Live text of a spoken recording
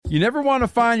You never want to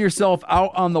find yourself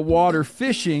out on the water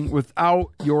fishing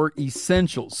without your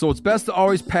essentials. So it's best to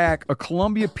always pack a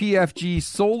Columbia PFG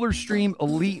Solar Stream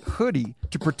Elite hoodie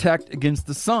to protect against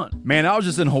the sun. Man, I was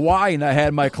just in Hawaii and I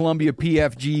had my Columbia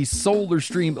PFG Solar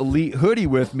Stream Elite hoodie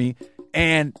with me.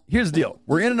 And here's the deal.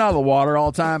 We're in and out of the water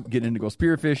all the time, getting in to go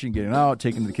spearfishing, getting out,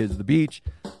 taking the kids to the beach.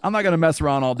 I'm not going to mess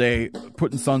around all day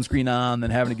putting sunscreen on,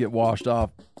 then having to get washed off.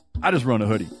 I just run a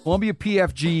hoodie. Columbia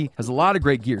PFG has a lot of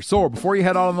great gear. So before you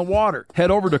head out on the water, head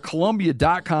over to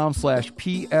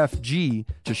Columbia.com/PFG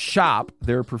to shop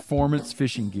their performance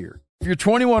fishing gear. If you're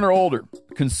 21 or older,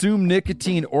 consume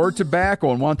nicotine or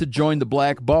tobacco and want to join the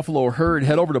Black Buffalo herd,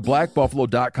 head over to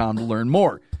blackbuffalo.com to learn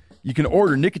more. You can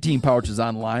order nicotine pouches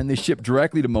online. They ship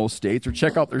directly to most states, or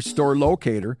check out their store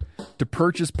locator to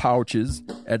purchase pouches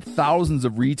at thousands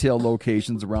of retail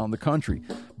locations around the country.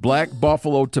 Black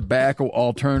Buffalo Tobacco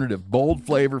Alternative. Bold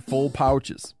flavor, full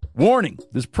pouches. Warning,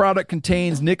 this product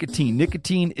contains nicotine.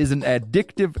 Nicotine is an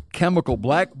addictive chemical.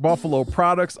 Black Buffalo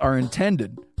products are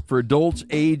intended for adults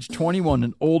aged 21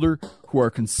 and older who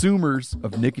are consumers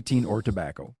of nicotine or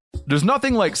tobacco. There's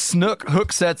nothing like snook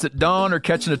hook sets at dawn or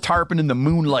catching a tarpon in the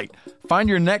moonlight. Find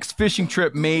your next fishing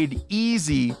trip made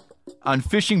easy on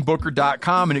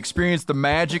fishingbooker.com and experience the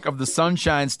magic of the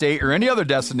Sunshine State or any other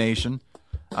destination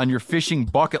on your fishing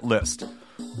bucket list.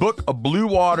 Book a blue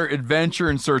water adventure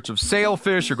in search of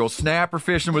sailfish or go snapper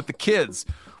fishing with the kids.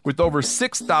 With over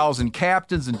 6,000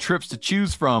 captains and trips to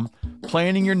choose from,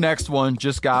 planning your next one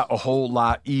just got a whole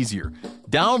lot easier.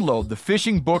 Download the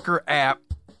Fishing Booker app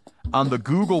on the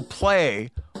Google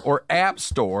Play or App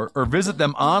Store, or visit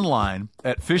them online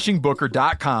at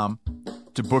fishingbooker.com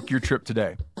to book your trip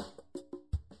today.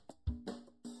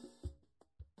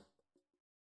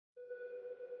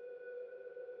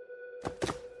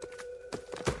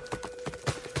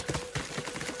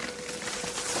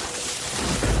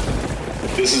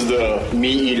 This is the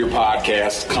Meat Eater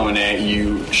Podcast coming at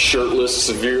you shirtless,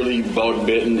 severely bug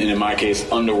bitten, and in my case,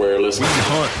 underwearless. We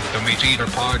hunt the Meat Eater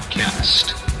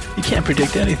Podcast. You can't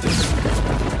predict anything.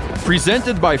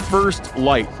 Presented by First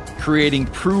Light, creating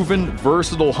proven,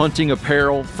 versatile hunting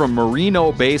apparel from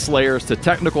merino base layers to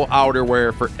technical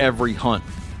outerwear for every hunt.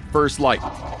 First Light.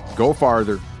 Go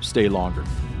farther, stay longer.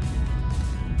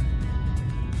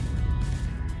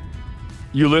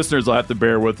 You listeners will have to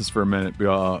bear with us for a minute.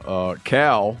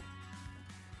 Cal,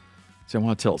 see, I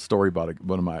want to tell a story about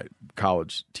one of my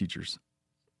college teachers,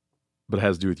 but it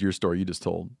has to do with your story you just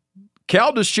told.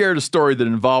 Cal just shared a story that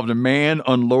involved a man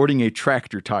unloading a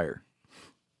tractor tire.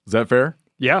 Is that fair?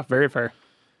 Yeah, very fair.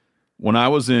 When I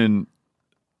was in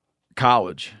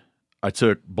college, I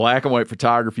took black and white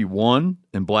photography 1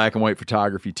 and black and white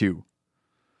photography 2.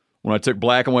 When I took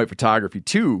black and white photography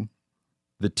 2,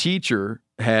 the teacher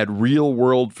had real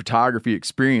world photography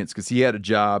experience because he had a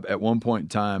job at one point in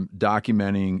time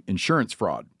documenting insurance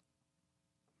fraud.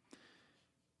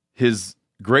 His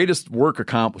greatest work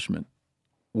accomplishment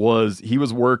was he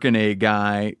was working a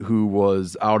guy who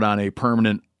was out on a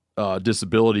permanent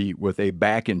disability with a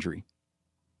back injury.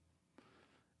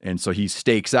 And so he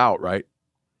stakes out, right?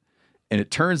 And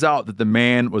it turns out that the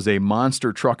man was a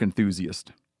monster truck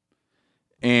enthusiast.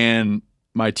 And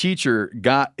my teacher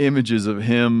got images of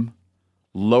him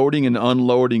loading and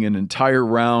unloading an entire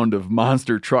round of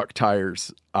monster truck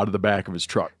tires out of the back of his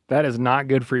truck. That is not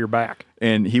good for your back.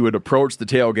 And he would approach the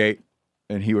tailgate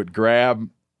and he would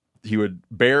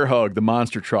bear hug the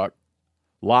monster truck,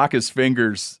 lock his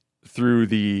fingers through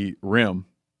the rim,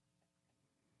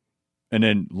 and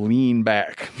then lean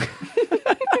back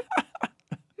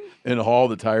and haul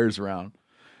the tires around.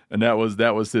 And that was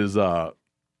his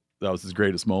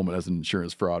greatest moment as an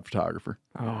insurance fraud photographer.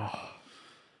 Oh.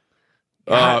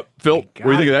 Phil, what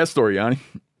do you think of that story, Yanni?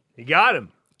 You got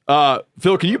him.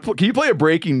 Phil, can you play a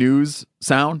breaking news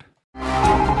sound?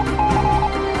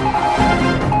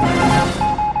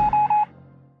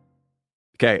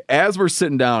 Okay, as we're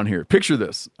sitting down here, picture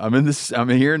this. I'm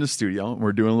here in the studio, and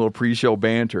we're doing a little pre-show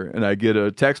banter, and I get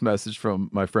a text message from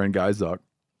my friend Guy Zuck.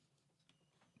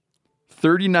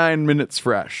 39 minutes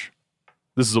fresh.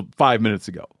 This is 5 minutes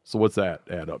ago. So what's that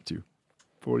add up to?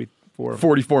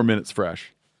 44 minutes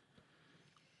fresh.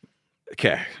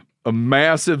 Okay, a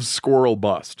massive squirrel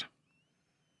bust.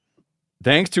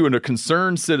 Thanks to a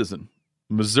concerned citizen,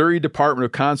 Missouri Department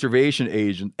of Conservation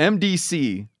agent,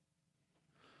 MDC,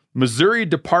 Missouri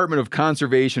Department of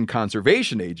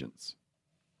Conservation agents,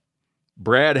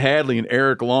 Brad Hadley and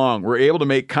Eric Long, were able to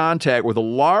make contact with a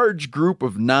large group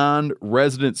of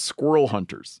non-resident squirrel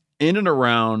hunters in and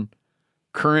around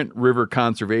Current River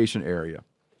Conservation Area.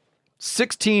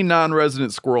 16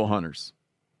 non-resident squirrel hunters.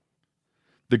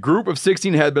 The group of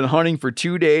 16 had been hunting for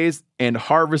 2 days and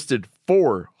harvested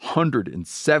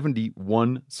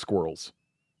 471 squirrels.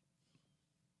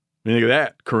 What do you think of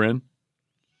that, Corinne?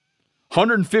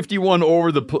 151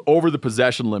 over the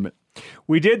possession limit.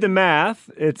 We did the math.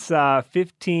 It's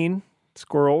 15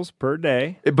 squirrels per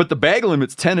day. But the bag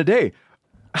limit's 10 a day.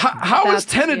 How is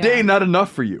 10 a day not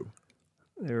enough for you?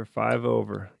 They were 5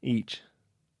 over each.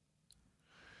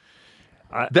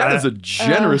 That is a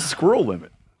generous squirrel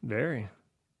limit. Very.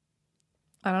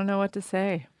 I don't know what to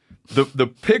say. The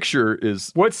picture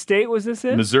is... What state was this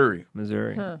in? Missouri.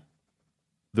 Missouri. Huh.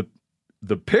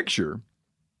 The picture,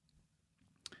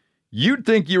 you'd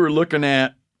think you were looking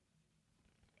at...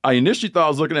 I initially thought I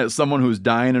was looking at someone who's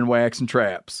dying in wax and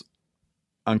traps.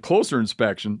 On closer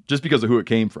inspection, just because of who it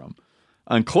came from,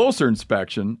 on closer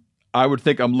inspection, I would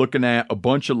think I'm looking at a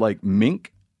bunch of like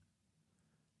mink,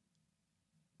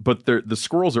 but the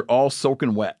squirrels are all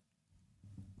soaking wet.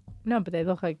 No, but they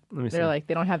look like see. they're like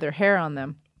they don't have their hair on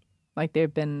them, like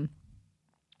they've been.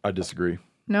 I disagree.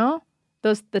 No,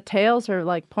 the tails are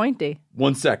like pointy.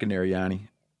 1 second there, Yanni.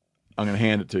 I'm gonna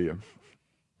hand it to you.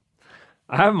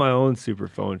 I have my own super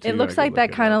phone too. It looks like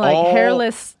that kind of like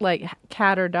hairless like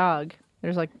cat or dog.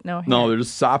 There's like no hair. No, they're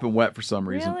just sopping wet for some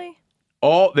reason. Really?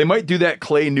 Oh, they might do that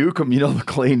Clay Newcomb, the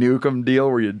Clay Newcomb deal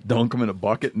where you dunk them in a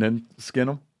bucket and then skin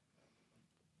them.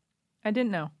 I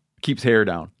didn't know. Keeps hair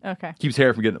down. Okay. Keeps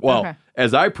hair from getting... Well, Okay.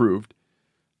 as I proved,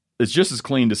 it's just as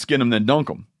clean to skin them than dunk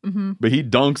them. Mm-hmm. But he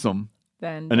dunks them,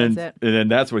 Then and that's it. then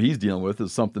that's what he's dealing with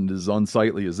is something as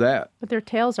unsightly as that But their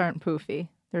tails aren't poofy.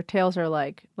 Their tails are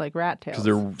like rat tails. because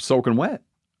they're soaking wet.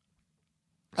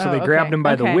 So they grabbed him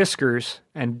by the whiskers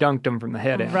and dunked him from the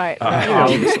head in. Right.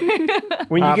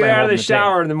 When you get out of the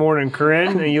shower in the morning,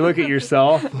 Corinne, and you look at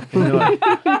yourself, and you're like,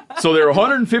 So there are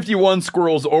 151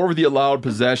 squirrels over the allowed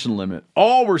possession limit.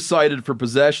 All were cited for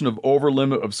possession of over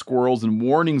limit of squirrels, and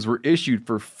warnings were issued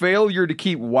for failure to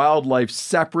keep wildlife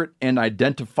separate and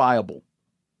identifiable.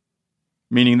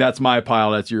 Meaning that's my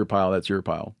pile, that's your pile, that's your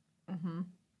pile. Mm-hmm.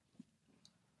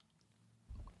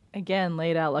 Again,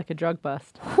 laid out like a drug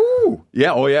bust. Whew.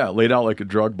 Yeah, oh yeah, laid out like a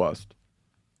drug bust.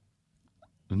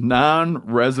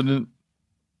 Non-resident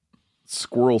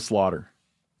squirrel slaughter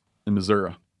in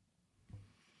Missouri.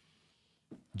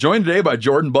 Joined today by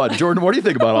Jordan Budd. Jordan, what do you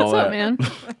think about all What's that?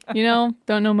 up, man?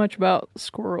 Don't know much about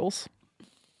squirrels.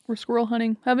 We're squirrel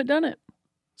hunting. Haven't done it.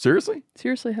 Seriously?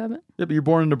 Seriously, haven't. Yeah, but you're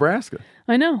born in Nebraska.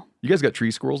 I know. You guys got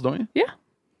tree squirrels, don't you? Yeah,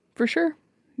 for sure.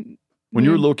 When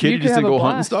you were a little kid, you could just have didn't a go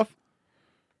hunting blast. stuff?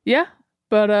 Yeah,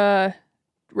 but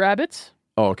rabbits.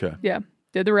 Oh, okay. Yeah,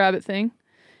 did the rabbit thing,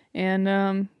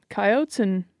 and coyotes,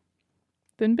 and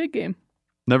then big game.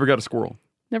 Never got a squirrel.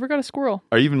 Never got a squirrel.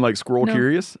 Are you even like squirrel No.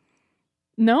 curious?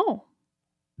 No.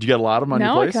 Do you got a lot of them on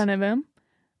Now your I place? kind of am.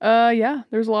 Yeah,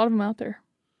 there's a lot of them out there.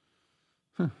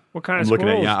 what kind I'm of looking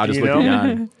at squirrels? Yanni. I do just you looked know? at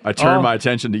Yanni. I turned Oh. my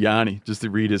attention to Yanni just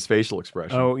to read his facial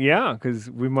expression. Oh, yeah,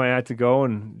 because we might have to go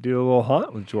and do a little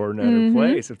hunt with Jordan at her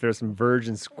place if there's some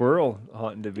virgin squirrel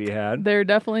hunting to be had. There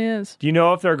definitely is. Do you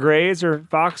know if they're grays or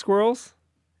fox squirrels?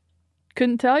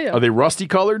 Couldn't tell you. Are they rusty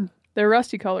colored? They're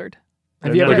rusty colored.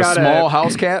 Have you ever Like a got small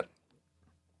house cat?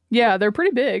 Yeah, they're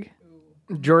pretty big.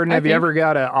 Jordan, I have you think- ever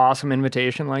got an awesome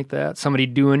invitation like that? Somebody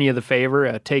doing you the favor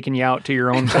of taking you out to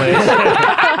your own place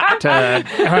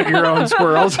to hunt your own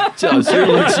squirrels? It's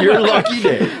your lucky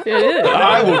day. It is.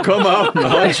 I will come out and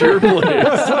hunt your place.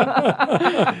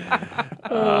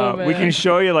 We can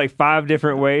show you like 5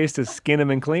 different ways to skin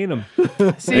them and clean them.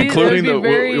 See, Including that'd be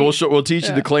very, we'll teach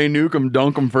you the Clay Newcomb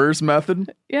dunk 'em first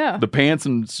method, yeah, the pants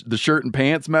and the shirt and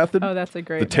pants method, Oh, that's a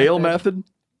great. the tail method.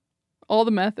 all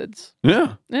the methods.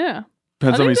 Yeah. Yeah,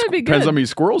 Depends I how think that'd be depends good. how many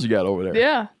squirrels you got over there.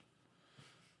 yeah.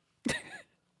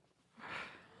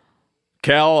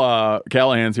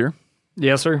 Callahan's here.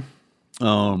 Yes, sir.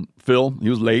 Phil, he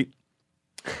was late.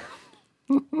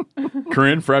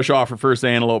 Corinne, fresh off her first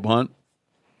antelope hunt.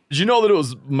 Did you know that it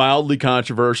was mildly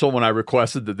controversial when I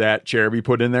requested that chair be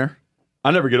put in there? I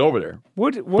never get over there,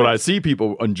 but I see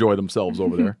people enjoy themselves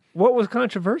over there. What was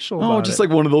controversial Oh, about just it? like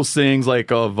one of those things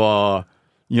like of,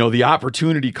 the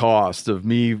opportunity cost of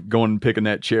me going and picking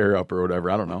that chair up or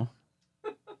whatever. I don't know.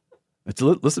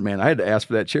 Listen, man, I had to ask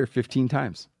for that chair 15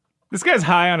 times. This guy's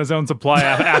high on his own supply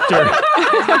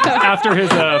after his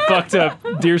fucked up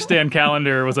deer stand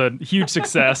calendar was a huge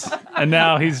success, and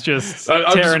now he's just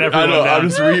tearing everyone down. I'm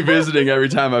just revisiting every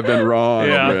time I've been wrong.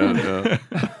 Yeah.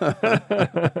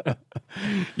 Man,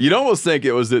 You'd almost think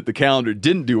it was that the calendar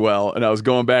didn't do well, and I was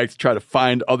going back to try to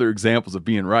find other examples of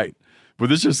being right. But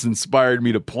this just inspired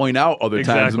me to point out other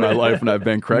times in my life when I've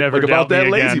been correct, Never like about doubt me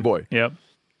that lazy again. boy. Yep.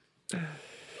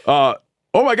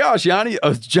 Oh my gosh, Yanni,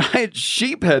 a giant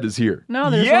sheep head is here. No,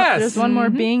 there's Yes! there's one more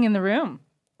being in the room.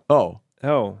 Oh,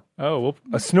 Oh, Oh, well,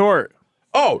 a snort.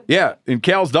 Oh, yeah. And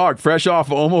Cal's dog, fresh off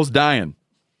of almost dying.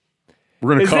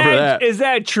 We're going to cover that. Is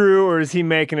that true, or is he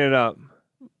making it up?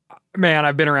 Man,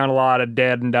 I've been around a lot of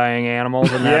dead and dying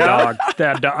animals, and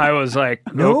that dog, I was like,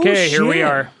 No okay, here we shit.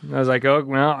 are. I was like, oh,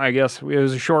 well, I guess it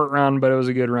was a short run, but it was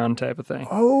a good run type of thing.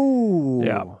 Oh.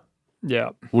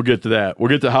 Yeah. We'll get to that. We'll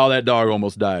get to how that dog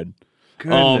almost died.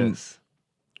 Goodness.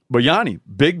 But Yanni,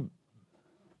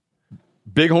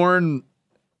 bighorn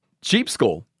sheep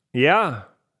skull. Yeah.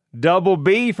 Double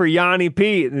B for Yanni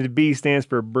Pete. The B stands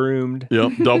for broomed.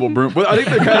 Yep, double broom. But I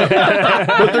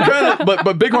think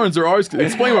but bighorns are always,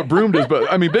 explain what broomed is, but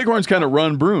I mean, bighorns kind of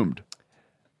run broomed.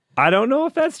 I don't know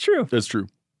if that's true. That's true.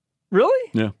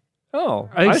 Really? Yeah. Oh.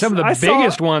 I think some of the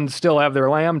biggest ones still have their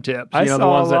lamb tips. I the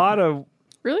saw ones a lot of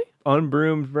Really?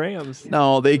 unbroomed rams.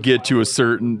 No, they get to a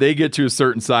certain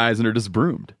size and they're just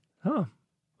broomed. Huh.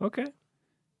 Okay.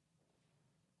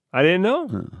 I didn't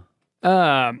know.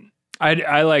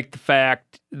 I like the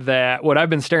fact that what I've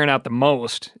been staring at the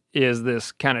most is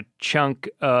this kind of chunk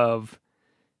of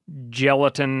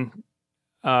gelatin,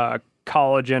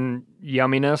 collagen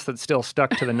yumminess that's still stuck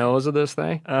to the nose of this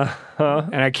thing.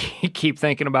 And I keep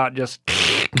thinking about just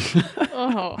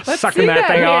Oh, sucking that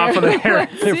thing off of there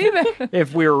See that?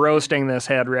 if we were roasting this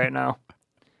head right now.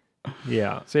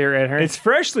 Yeah. See it right here? It's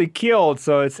freshly killed,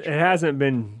 so it hasn't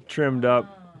been trimmed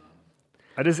up.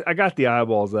 I got the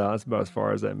eyeballs out. That's about as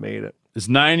far as I made it. It's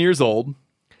 9 years old.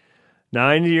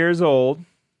 9 years old.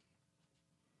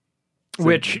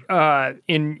 Which,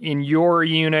 in your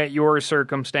unit, your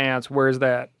circumstance, where's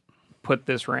that put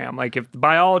this ram? Like if the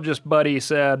biologist buddy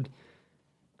said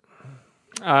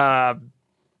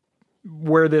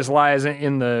where this lies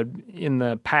in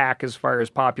the pack as far as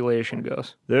population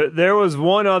goes. There was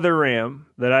one other ram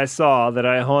that I saw that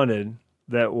I hunted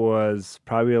that was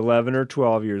probably 11 or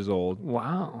 12 years old.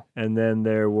 Wow. And then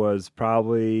there was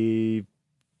probably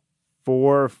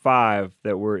 4 or 5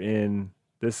 that were in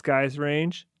this guy's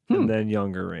range, and then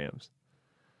younger rams.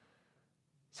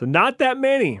 So not that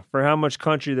many for how much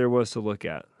country there was to look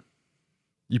at.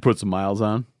 You put some miles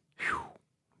on?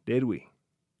 Did we?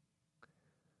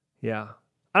 Yeah.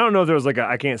 I don't know if there was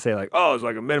I can't say it was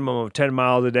like a minimum of 10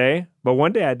 miles a day, but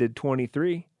one day I did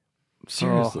 23.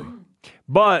 Seriously.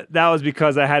 But that was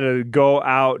because I had to go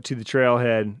out to the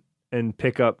trailhead and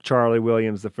pick up Charlie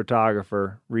Williams, the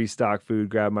photographer, restock food,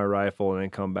 grab my rifle, and then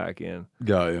come back in.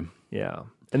 Got you. Yeah.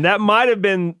 And that might have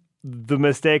been the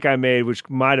mistake I made, which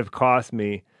might have cost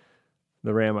me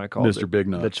the ram I called Mr. Big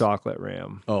Nuts. The chocolate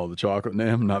ram. Oh, the chocolate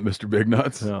ram, not Mr. Big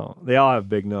Nuts. No, they all have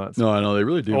big nuts. No, I know they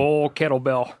really do. Oh,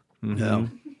 kettlebell. Mhm. Yeah.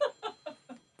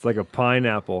 It's like a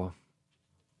pineapple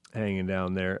hanging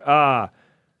down there.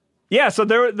 Yeah, so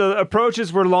the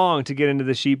approaches were long to get into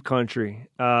the sheep country.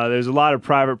 There's a lot of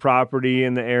private property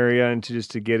in the area, and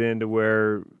to get into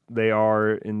where they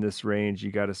are in this range,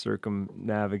 you got to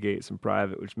circumnavigate some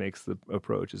private, which makes the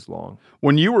approaches long.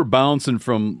 When you were bouncing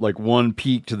from one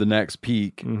peak to the next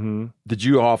peak, did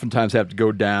you oftentimes have to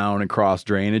go down and cross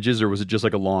drainages, or was it just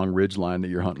like a long ridge line that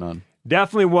you're hunting on?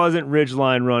 Definitely wasn't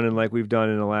ridgeline running like we've done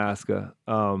in Alaska.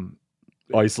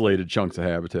 Isolated chunks of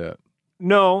habitat.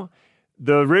 No,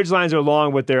 the ridge lines are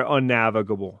long, but they're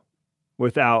unnavigable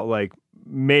without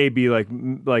maybe a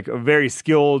very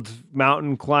skilled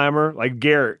mountain climber. Like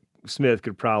Garrett Smith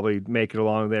could probably make it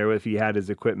along there if he had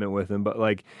his equipment with him. But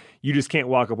you just can't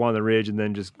walk up on the ridge and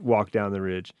then just walk down the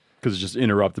ridge. Because it's just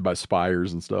interrupted by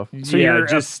spires and stuff. So yeah, you're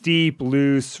just steep,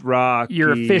 loose, rock.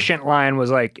 Your efficient line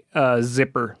was like a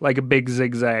zipper, like a big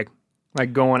zigzag,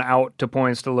 like going out to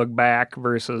points to look back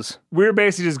versus... We were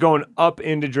basically just going up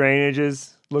into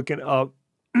drainages, looking up,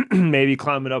 maybe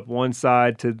climbing up one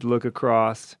side to look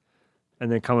across,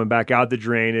 and then coming back out the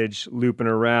drainage, looping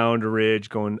around a ridge,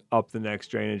 going up the next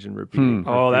drainage and repeating.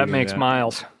 Oh, that makes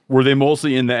miles. Were they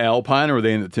mostly in the alpine or were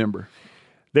they in the timber?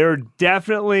 There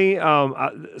definitely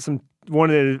one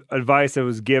of the advice that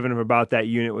was given about that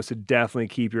unit was to definitely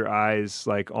keep your eyes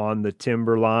on the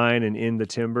timber line and in the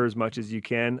timber as much as you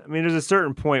can. I mean, there's a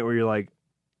certain point where you're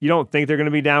you don't think they're going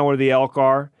to be down where the elk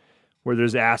are, where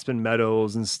there's aspen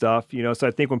meadows and stuff, So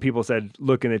I think when people said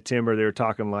looking at timber, they were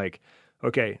talking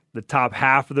okay, the top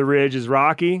half of the ridge is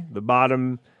rocky, the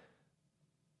bottom,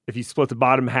 if you split the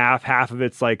bottom half of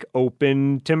it's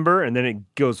open timber, and then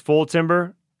it goes full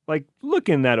timber. Look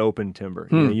in that open timber.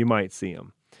 You might see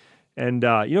them. And,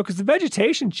 because the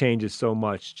vegetation changes so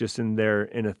much just in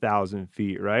 1,000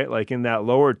 feet, right? In that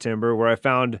lower timber where I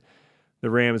found the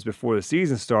rams before the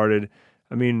season started,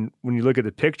 I mean, when you look at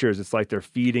the pictures, it's they're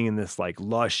feeding in this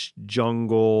lush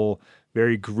jungle,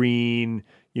 very green,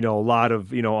 a lot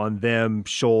of, on them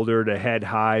shoulder to head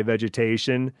high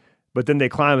vegetation. But then they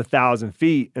climb 1,000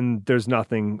 feet and there's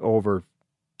nothing over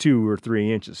 2 or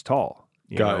 3 inches tall.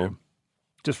 You Got know? it.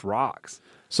 Just rocks.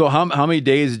 So how many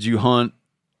days did you hunt?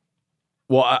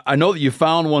 Well, I know that you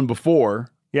found one before.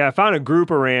 Yeah, I found a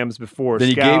group of rams before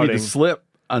Then scouting. he gave you the slip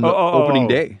on the opening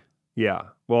day. Yeah.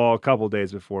 Well, a couple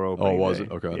days before opening was day.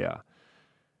 it? Okay. Yeah.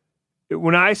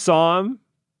 When I saw him,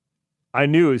 I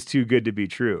knew it was too good to be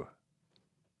true.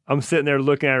 I'm sitting there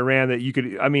looking at a ram that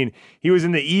he was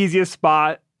in the easiest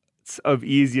spots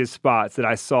that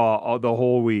I saw the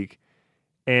whole week.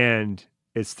 And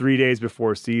it's 3 days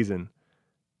before season.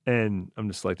 And I'm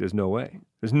just like, there's no way.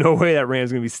 There's no way that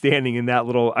ram's going to be standing in that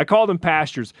little, I call them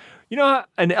pastures. You know,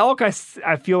 an elk, I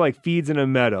feel like feeds in a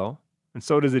meadow, and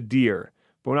so does a deer.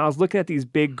 But when I was looking at these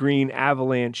big green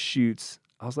avalanche chutes,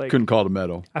 I was like, Couldn't call it a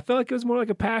meadow. I felt like it was more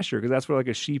like a pasture because that's where like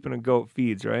a sheep and a goat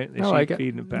feeds, right? They like it.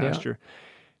 feed in a pasture.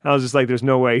 I was just like, there's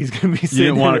no way he's going to be sitting.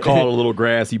 You didn't want to call it a little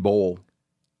grassy bowl.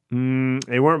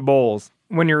 They weren't bowls.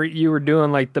 When you were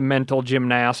doing like the mental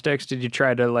gymnastics, did you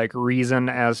try to like reason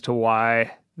as to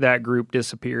why that group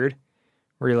disappeared?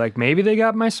 Where you're like, maybe they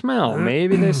got my smell,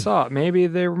 maybe they saw it, maybe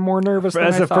they were more nervous than I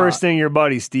That's the thought. first thing your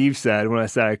buddy Steve said when I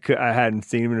said I hadn't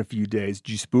seen him in a few days.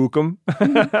 Did you spook him?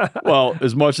 Well,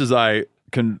 as much as I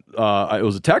can, it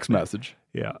was a text message.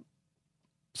 Yeah.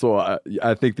 So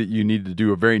I think that you need to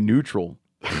do a very neutral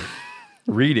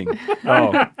reading.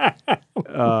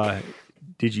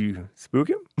 Did you spook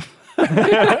him?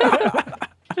 Yeah,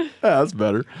 that's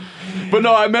better. But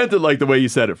no, I meant it like the way you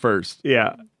said it first.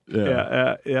 Yeah.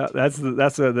 That's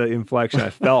the inflection I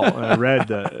felt when I read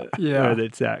the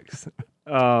text.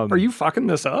 Are you fucking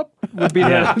this up? Would be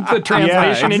the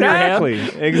translation in your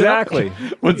head. Exactly.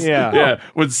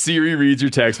 When Siri reads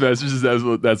your text messages,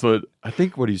 that's what I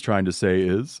think what he's trying to say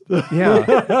is.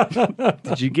 Yeah.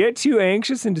 Did you get too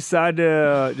anxious and decide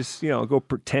to just go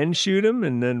pretend shoot him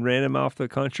and then ran him off the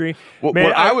country? Well, Man,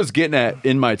 what I was getting at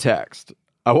in my text,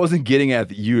 I wasn't getting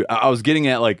at you. I was getting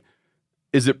at like,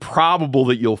 is it probable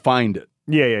that you'll find it?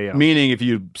 Yeah. Meaning, if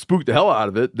you spook the hell out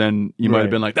of it, then you might Right.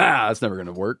 have been like, that's never going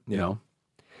to work. You know.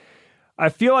 I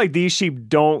feel like these sheep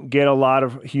don't get a lot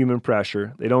of human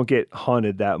pressure. They don't get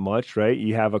hunted that much, right?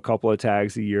 You have a couple of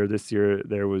tags a year. This year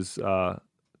there was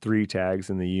 3 tags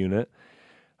in the unit.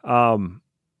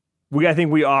 I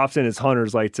think we often as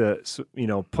hunters like to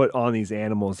put on these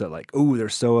animals that like, oh, they're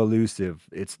so elusive.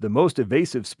 It's the most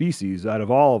evasive species out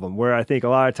of all of them. Where I think a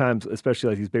lot of times, especially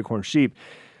like these bighorn sheep,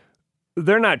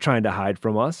 they're not trying to hide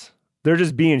from us. They're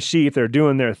just being sheep. They're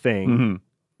doing their thing. Mm-hmm.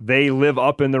 They live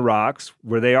up in the rocks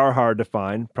where they are hard to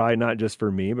find, probably not just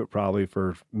for me, but probably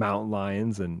for mountain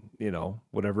lions and,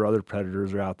 whatever other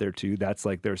predators are out there too. That's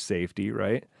like their safety,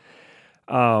 right?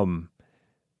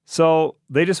 So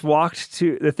they just walked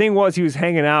to, the thing was he was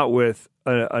hanging out with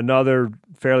another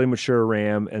fairly mature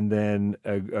ram and then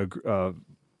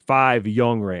 5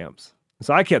 young rams.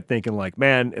 So I kept thinking like,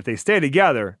 man, if they stay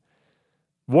together,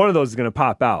 one of those is going to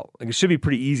pop out. Like it should be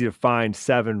pretty easy to find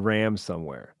 7 rams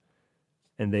somewhere.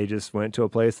 And they just went to a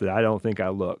place that I don't think I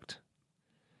looked.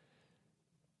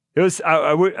 It was,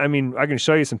 I can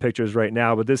show you some pictures right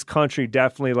now, but this country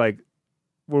definitely, like,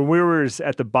 when we were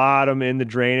at the bottom in the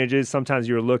drainages, sometimes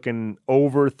you were looking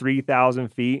over 3,000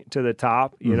 feet to the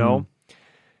top, you know?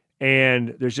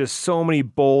 And there's just so many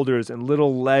boulders and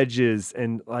little ledges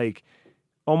and, like,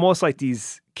 almost like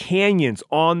these canyons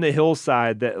on the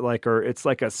hillside that it's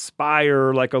like a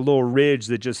spire, like a little ridge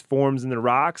that just forms in the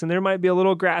rocks. And there might be a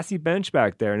little grassy bench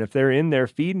back there. And if they're in there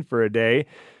feeding for a day,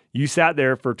 you sat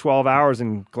there for 12 hours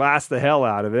and glassed the hell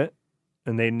out of it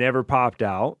and they never popped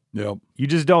out. Yep. You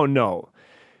just don't know.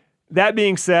 That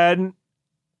being said,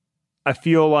 I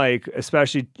feel like,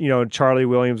 especially, Charlie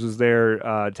Williams was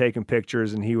there taking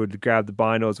pictures and he would grab the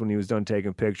binos when he was done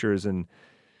taking pictures. And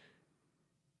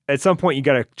at some point, you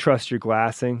got to trust your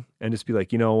glassing and just be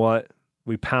like, you know what?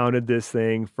 We pounded this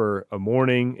thing for a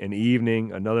morning, an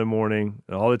evening, another morning,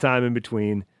 and all the time in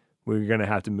between. We're going to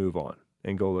have to move on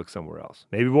and go look somewhere else.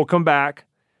 Maybe we'll come back.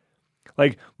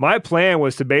 Like, my plan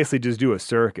was to basically just do a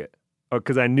circuit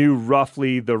because I knew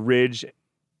roughly the ridge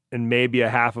and maybe a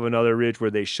half of another ridge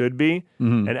where they should be.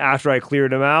 Mm-hmm. And after I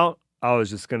cleared them out, I was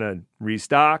just going to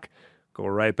restock, go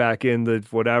right back in the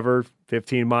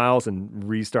 15 miles and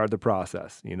restart the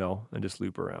process, and just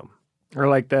loop around. Or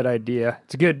like that idea.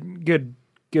 It's good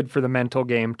for the mental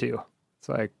game too. It's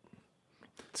like,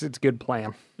 it's a good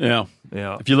plan. Yeah.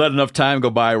 Yeah. If you let enough time go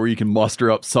by where you can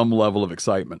muster up some level of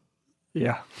excitement.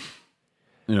 Yeah.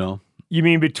 You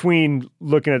mean between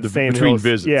looking at the same between hills?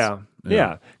 visits.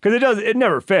 Yeah. Because it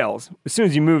never fails. As soon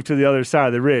as you move to the other side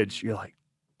of the ridge, you're like,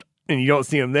 and you don't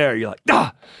see them there, you're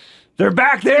like, they're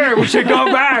back there. We should go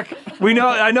back.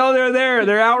 I know they're there.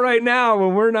 They're out right now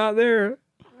when we're not there.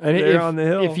 And there on the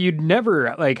hill. If you'd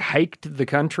never like hiked the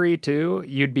country too,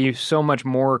 you'd be so much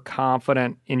more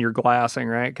confident in your glassing,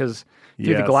 right? Because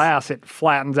through the glass, it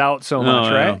flattens out so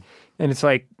much, right? Yeah. And it's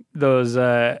like those.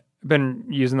 Been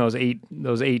using those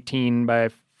 18 by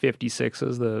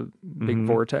 56s, the big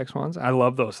vortex ones. I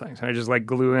love those things. I just like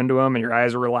glue into them, and your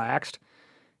eyes are relaxed.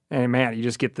 And man, you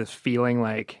just get this feeling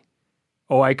like,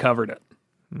 oh, I covered it.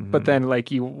 But then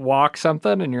like you walk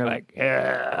something, and you're like,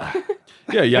 yeah.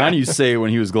 Yeah, Yanni used to say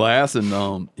when he was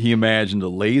glassing, he imagined a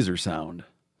laser sound.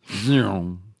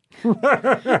 Zoom. Zoom.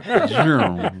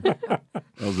 That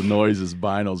was the noises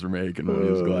binos were making when he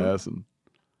was glassing.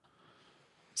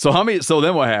 So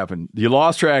then what happened? You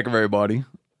lost track of everybody,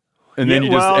 and then you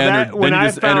just entered. When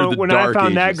I dark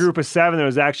found that ages. group of 7, there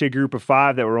was actually a group of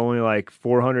 5 that were only like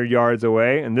 400 yards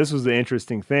away, and this was the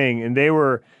interesting thing. And there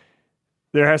were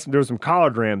some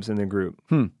collared rams in the group.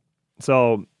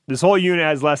 So this whole unit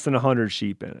has less than 100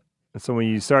 sheep in it. And so when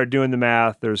you start doing the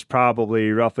math, there's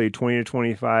probably roughly 20 to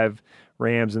 25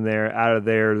 rams in there. Out of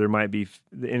there might be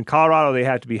in Colorado they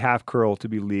have to be half curl to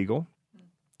be legal.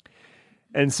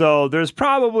 And so there's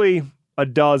probably a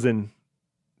dozen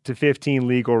to 15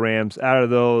 legal rams. Out of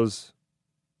those,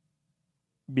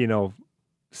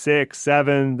 6,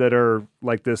 7 that are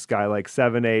like this guy, like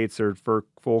 7/8 or for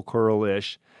full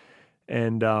curl-ish.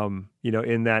 And,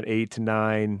 in that 8 to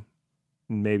 9,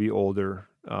 maybe older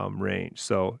range.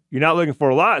 So you're not looking for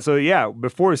a lot. So yeah,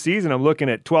 before season, I'm looking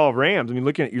at 12 rams. I mean,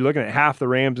 you're looking at half the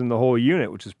rams in the whole unit,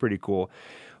 which is pretty cool.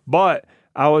 But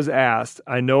I was asked,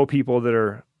 I know people that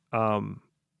are,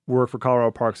 work for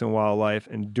Colorado Parks and Wildlife,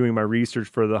 and doing my research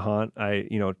for the hunt, I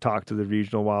talked to the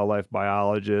regional wildlife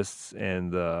biologists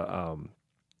and the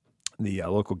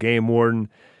local game warden,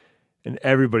 and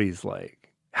everybody's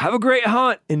like, "Have a great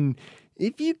hunt, and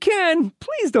if you can,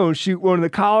 please don't shoot one of the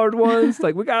collared ones.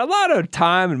 Like, we got a lot of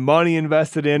time and money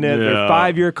invested in it. They're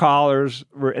 5-year collars,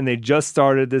 and they just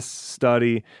started this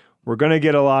study. We're gonna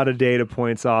get a lot of data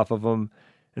points off of them."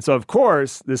 And so, of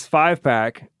course, this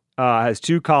 5-pack has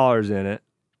 2 collars in it.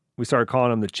 We started calling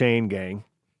them the Chain Gang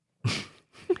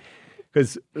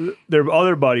because their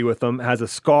other buddy with them has a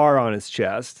scar on his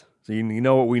chest. So you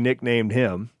know what we nicknamed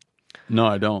him? No,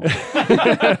 I don't.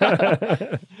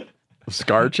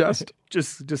 Scar chest?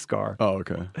 Just Scar. Oh,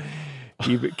 okay.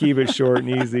 Keep it short and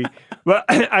easy. But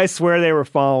I swear they were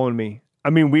following me.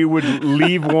 I mean, we would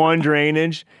leave one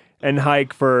drainage and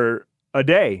hike for a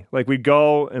day. Like, we'd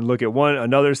go and look at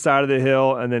another side of the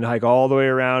hill and then hike all the way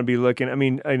around, be looking. I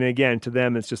mean, and again, to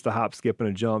them, it's just a hop, skip, and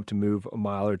a jump to move a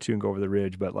mile or 2 and go over the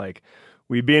ridge. But like,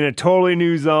 we'd be in a totally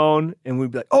new zone and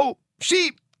we'd be like, "Oh,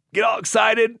 sheep," get all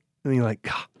excited. And you're like,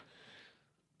 "God,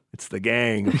 it's the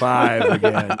gang of 5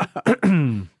 again."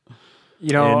 And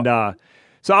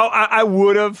so I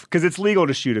would have, because it's legal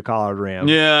to shoot a collared ram.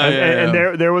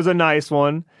 And there was a nice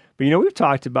one. But, we've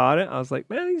talked about it. I was like,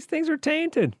 man, these things are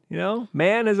tainted.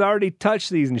 Man has already touched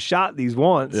these and shot these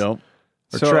once. Yep.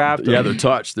 Or trapped them. Yeah, they're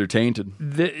touched. They're tainted.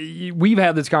 We've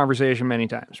had this conversation many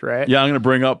times, right? Yeah, I'm going to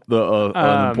bring up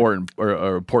an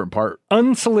important part.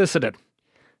 Unsolicited.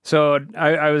 So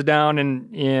I was down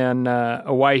in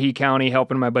Owyhee County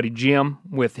helping my buddy Jim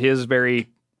with his very,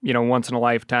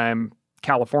 once-in-a-lifetime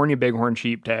California bighorn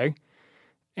sheep tag,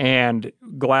 and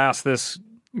glass this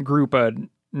group of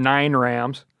 9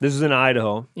 rams. This is in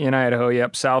Idaho. In Idaho,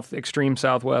 yep. Extreme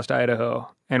southwest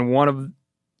Idaho. And one of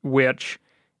which,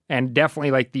 and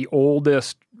definitely like the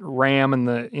oldest ram in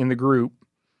the group,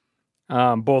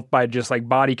 both by just like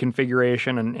body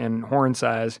configuration and horn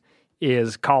size,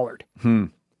 is collared.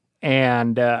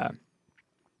 And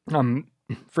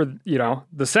for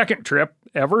the second trip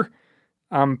ever,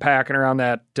 I'm packing around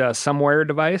that somewhere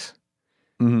device.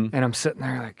 And I'm sitting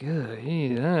there like,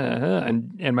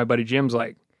 and my buddy Jim's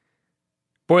like,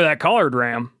 "Boy, that collared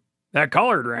ram, like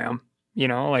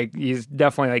he's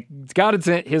definitely like, it's got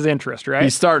his interest, right?"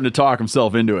 He's starting to talk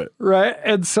himself into it. Right.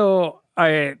 And so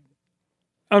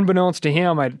unbeknownst to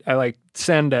him, I like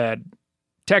send a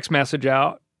text message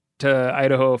out to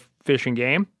Idaho Fish and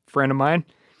Game, friend of mine.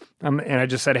 And I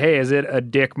just said, "Hey, is it a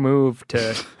dick move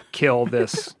to kill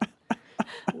this?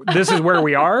 This is where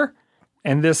we are.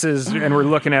 And we're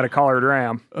looking at a collared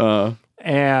ram."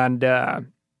 And, a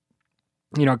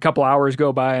couple hours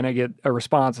go by and I get a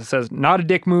response that says, "Not a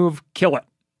dick move, kill it."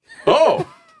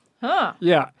 Oh. Huh.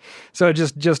 Yeah. So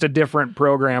just a different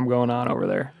program going on over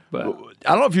there. But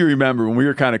I don't know if you remember when we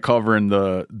were kind of covering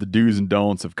the do's and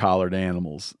don'ts of collared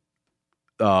animals.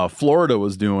 The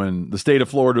state of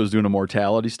Florida was doing a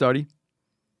mortality study.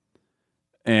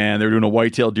 And they were doing a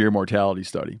whitetail deer mortality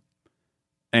study.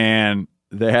 And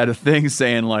they had a thing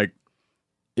saying, like,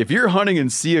 if you're hunting and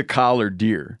see a collared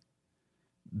deer,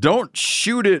 don't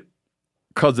shoot it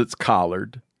because it's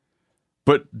collared,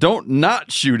 but don't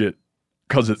not shoot it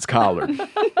because it's collared.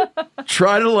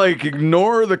 Try to like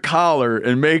ignore the collar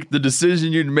and make the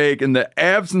decision you'd make in the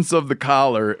absence of the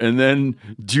collar, and then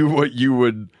do what you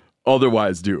would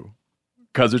otherwise do,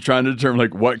 because they're trying to determine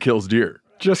like what kills deer.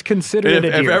 Just consider it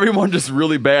a deer. If everyone just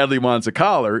really badly wants a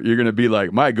collar, you're going to be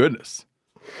like, my goodness,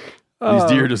 these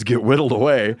deer just get whittled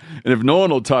away. And if no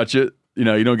one will touch it, you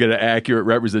don't get an accurate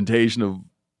representation of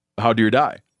how deer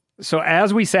die. So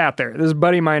as we sat there, this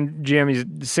buddy of mine, Jim, he's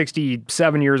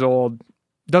 67 years old,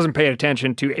 doesn't pay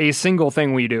attention to a single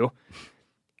thing we do.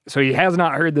 So he has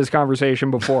not heard this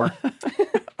conversation before.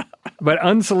 But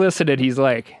unsolicited, he's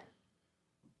like,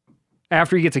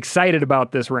 after he gets excited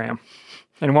about this ram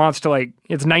and wants to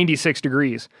it's 96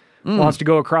 degrees, wants to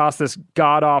go across this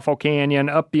god-awful canyon,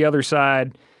 up the other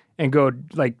side, and go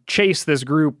chase this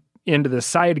group into the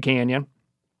side canyon,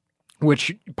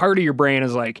 which part of your brain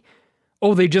is like,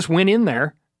 oh, they just went in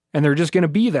there and they're just going to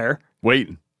be there.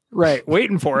 Waiting. Right,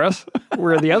 waiting for us.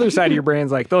 Where the other side of your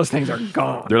brain's like, those things are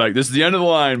gone. They're like, this is the end of the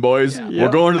line, boys. Yeah.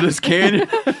 We're going to this canyon.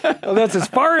 Well, that's as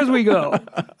far as we go.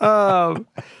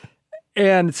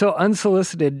 And so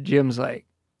unsolicited, Jim's like,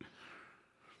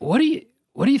 what do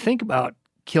you think about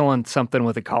killing something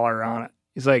with a collar on it?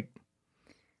 He's like,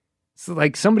 it's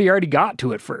like somebody already got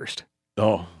to it first.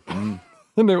 Oh. And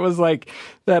there was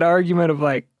that argument of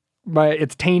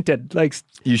it's tainted.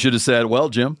 You should have said, well,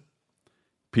 Jim,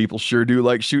 people sure do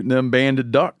like shooting them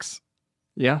banded ducks.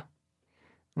 Yeah.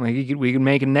 We could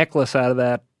make a necklace out of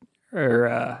that,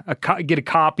 or get a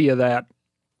copy of that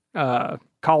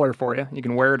collar for you. You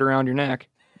can wear it around your neck.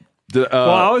 Well,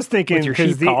 I was thinking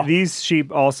because these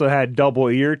sheep also had double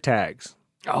ear tags.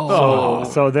 Oh.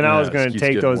 So then I was going to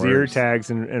take those ear tags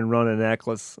and run a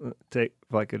necklace, take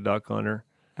like a duck hunter.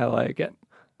 I like it.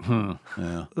 Yeah.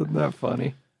 Isn't that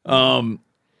funny? I'll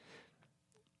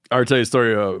tell you a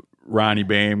story. Ronnie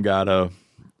Bame got a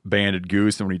banded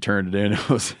goose, and when he turned it in,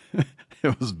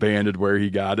 it was banded where he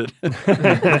got it.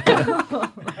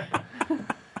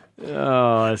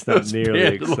 Oh, that's not nearly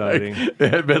exciting.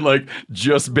 It had been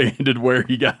just banded where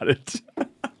he got it.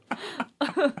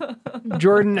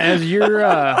 Jordan, has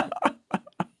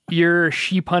your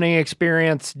sheep hunting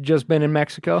experience just been in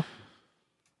Mexico?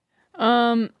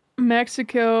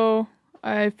 Mexico,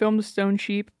 I filmed a stone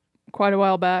sheep quite a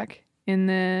while back, and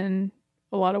then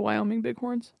a lot of Wyoming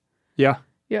bighorns. Yeah.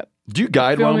 Yep. Do you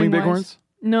guide Wyoming bighorns?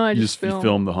 No, I you just film. You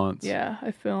film the hunts. Yeah,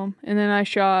 I film. And then I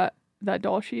shot that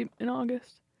doll sheep in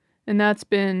August. And that's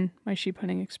been my sheep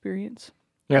hunting experience.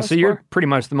 Yeah, so you're pretty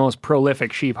much the most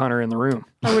prolific sheep hunter in the room.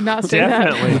 I would not say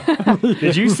Definitely.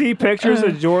 Did you see pictures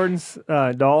of Jordan's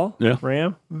doll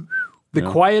ram? The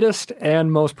quietest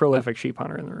and most prolific sheep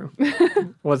hunter in the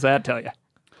room. What's that tell you?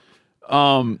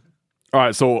 All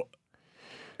right, so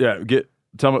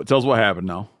tell us what happened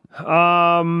now.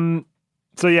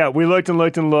 So yeah, we looked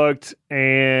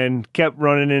and kept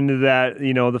running into that,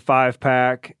 the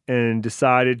 5-pack, and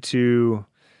decided to.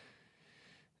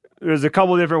 There's a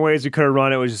couple of different ways we could have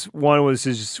run it. One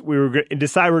was we were going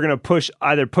to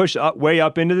push up way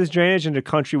up into this drainage into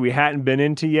country we hadn't been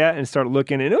into yet, and start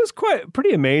looking. And it was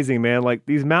pretty amazing, man. Like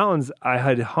these mountains, I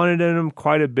had hunted in them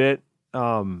quite a bit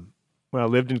when I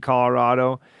lived in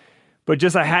Colorado. But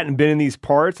just I hadn't been in these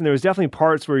parts, and there was definitely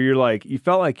parts where you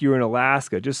felt like you were in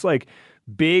Alaska, just like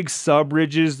big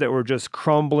sub-ridges that were just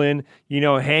crumbling,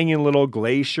 hanging little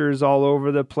glaciers all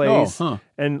over the place. Oh, huh.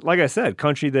 And like I said,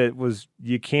 country that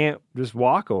you can't just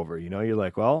walk over, You're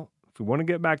like, well, if we want to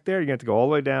get back there, you have to go all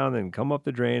the way down and come up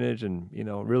the drainage and,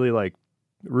 really like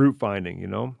route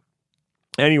finding,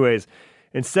 Anyways,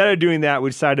 instead of doing that,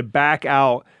 we decided to back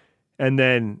out and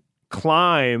then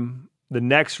climb the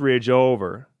next ridge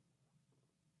over,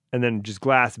 and then just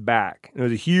glass back. And it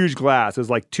was a huge glass. It was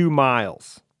like 2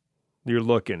 miles you're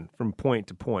looking from point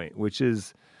to point, which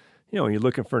is, when you're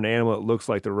looking for an animal that looks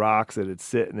like the rocks that it's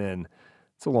sitting in,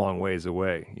 it's a long ways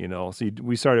away, So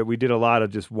we did a lot of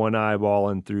just one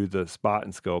eyeballing through the spot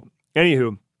and scope.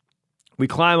 Anywho, we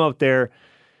climb up there,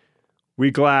 we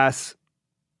glass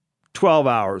 12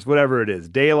 hours, whatever it is,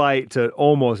 daylight to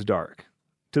almost dark,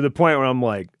 to the point where I'm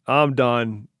like, I'm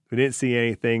done. We didn't see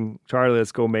anything. Charlie,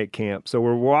 let's go make camp. So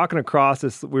we're walking across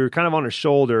this. We were kind of on a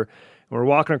shoulder, and we're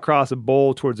walking across a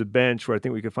bowl towards a bench where I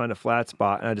think we could find a flat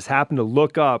spot. And I just happened to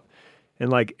look up,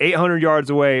 and 800 yards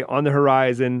away on the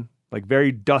horizon,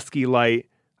 very dusky light,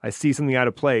 I see something out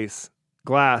of place.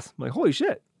 Glass. I'm like, holy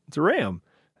shit, it's a ram.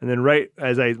 And then right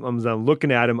as I'm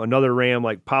looking at him, another ram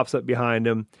pops up behind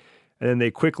him. And then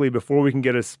they quickly, before we can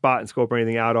get a spot and scope or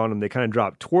anything out on them, they kind of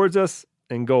drop towards us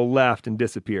and go left and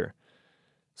disappear.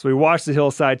 So we watched the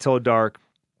hillside till dark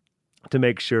to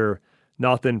make sure.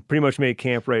 Nothing. Pretty much made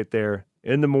camp right there.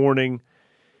 in the morning.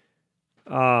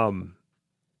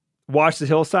 Watched the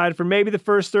hillside for maybe the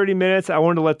first 30 minutes. I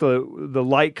wanted to let the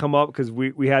light come up because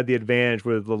we had the advantage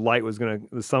where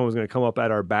the sun was gonna come up at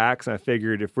our backs. And I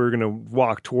figured if we were gonna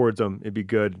walk towards them, it'd be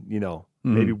good.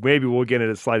 Maybe we'll get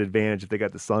a slight advantage if they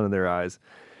got the sun in their eyes.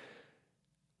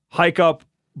 Hike up,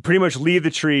 pretty much leave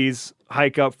the trees.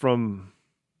 Hike up from,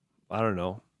 I don't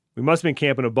know. We must have been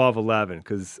camping above 11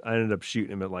 because I ended up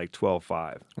shooting them at like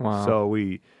 12.5. Wow. So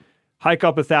we hike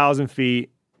up 1,000 feet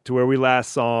to where we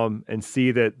last saw them and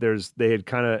see that they had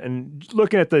kind of, and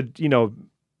looking at the,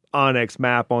 Onyx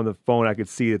map on the phone, I could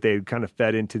see that they had kind of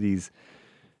fed into these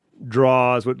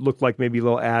draws, what looked like maybe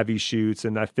little Avi shoots.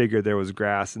 And I figured there was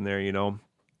grass in there, and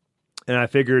I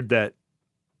figured that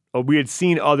we had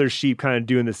seen other sheep kind of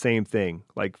doing the same thing,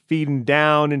 like feeding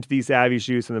down into these Avi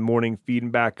shoots in the morning, feeding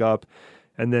back up,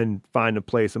 and then find a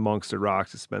place amongst the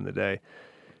rocks to spend the day.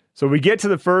 So we get to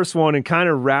the first one and kind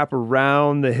of wrap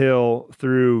around the hill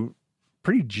through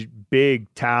pretty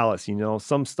big talus,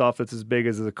 some stuff that's as big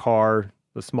as a car,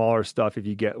 the smaller stuff, if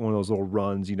you get one of those little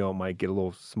runs, it might get a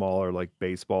little smaller, like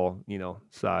baseball,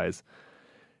 size,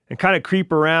 and kind of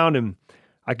creep around. And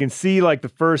I can see like the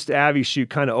first Avi shoot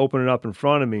kind of opening up in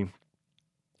front of me.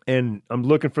 And I'm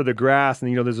looking for the grass,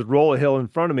 and there's a roll of hill in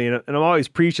front of me, and I'm always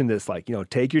preaching this, like,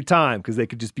 take your time, because they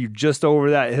could just be just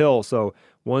over that hill. So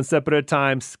one step at a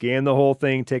time, scan the whole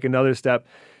thing, take another step.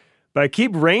 But I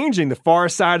keep ranging the far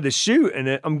side of the chute,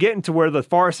 and I'm getting to where the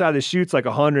far side of the chute's like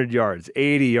 100 yards,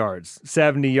 80 yards,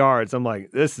 70 yards. I'm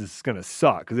like, this is gonna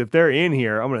suck, because if they're in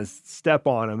here, I'm gonna step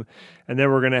on them, and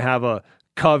then we're gonna have a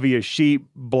covey of sheep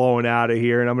blowing out of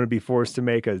here, and I'm gonna be forced to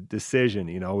make a decision,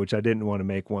 which I didn't want to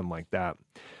make one like that.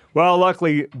 Well,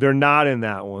 luckily, they're not in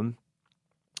that one.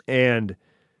 And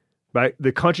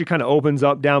the country kind of opens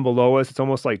up down below us. It's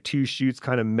almost like two chutes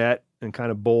kind of met and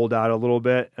kind of bowled out a little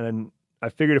bit. And I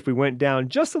figured if we went down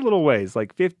just a little ways,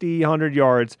 like 50, 100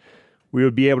 yards, we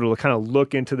would be able to kind of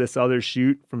look into this other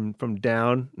chute from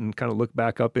down and kind of look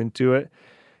back up into it.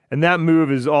 And that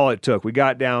move is all it took. We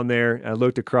got down there, and I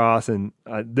looked across, and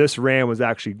this ram was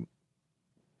actually,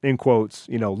 in quotes,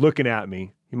 looking at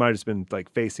me. He might have just been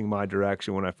like facing my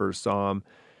direction when I first saw him.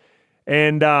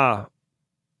 And then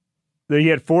he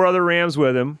had 4 other rams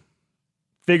with him.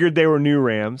 Figured they were new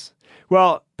rams.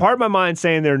 Well, part of my mind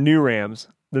saying they're new rams.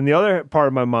 Then the other part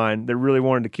of my mind that really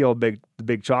wanted to kill the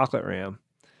big chocolate ram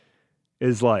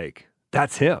is like,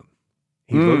 that's him.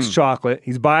 He looks chocolate.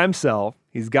 He's by himself.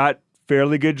 He's got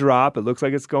fairly good drop. It looks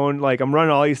like it's going, like, I'm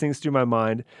running all these things through my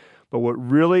mind. But what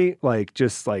really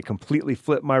just completely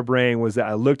flipped my brain was that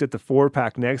I looked at the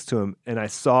 4-pack next to him, and I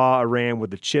saw a ram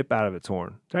with a chip out of its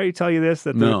horn. Did I already tell you this?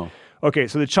 No. Okay,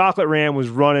 so the chocolate ram was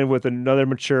running with another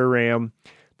mature ram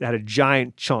that had a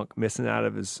giant chunk missing out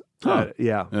of his,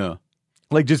 Yeah.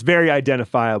 like just very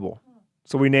identifiable.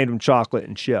 So we named him Chocolate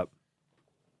and Chip.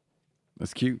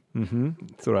 That's cute. Mm-hmm.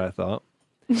 That's what I thought.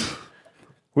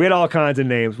 We had all kinds of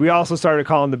names. We also started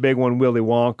calling the big one Willy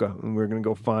Wonka, and we were going to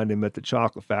go find him at the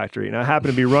chocolate factory. And I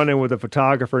happened to be running with a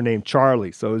photographer named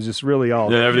Charlie, so it was just really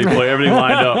all everything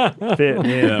lined up, fitting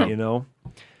in,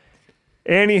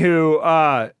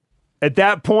 Anywho, at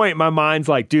that point, my mind's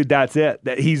like, dude, that's it.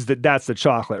 That's the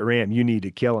chocolate ram. You need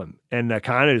to kill him. And I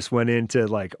kind of just went into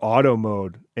like auto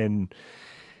mode, and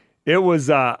it was.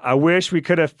 I wish we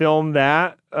could have filmed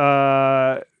that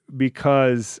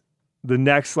because the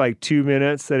next 2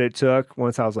 minutes that it took,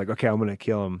 once I was like, okay, I'm going to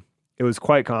kill him, it was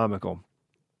quite comical.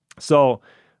 So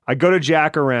I go to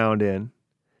jack around in,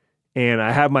 and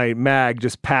I have my mag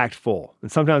just packed full.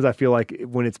 And sometimes I feel like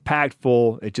when it's packed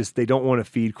full, they don't want to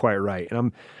feed quite right.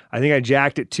 And I think I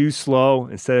jacked it too slow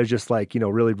instead of just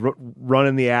really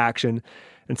running the action.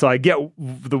 And so I get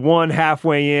the one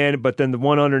halfway in, but then the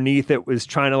one underneath it was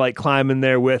trying to climb in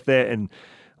there with it. And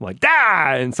I'm like,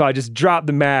 and so I just drop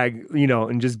the mag,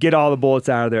 and just get all the bullets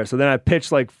out of there. So then I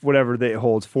pitch whatever that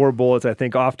holds, 4 bullets, I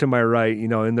think, off to my right,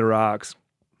 in the rocks.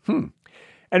 And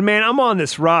man, I'm on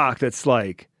this rock that's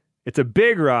it's a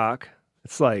big rock.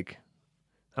 It's I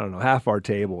don't know, half our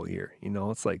table here,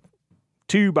 it's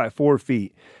 2 by 4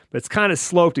 feet, but it's kind of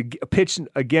sloped to pitch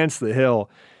against the hill.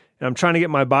 And I'm trying to get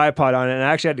my bipod on it, and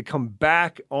I actually had to come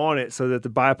back on it so that the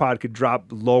bipod could drop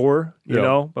lower,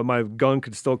 but my gun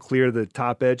could still clear the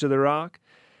top edge of the rock.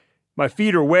 My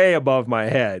feet are way above my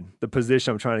head, the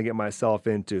position I'm trying to get myself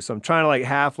into. So I'm trying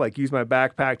to use my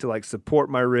backpack to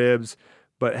support my ribs,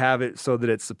 but have it so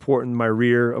that it's supporting my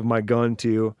rear of my gun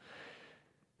too.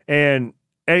 And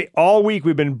all week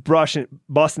we've been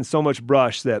busting so much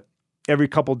brush that every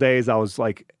couple days I was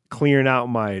clearing out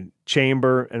my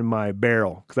chamber and my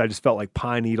barrel because I just felt like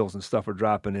pine needles and stuff were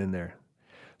dropping in there.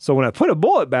 So when I put a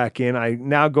bullet back in, I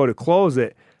now go to close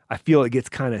it. I feel it gets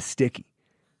kind of sticky.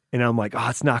 And I'm like, oh,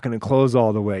 it's not going to close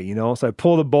all the way, So I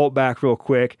pull the bolt back real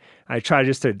quick. I try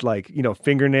just to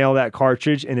fingernail that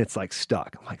cartridge, and it's like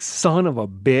stuck. I'm like, son of a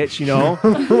bitch,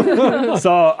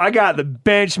 So I got the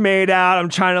bench made out. I'm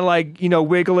trying to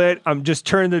wiggle it. I'm just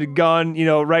turning the gun,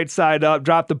 right side up,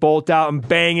 drop the bolt out. I'm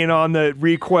banging on the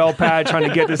recoil pad, trying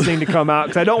to get this thing to come out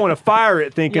because I don't want to fire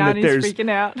it thinking Yanni's that there's freaking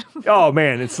out. Oh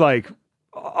man, it's like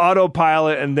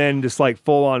autopilot and then just like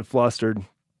full on flustered.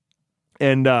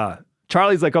 And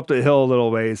Charlie's like up the hill a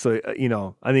little ways, so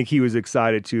I think he was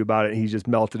excited too about it. He just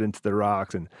melted into the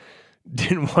rocks and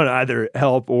didn't want to either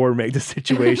help or make the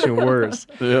situation worse.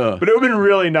 Yeah. But it would have been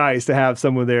really nice to have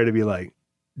someone there to be like,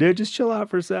 dude, just chill out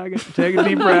for a second, take a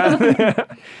deep breath.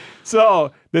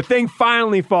 So the thing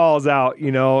finally falls out,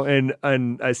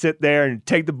 and I sit there and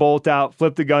take the bolt out,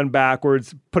 flip the gun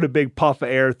backwards, put a big puff of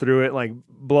air through it, like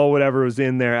blow whatever was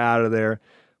in there out of there.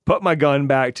 Put my gun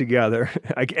back together,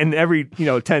 and every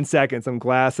 10 seconds I'm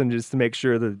glassing just to make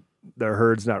sure that the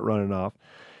herd's not running off.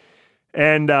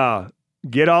 And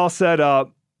get all set up.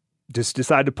 Just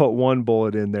decide to put one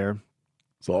bullet in there.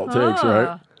 That's all it takes,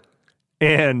 right?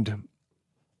 And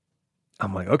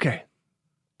I'm like, okay,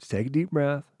 just take a deep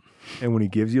breath. And when he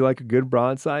gives you like a good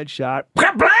broadside shot,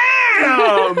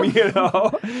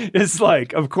 it's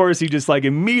like, of course, he just like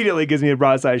immediately gives me a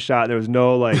broadside shot. There was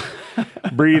no like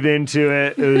breathe into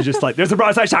it. It was just like, there's a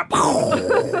broadside shot.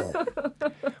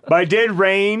 But I did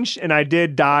range and I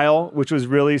did dial, which was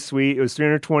really sweet. It was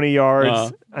 320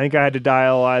 yards. I think I had to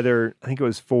dial I think it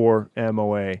was 4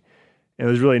 MOA. It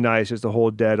was really nice just to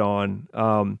hold dead on.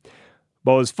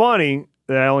 But it was funny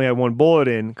that I only had one bullet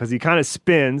in because he kind of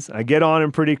spins. I get on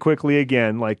him pretty quickly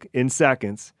again, like in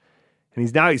seconds. And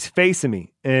he's facing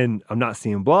me, and I'm not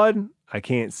seeing blood. I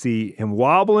can't see him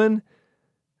wobbling.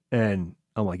 And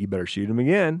I'm like, you better shoot him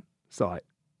again. So I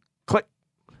click.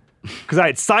 Because I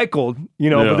had cycled,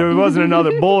 but there wasn't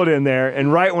another bullet in there.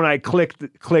 And right when I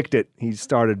clicked it, he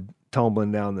started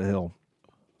tumbling down the hill.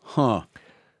 Huh.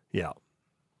 Yeah.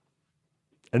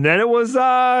 And then it was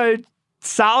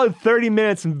solid 30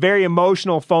 minutes and very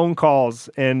emotional phone calls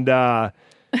and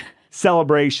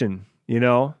celebration,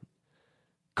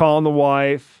 calling the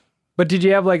wife. But did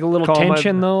you have like a little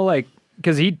tension though? Like,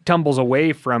 because he tumbles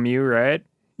away from you, right?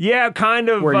 Yeah, kind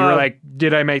of. Where you were like,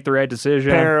 did I make the right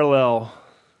decision? Parallel.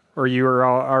 Or you were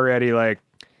already like...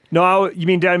 No, you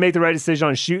mean did I make the right decision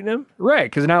on shooting him? Right,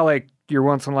 because now like your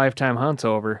once-in-a-lifetime hunt's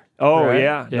over. Oh, right?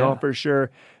 yeah. No, for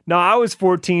sure. No, I was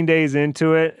 14 days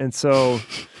into it, and so...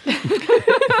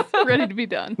 Ready to be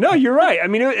done. No, you're right. I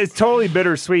mean, it's totally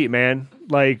bittersweet, man.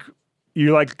 Like,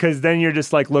 you're like, because then you're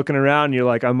just like looking around and you're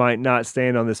like, I might not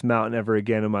stand on this mountain ever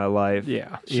again in my life.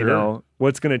 Yeah, sure.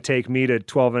 What's going to take me to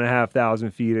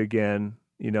 12,500 feet again,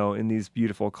 in these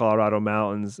beautiful Colorado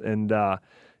mountains. And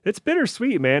it's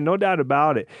bittersweet, man. No doubt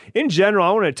about it. In general,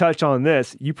 I want to touch on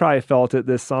this. You probably felt it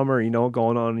this summer,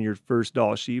 going on your first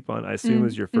Dall sheep hunt. I assume it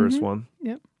was your first one.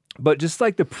 Yep. But just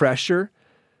like the pressure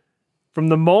from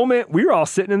the moment we were all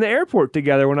sitting in the airport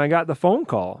together when I got the phone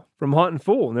call from Hunt and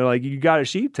Fool, and they're like, you got a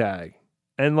sheep tag.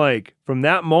 And like from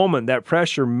that moment, that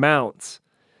pressure mounts.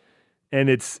 And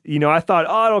it's, I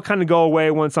thought, it'll kind of go away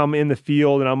once I'm in the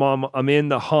field and I'm in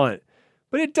the hunt.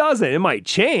 But it doesn't. It might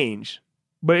change,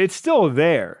 but it's still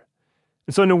there.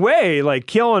 And so in a way, like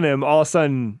killing him, all of a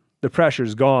sudden the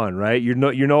pressure's gone, right? You're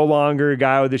no longer a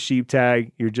guy with a sheep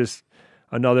tag. You're just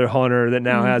another hunter that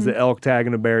now has an elk tag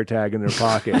and a bear tag in their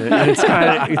pocket. And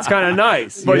it's kind of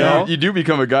nice. But you do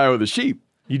become a guy with a sheep.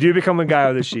 You do become a guy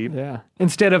with a sheep. Yeah.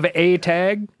 Instead of a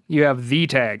tag, you have the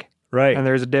tag. Right. And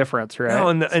there's a difference, right? No,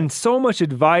 and so much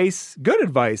advice, good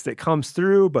advice that comes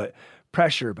through, but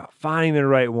pressure about finding the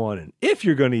right one. And if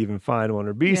you're going to even find one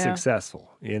or be successful,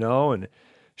 and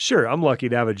sure, I'm lucky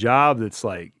to have a job that's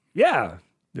like, the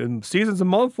season's a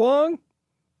month long.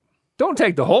 Don't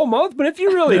take the whole month, but if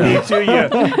you really need to, you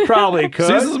probably could.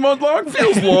 Season's a month long?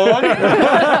 Feels long.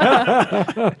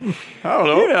 I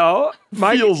don't know.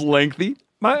 Feels lengthy.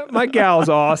 My gal's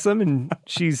awesome, and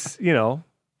she's,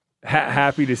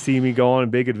 happy to see me go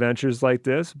on big adventures like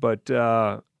this, but,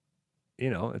 that's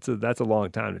a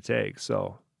long time to take.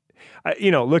 So,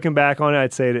 looking back on it,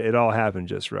 I'd say that it all happened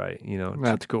just right.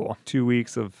 That's cool. 2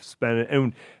 weeks of spending,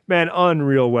 and man,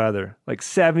 unreal weather, like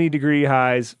 70-degree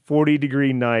highs,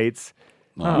 40-degree nights.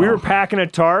 Oh. We were packing a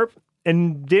tarp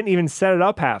and didn't even set it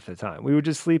up half the time. We would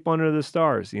just sleep under the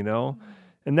stars,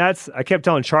 And I kept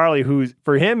telling Charlie,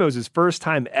 for him, it was his first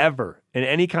time ever in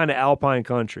any kind of alpine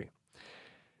country.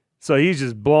 So he's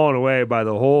just blown away by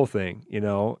the whole thing,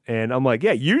 And I'm like,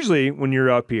 usually when you're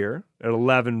up here at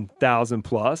 11,000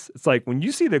 plus, it's like when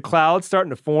you see the clouds starting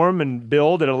to form and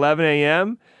build at 11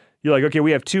 a.m., you're like, okay,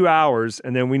 we have 2 hours,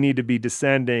 and then we need to be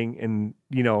descending, and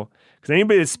because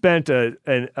anybody that's spent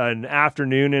an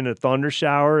afternoon in a thunder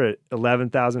shower at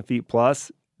 11,000 feet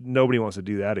plus, nobody wants to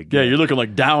do that again. Yeah, you're looking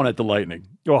like down at the lightning.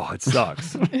 Oh, it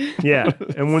sucks. Yeah,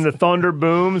 and when the thunder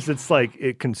booms, it's like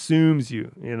it consumes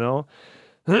you,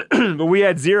 But we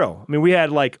had 0. I mean, we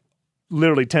had like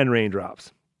literally 10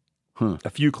 raindrops, a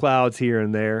few clouds here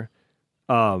and there.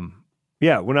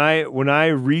 Yeah, when I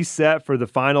reset for the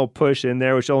final push in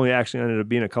there, which only actually ended up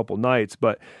being a couple nights,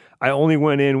 but I only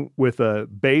went in with a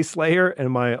base layer and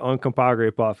my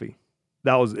Uncompahgre puffy.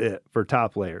 That was it for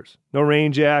top layers. No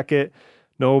rain jacket,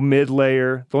 no mid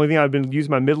layer. The only thing I've been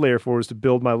using my mid layer for is to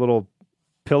build my little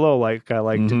pillow like I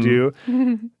like to do.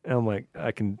 And I'm like,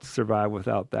 I can survive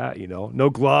without that, No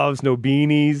gloves, no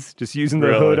beanies, just using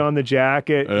the hood on the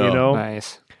jacket,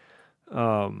 Nice.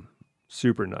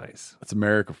 Super nice. That's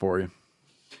America for you.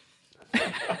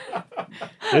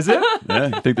 Is it?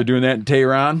 Yeah, you think they're doing that in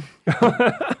Tehran?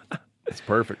 It's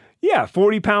perfect. Yeah,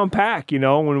 40-pound pack, and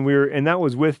that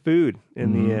was with food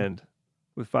in the end,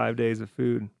 with 5 days of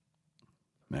food.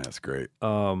 Man, that's great.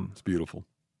 It's beautiful.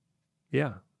 Yeah,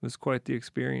 it was quite the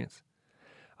experience.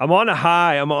 I'm on a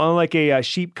high. I'm on like a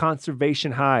sheep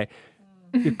conservation high.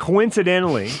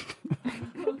 Coincidentally.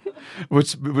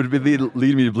 Which would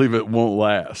lead me to believe it won't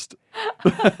last.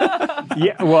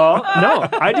 Yeah, well, no.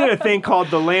 I did a thing called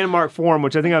the Landmark Forum,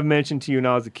 which I think I've mentioned to you when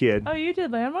I was a kid. Oh, you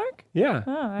did Landmark? Yeah.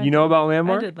 Oh, you know about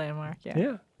Landmark? I did Landmark, yeah.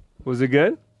 Yeah. Was it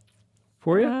good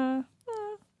for you?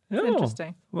 It's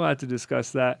interesting. We'll have to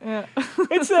discuss that. Yeah.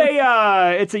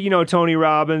 It's a Tony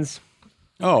Robbins.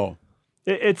 Oh.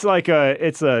 It's a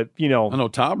I know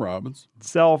Tom Robbins.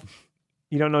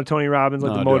 You don't know Tony Robbins,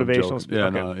 like the motivational speaker? Yeah,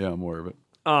 okay. no, yeah, I'm aware of it.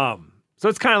 So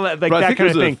it's kind of like but that kind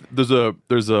of thing.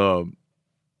 There's a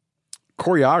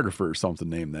choreographer or something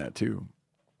named that too.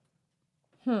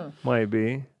 Might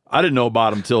be. I didn't know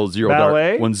about him till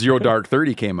Ballet? When Zero Dark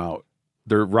 30 came out.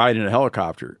 They're riding a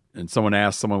helicopter, and someone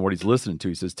asked someone what he's listening to.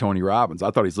 He says Tony Robbins. I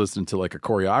thought he's listening to like a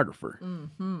choreographer.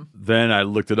 Mm-hmm. Then I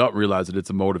looked it up and realized that it's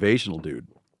a motivational dude.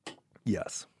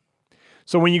 Yes.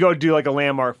 So when you go do like a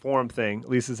Landmark Forum thing, at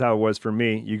least this is how it was for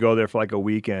me, you go there for like a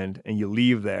weekend and you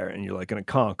leave there and you're like going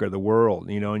to conquer the world,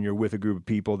 and you're with a group of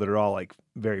people that are all like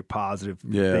very positive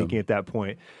thinking at that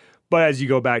point. But as you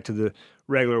go back to the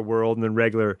regular world and the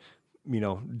regular,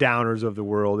 downers of the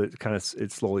world,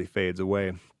 it slowly fades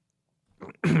away.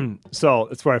 So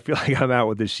that's where I feel like I'm at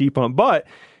with this sheep hunt. But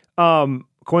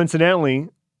coincidentally,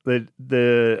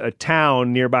 a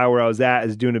town nearby where I was at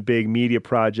is doing a big media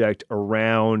project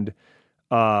around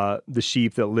the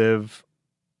sheep that live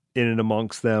in and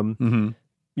amongst them,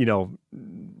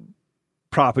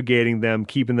 propagating them,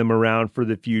 keeping them around for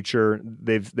the future.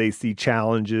 They see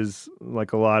challenges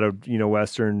like a lot of,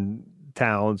 Western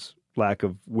towns, lack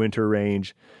of winter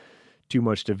range, too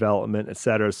much development, et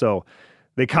cetera. So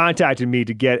they contacted me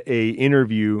to get a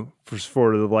interview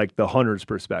for the hunter's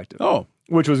perspective. Oh,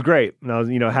 which was great. And I was,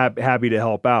 happy to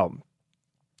help out.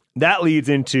 That leads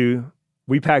into,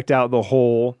 we packed out the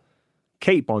whole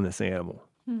cape on this animal.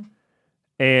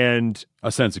 And I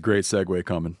sense a great segue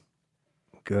coming.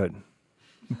 Good.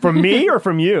 From me or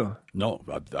from you? No,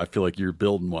 I feel like you're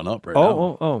building one up right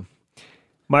now. Oh.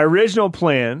 My original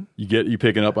plan. You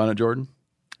picking up on it, Jordan?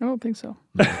 I don't think so.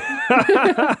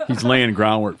 He's laying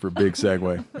groundwork for a big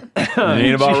segue. It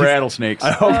ain't about rattlesnakes.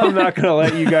 I hope I'm not going to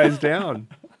let you guys down.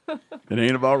 It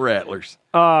ain't about rattlers.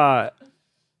 My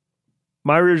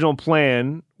original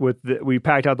plan we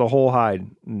packed out the whole hide,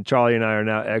 and Charlie and I are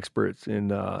now experts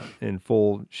in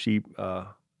full sheep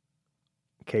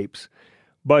capes.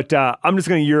 But I'm just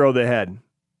going to Euro the head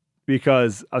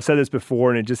because I've said this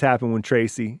before, and it just happened when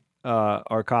Tracy,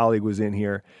 our colleague, was in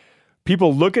here.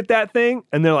 People look at that thing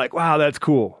and they're like, "Wow, that's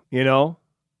cool," I'm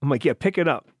like, "Yeah, pick it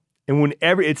up." And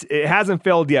whenever it hasn't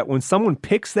failed yet, when someone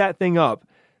picks that thing up,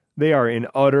 they are in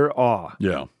utter awe.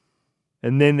 Yeah.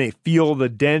 And then they feel the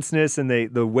denseness and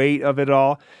the weight of it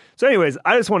all. So anyways,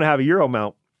 I just want to have a Euro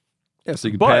mount. Yeah, so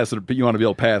you can pass it, but you want to be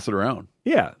able to pass it around.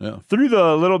 Yeah. Through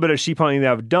the little bit of sheep hunting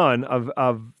that I've done,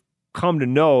 I've come to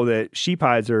know that sheep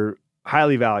hides are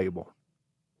highly valuable.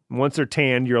 Once they're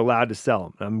tanned, you're allowed to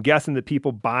sell them. I'm guessing that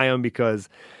people buy them because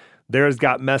theirs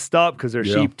got messed up because their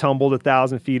sheep tumbled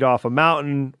 1,000 feet off a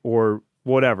mountain or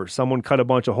whatever. Someone cut a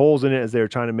bunch of holes in it as they were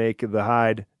trying to make the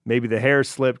hide. Maybe the hair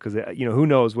slipped because, who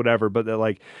knows, whatever. But they're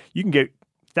like, you can get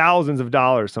thousands of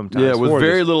dollars sometimes. Yeah, with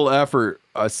very little effort,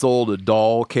 I sold a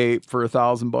doll cape for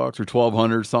 $1,000 or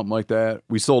 $1,200, something like that.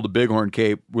 We sold a bighorn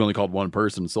cape. We only called one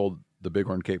person and sold the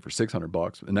bighorn cape for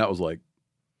 $600, and that was like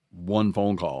one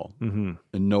phone call and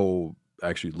no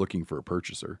actually looking for a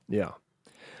purchaser. Yeah.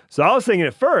 So I was thinking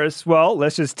at first, well,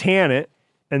 let's just tan it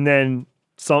and then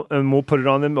and we'll put it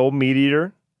on the old Meat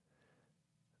Eater.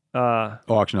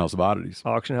 Auction House of Oddities.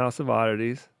 Auction House of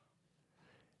Oddities.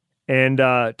 And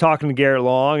talking to Garrett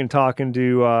Long and talking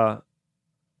to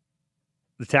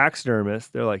the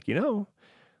taxidermist, they're like,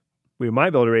 we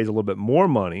might be able to raise a little bit more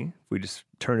money if we just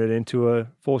turn it into a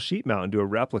full sheet mount and do a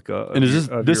replica. And is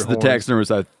this is the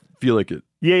taxidermist? I feel like it.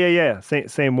 Yeah.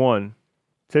 Same one.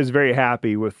 So he's very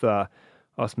happy with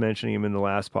us mentioning him in the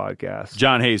last podcast.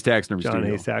 John Hayes Taxidermy John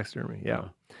Studio. Hayes Taxidermy, yeah.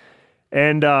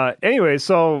 And anyway,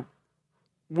 so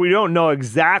we don't know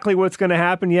exactly what's going to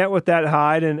happen yet with that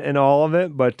hide and all of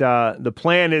it, but the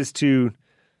plan is to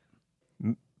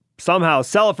somehow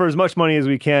sell it for as much money as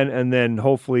we can and then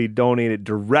hopefully donate it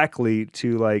directly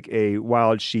to like a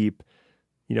wild sheep,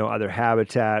 either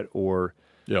habitat or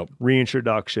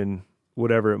reintroduction,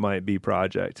 whatever it might be,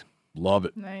 project. Love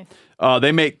it. Nice.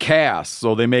 They make casts,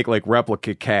 so they make like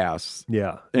replica casts.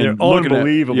 Yeah. And they're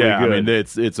unbelievably good. I mean,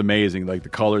 it's amazing, like the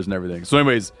colors and everything. So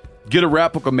anyways, get a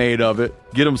replica made of it,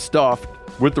 get them stuffed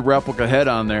with the replica head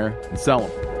on there and sell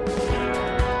them.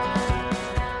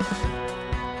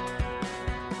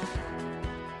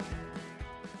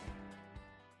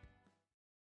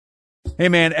 Hey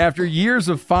man, after years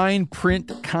of fine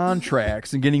print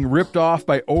contracts and getting ripped off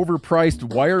by overpriced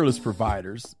wireless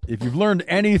providers, if you've learned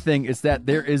anything, it's that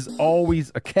there is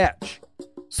always a catch.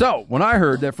 So, when I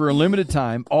heard that for a limited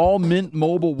time, all Mint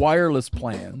Mobile wireless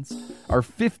plans are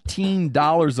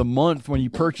 $15 a month when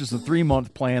you purchase a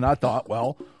 3-month plan, I thought,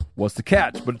 well, what's the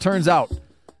catch? But it turns out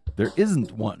there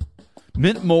isn't one.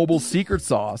 Mint Mobile's secret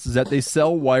sauce is that they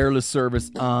sell wireless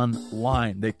service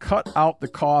online. They cut out the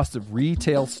cost of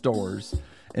retail stores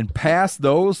and pass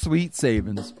those sweet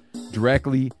savings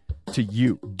directly to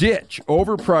you. Ditch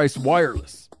overpriced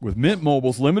wireless with Mint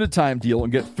Mobile's limited time deal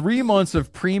and get 3 months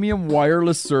of premium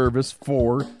wireless service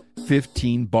for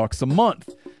 $15 a month.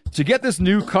 To get this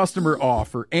new customer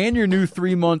offer and your new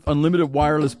 3-month unlimited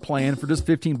wireless plan for just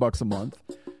 $15 a month,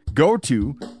 go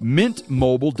to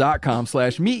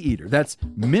mintmobile.com/meateater. That's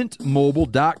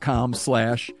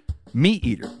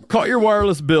mintmobile.com/meateater. Cut your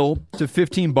wireless bill to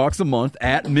 $15 a month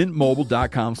at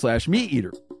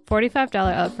mintmobile.com/meateater.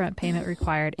 $45 upfront payment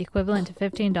required, equivalent to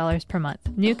 $15 per month.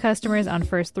 New customers on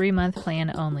first 3-month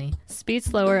plan only. Speed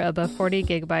slower above 40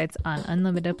 gigabytes on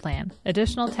unlimited plan.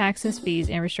 Additional taxes, fees,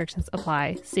 and restrictions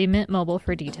apply. See Mint Mobile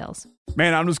for details.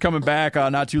 Man, I'm just coming back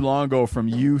not too long ago from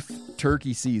youth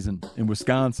turkey season in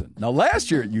Wisconsin. Now, last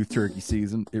year at youth turkey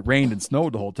season, it rained and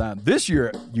snowed the whole time. This year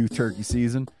at youth turkey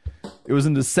season, it was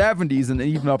in the 70s and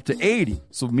even up to 80.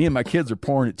 So me and my kids are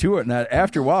pouring it to it. And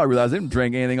after a while, I realized they didn't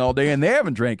drink anything all day, and they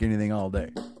haven't drank anything all day.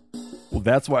 Well,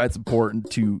 that's why it's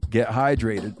important to get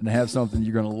hydrated and have something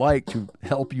you're going to like to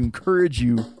help you, encourage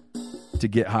you to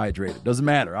get hydrated. Doesn't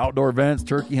matter. Outdoor events,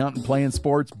 turkey hunting, playing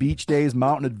sports, beach days,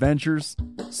 mountain adventures.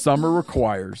 Summer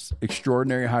requires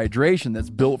extraordinary hydration that's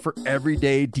built for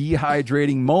everyday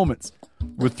dehydrating moments.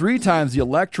 With 3 times the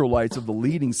electrolytes of the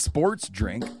leading sports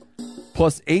drink,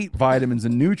 plus 8 vitamins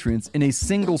and nutrients in a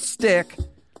single stick,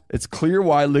 it's clear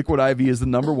why Liquid IV is the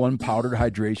 #1 powdered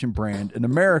hydration brand in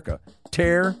America.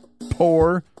 Tear,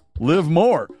 pour, live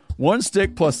more. 1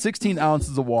 stick plus 16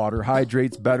 ounces of water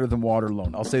hydrates better than water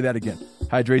alone. I'll say that again.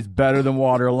 Hydrates better than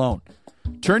water alone.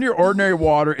 Turn your ordinary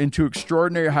water into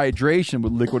extraordinary hydration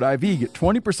with Liquid IV. Get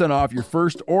 20% off your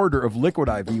first order of Liquid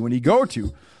IV when you go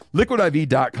to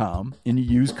liquidiv.com and you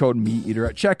use code MeatEater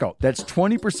at checkout. That's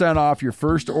 20% off your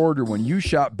first order when you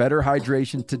shop Better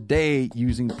Hydration today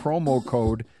using promo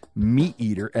code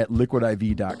MeatEater at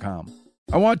liquidiv.com.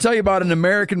 I want to tell you about an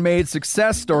American-made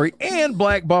success story and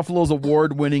Black Buffalo's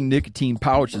award-winning nicotine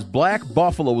pouches. Black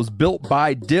Buffalo was built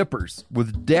by dippers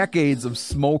with decades of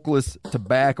smokeless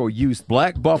tobacco use.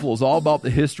 Black Buffalo is all about the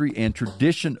history and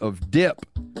tradition of dip,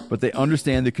 but they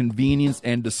understand the convenience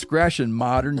and discretion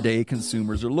modern-day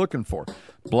consumers are looking for.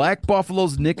 Black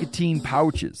Buffalo's nicotine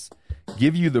pouches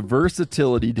give you the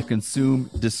versatility to consume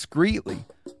discreetly,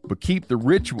 but keep the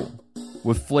ritual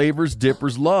with flavors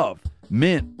dippers love.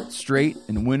 Mint, straight,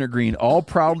 and wintergreen, all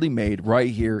proudly made right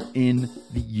here in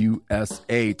the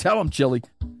USA. Tell them, Chili.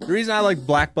 The reason I like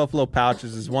Black Buffalo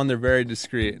pouches is, one, they're very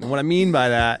discreet. And what I mean by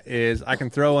that is I can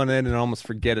throw one in and almost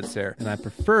forget it's there. And I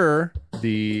prefer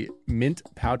the mint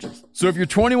pouches. So if you're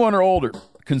 21 or older,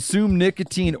 consume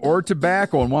nicotine or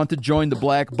tobacco and want to join the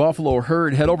Black Buffalo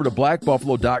herd, head over to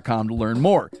blackbuffalo.com to learn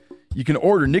more. You can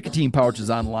order nicotine pouches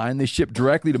online. They ship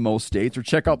directly to most states, or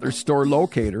check out their store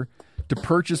locator to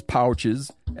purchase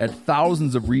pouches at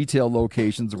thousands of retail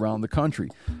locations around the country.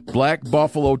 Black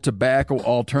Buffalo Tobacco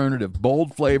Alternative.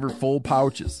 Bold flavor, full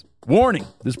pouches. Warning,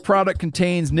 this product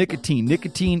contains nicotine.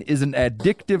 Nicotine is an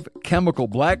addictive chemical.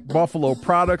 Black Buffalo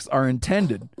products are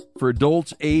intended for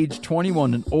adults age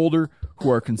 21 and older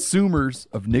who are consumers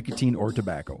of nicotine or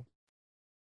tobacco.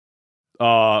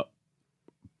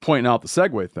 Pointing out the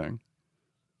Segway thing.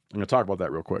 I'm going to talk about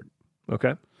that real quick.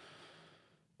 Okay.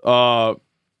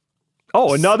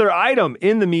 Another item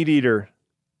in the Meat Eater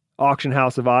Auction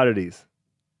House of Oddities.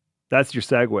 That's your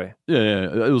segue.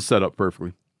 Yeah, it was set up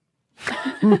perfectly.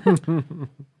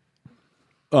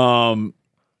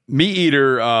 Meat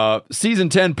Eater season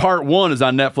 10 part 1 is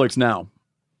on Netflix now.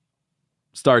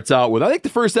 Starts out with, I think the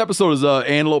first episode is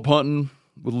antelope hunting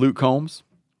with Luke Combs.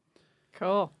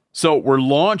 Cool. So we're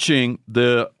launching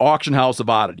the Auction House of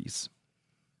Oddities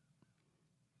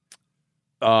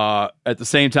at the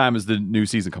same time as the new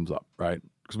season comes up, right?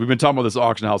 Because we've been talking about this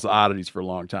Auction House of Oddities for a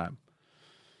long time.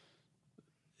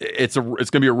 It's going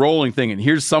to be a rolling thing, and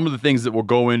here's some of the things that will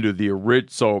go into the original.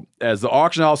 So as the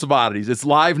Auction House of Oddities, it's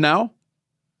live now.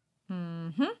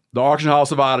 Mm-hmm. The Auction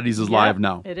House of Oddities is live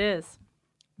now. It is.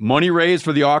 Money raised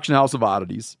for the Auction House of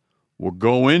Oddities will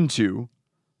go into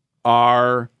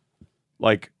our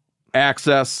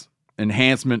access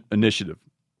enhancement initiative.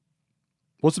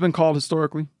 What's it been called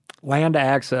historically? Land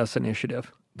Access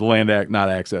Initiative. The not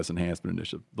Access Enhancement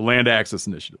Initiative. The Land Access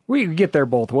Initiative. We could get there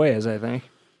both ways, I think.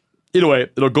 Either way,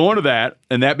 it'll go into that,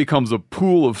 and that becomes a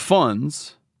pool of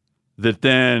funds that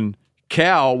then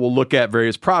Cal will look at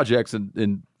various projects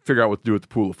and figure out what to do with the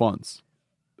pool of funds.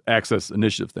 Access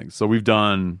initiative things. So we've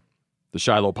done the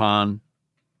Shiloh Pond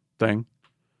thing,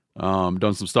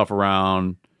 done some stuff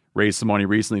around, raised some money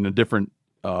recently in a different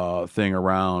thing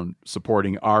around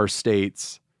supporting our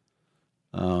state's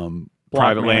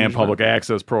private land public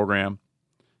access program.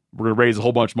 We're going to raise a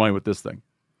whole bunch of money with this thing.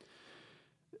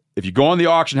 If you go on the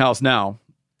auction house now,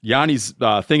 Yanni's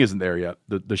thing isn't there yet.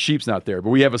 The sheep's not there, but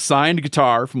we have a signed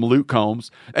guitar from Luke Combs,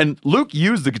 and Luke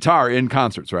used the guitar in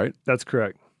concerts, right? That's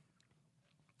correct.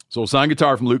 So a signed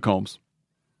guitar from Luke Combs,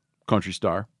 country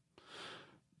star.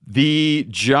 The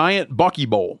giant Bucky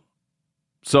Bowl.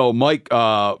 So Mike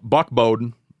Buck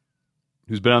Bowden,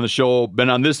 who's been on the show, been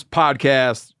on this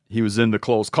podcast. He was in the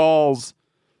Close Calls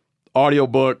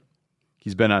audiobook.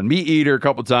 He's been on Meat Eater a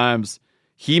couple times.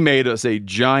 He made us a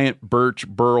giant birch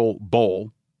burl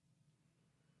bowl.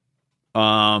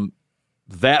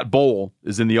 That bowl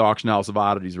is in the Auction House of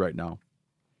Oddities right now.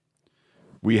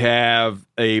 We have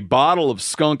a bottle of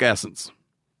skunk essence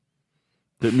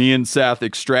that me and Seth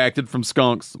extracted from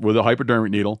skunks with a hypodermic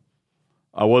needle.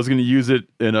 I was going to use it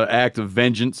in an act of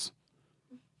vengeance.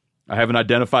 I haven't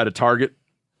identified a target.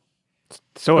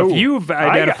 So if you've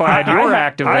identified your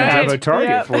act of vengeance, I have a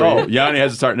target for you. Oh, Yanni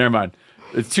has a target. Never mind.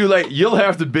 It's too late. You'll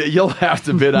have to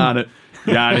bid on it,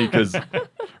 Yanni, because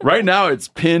right now it's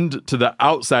pinned to the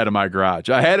outside of my garage.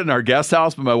 I had it in our guest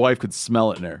house, but my wife could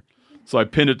smell it in there. So I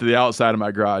pinned it to the outside of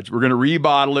my garage. We're going to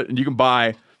rebottle it, and you can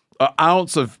buy an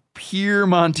ounce of pure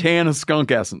Montana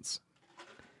skunk essence.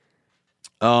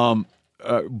 Bought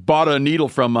a needle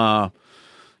from,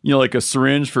 like a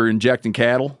syringe for injecting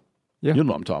cattle. Yeah. You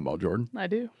know what I'm talking about, Jordan. I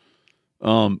do.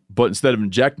 But instead of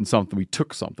injecting something, we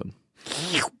took something.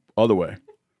 Other way.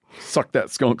 Suck that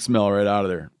skunk smell right out of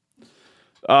there.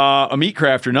 A meat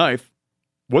crafter knife.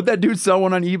 What'd that dude sell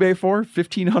one on eBay for?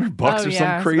 $1,500 or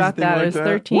some crazy thing that. like It was that?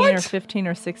 13 What? or 15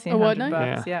 or 16 what $100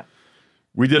 knife? bucks. Yeah.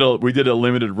 We did a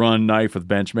limited run knife with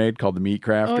Benchmade called the Meat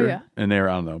Crafter. Oh, yeah. And they were,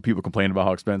 I don't know, people complained about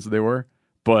how expensive they were.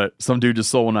 But some dude just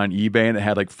sold one on eBay and it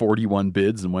had like 41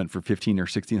 bids and went for $1,500 or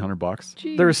 $1,600.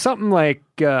 Jeez. there was something like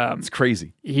It's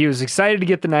crazy. he was excited to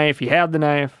get the knife. He had the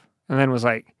knife, and then was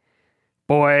like,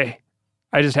 "Boy,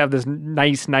 I just have this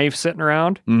nice knife sitting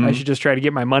around. I should just try to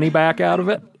get my money back out of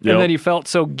it." Yep. And then he felt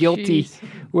so guilty Jeez.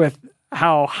 with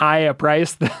how high a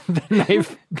price the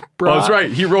knife brought. Oh, that's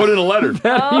right. He wrote in a letter.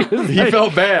 He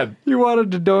felt bad. He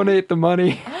wanted to donate the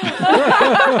money.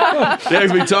 Yeah,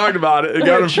 'cause we talked about it. It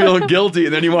got him feeling guilty,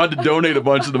 and then he wanted to donate a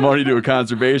bunch of the money to a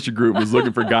conservation group. Was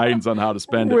looking for guidance on how to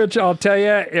spend it. Which I'll tell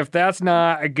you, if that's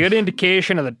not a good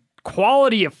indication of the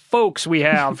quality of folks we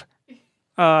have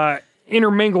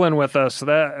intermingling with us,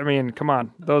 come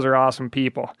on, those are awesome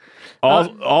people.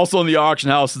 Also in the auction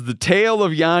house is the tale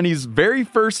of Yanni's very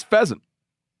first pheasant.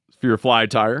 If you're a fly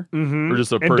tire, or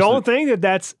just a person. And don't think that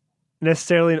that's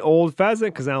necessarily an old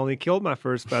pheasant, because I only killed my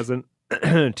first pheasant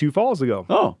 2 falls ago.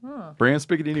 Oh, brand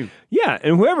spiggity new. Yeah,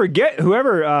 and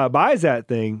whoever buys that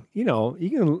thing, you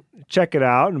can check it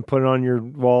out and put it on your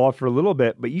wall for a little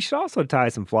bit, but you should also tie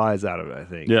some flies out of it, I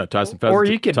think. Yeah, tie some pheasant. Or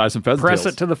you could tie some pheasant press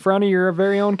tails. it to the front of your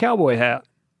very own cowboy hat.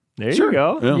 There you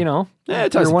go. Yeah. You know, Yeah,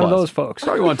 tie you're some one of flies. those folks.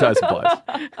 Probably want to tie some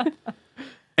flies.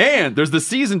 And there's the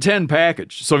season 10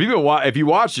 package. So if you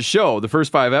watch the show, the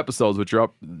first 5 episodes, which are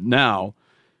up now,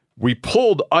 we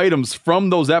pulled items from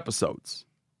those episodes.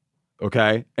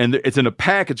 Okay? And it's in a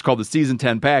package called the season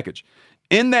 10 package.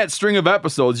 In that string of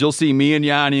episodes, you'll see me and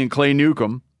Yanni and Clay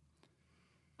Newcomb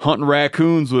hunting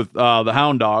raccoons with the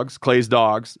hound dogs, Clay's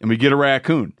dogs, and we get a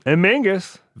raccoon. And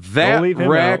Mingus. That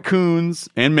raccoon's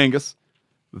and Mingus.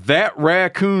 That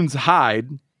raccoon's hide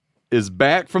is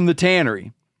back from the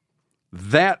tannery.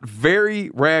 That very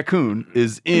raccoon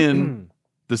is in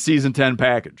the season 10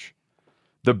 package.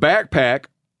 The backpack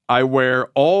I wear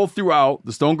all throughout,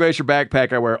 the Stone Glacier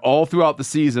backpack I wear all throughout the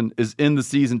season is in the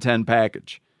season 10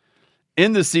 package.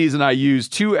 In the season, I use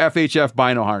 2 FHF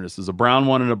bino harnesses, a brown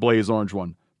one and a blaze orange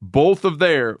one. Both of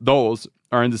those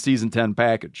are in the season 10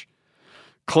 package.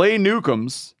 Clay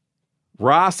Newcomb's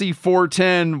Rossi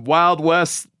 410 Wild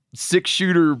West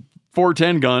 6-shooter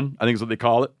 410 gun, I think is what they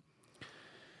call it,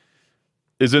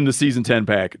 is in the season 10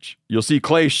 package. You'll see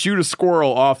Clay shoot a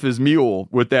squirrel off his mule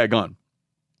with that gun.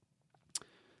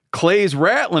 Clay's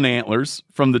rattling antlers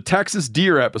from the Texas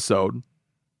deer episode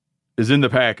is in the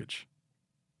package.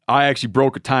 I actually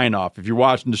broke a tine off. If you're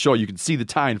watching the show, you can see the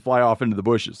tine fly off into the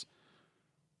bushes.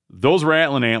 Those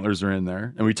rattling antlers are in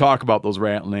there, and we talk about those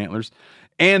rattling antlers.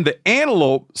 And the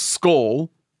antelope skull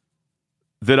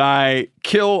that I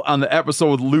kill on the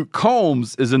episode with Luke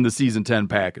Combs is in the season 10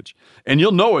 package. And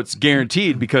you'll know it's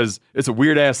guaranteed because it's a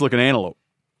weird-ass looking antelope.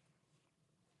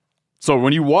 So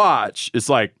when you watch, it's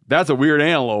like, that's a weird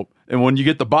antelope. And when you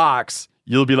get the box,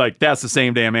 you'll be like, that's the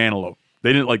same damn antelope.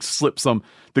 They didn't like slip some.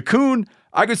 The coon,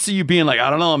 I could see you being like, I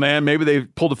don't know, man. Maybe they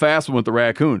pulled a fast one with the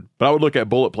raccoon. But I would look at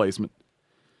bullet placement.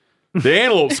 The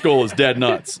antelope skull is dead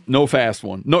nuts. No fast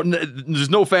one. No, there's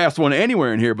no fast one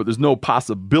anywhere in here, but there's no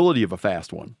possibility of a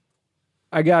fast one.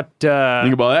 I got...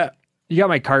 think about that. You got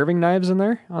my carving knives in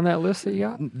there on that list that you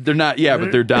got? They're not,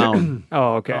 but they're down.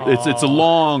 Oh, okay. It's a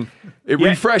long... It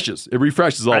refreshes. It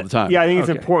refreshes all the time. Yeah, I think it's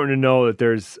important to know that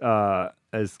there's,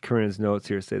 as Corinne's notes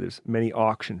here say, there's many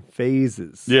auction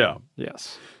phases. Yeah.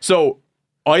 Yes. So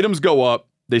items go up.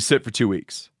 They sit for 2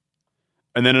 weeks.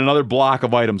 And then another block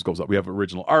of items goes up. We have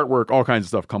original artwork, all kinds of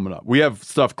stuff coming up. We have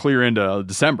stuff clear into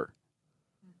December.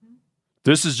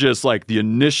 This is just like the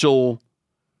initial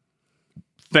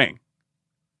thing.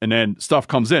 And then stuff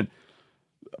comes in.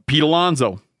 Pete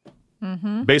Alonso,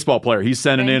 baseball player. He's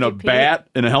sending in a bat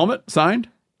and a helmet signed.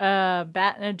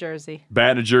 Bat and a jersey. Bat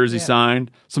and a jersey signed.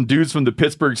 Some dudes from the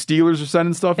Pittsburgh Steelers are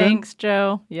sending stuff in. Thanks,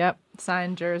 Joe. Yep,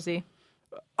 signed jersey.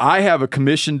 I have a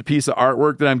commissioned piece of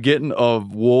artwork that I'm getting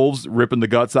of wolves ripping the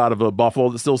guts out of a buffalo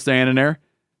that's still standing there.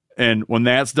 And when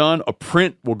that's done, a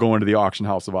print will go into the auction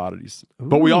house of oddities. Ooh.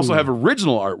 But we also have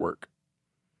original artwork.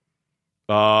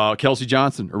 Kelsey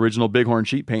Johnson, original bighorn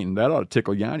sheep painting. That ought to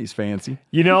tickle Yanni's fancy.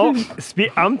 You know,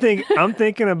 I'm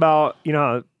thinking about, you know,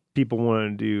 how people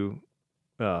want to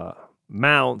do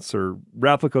mounts or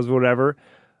replicas or whatever.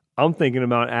 I'm thinking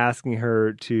about asking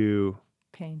her to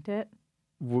paint it.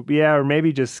 Yeah, or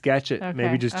maybe just sketch it. Okay,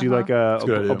 Maybe just do like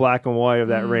a black and white of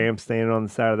that ram standing on the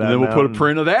side of that. And then we'll mountain. put a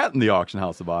print of that in the auction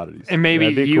house of oddities. And maybe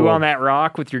you on that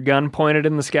rock with your gun pointed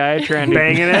in the sky, trying to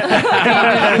banging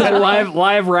it.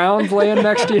 live rounds laying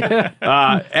next to you.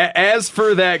 As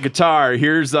for that guitar,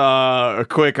 here's a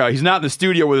quick. He's not in the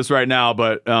studio with us right now,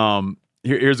 but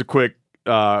here's a quick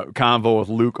convo with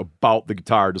Luke about the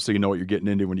guitar, just so you know what you're getting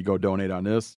into when you go donate on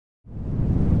this.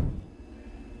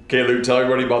 Okay, Luke, tell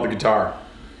everybody about the guitar.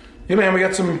 Yeah, man, we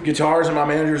got some guitars in my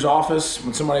manager's office.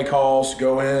 When somebody calls,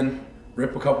 go in,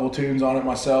 rip a couple of tunes on it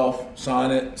myself,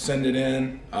 sign it, send it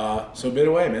in. So bid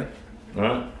away, man. All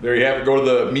right. There you have it. Go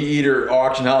to the Meat Eater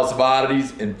Auction House of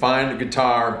Oddities and find a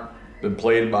guitar been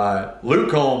played by Luke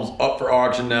Combs, up for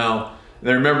auction now. And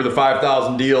then remember the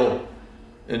 5,000 deal,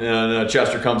 and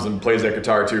Chester comes and plays that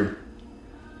guitar too.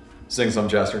 Sing some,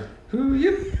 Chester. Hoo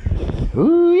yip.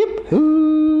 Hoo yip,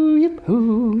 hoo yip,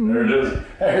 hoo. There it is.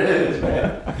 There it is,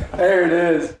 man. There it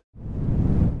is.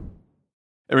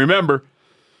 And remember,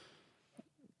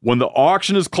 when the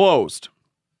auction is closed,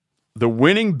 the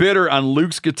winning bidder on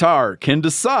Luke's guitar can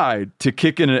decide to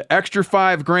kick in an extra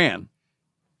 $5,000.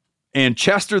 And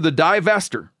Chester the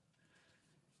Divester,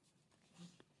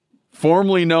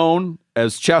 formerly known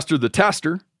as Chester the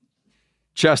Tester,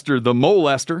 Chester the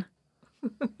Molester,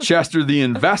 Chester the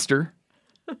Investor,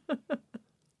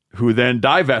 who then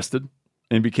divested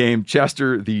and became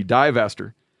Chester the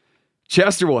Divester.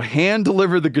 Chester will hand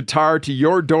deliver the guitar to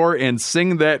your door and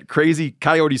sing that crazy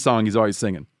coyote song he's always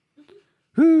singing.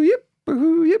 Hoo yip,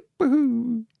 hoo yip,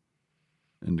 hoo.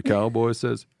 And the cowboy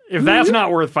says, if that's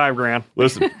not worth $5,000.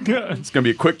 Listen, it's going to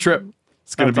be a quick trip.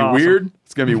 It's going to be awesome. weird.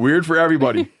 It's going to be weird for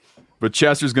everybody. But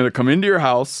Chester's going to come into your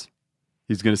house.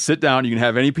 He's going to sit down. You can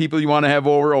have any people you want to have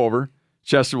over.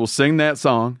 Chester will sing that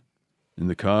song. And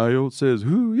the coyote says,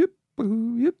 hoo, yip,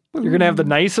 hoo, yip. You're going to have the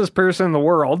nicest person in the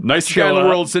world. Nicest guy in the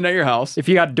world sitting at your house. If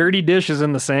you got dirty dishes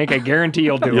in the sink, I guarantee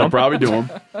you'll do them. You'll probably do them.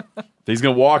 He's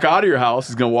going to walk out of your house.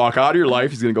 He's going to walk out of your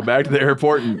life. He's going to go back to the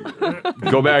airport and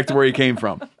go back to where he came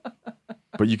from.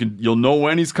 But you'll know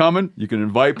when he's coming. You can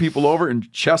invite people over,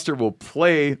 and Chester will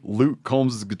play Luke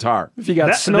Combs' guitar. If you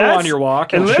got snow on your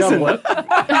walk, and listen, shovel it.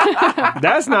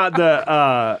 that's not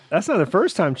the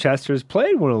first time Chester's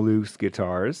played one of Luke's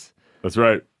guitars. That's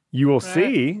right. You will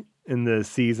see in the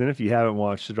season, if you haven't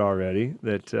watched it already,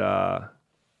 that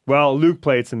Luke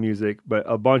played some music, but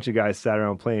a bunch of guys sat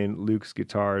around playing Luke's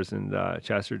guitars, and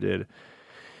Chester did.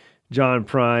 John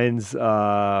Prine's.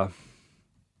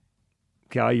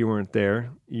 Cal, you weren't there.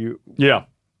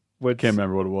 Can't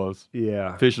remember what it was.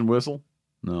 Yeah. Fish and Whistle?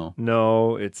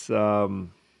 No, it's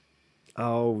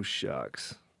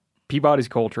shucks. Peabody's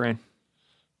Coltrane.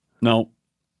 No.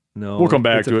 We'll come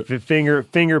back to it.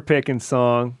 Finger picking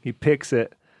song. He picks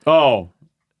it. Oh.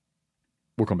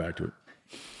 We'll come back to it.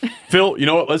 Phil, you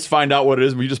know what? Let's find out what it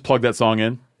is. Will you just plug that song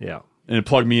in? Yeah. And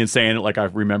plug me in saying it like I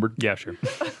remembered? Yeah, sure.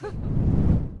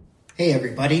 Hey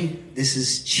everybody, this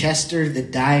is Chester the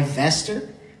Divester,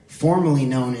 formerly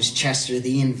known as Chester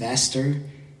the Investor,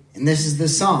 and this is the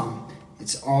song,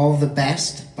 It's All the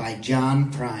Best by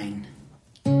John Prine.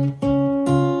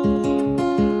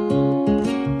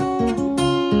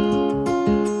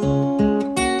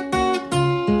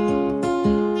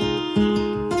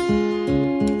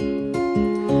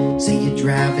 Say you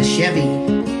drive a Chevy,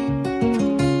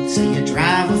 say you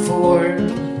drive a Ford,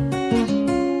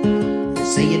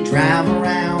 say you drive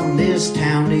around this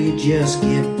town till you just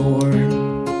get bored.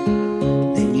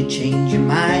 Then you change your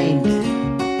mind,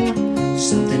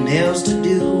 something else to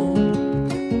do.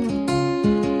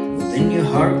 Well, then your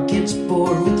heart gets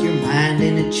bored with your mind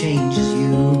and it changes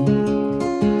you.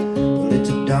 Well, it's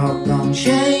a doggone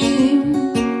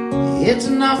shame, it's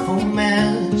an awful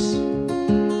mess.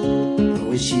 I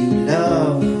wish you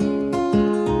love,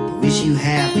 I wish you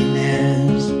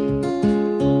happiness.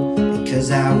 Because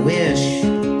I wish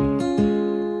you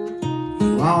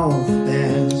all the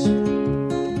best.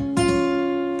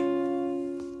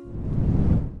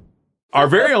 Our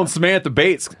very own Samantha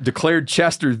Bates declared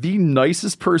Chester the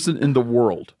nicest person in the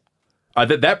world.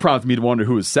 That prompted me to wonder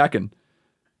who was second.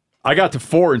 I got to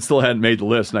 4 and still hadn't made the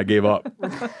list, and I gave up.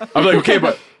 I'm like, okay,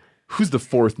 but who's the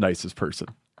 4th nicest person?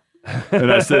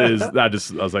 And I was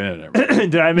like, never.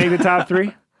 Did I make the top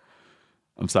 3?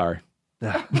 I'm sorry.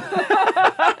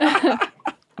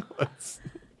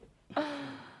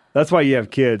 That's why you have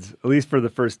kids. At least for the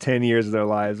first 10 years of their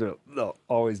lives, they'll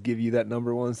always give you that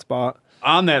number 1 spot.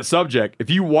 On that subject, if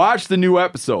you watch the new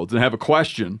episodes and have a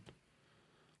question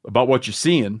about what you're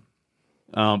seeing,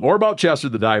 or about Chester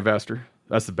the Divester,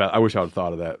 that's the best. I wish I would have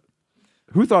thought of that.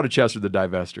 Who thought of Chester the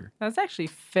Divester? That's actually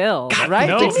Phil, right?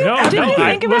 No, Didn't you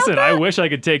think about listen, that? I wish I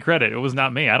could take credit. It was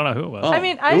not me. I don't know who it was. Oh, I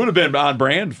mean, it would have been on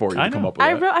brand for you to come up with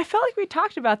that. I felt like we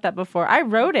talked about that before. I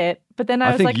wrote it, but then I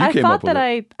was think like, you I came thought up with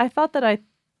that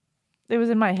it was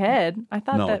in my head. I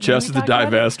thought No, that Chester the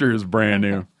Divester is brand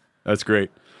new. That's great.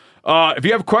 If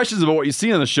you have questions about what you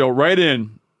see on the show, write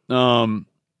in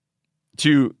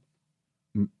to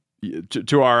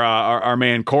our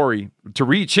man Corey. To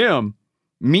reach him,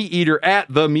 meateater at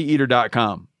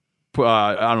themeateater.com.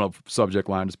 I don't know, subject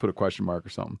line, just put a question mark or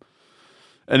something.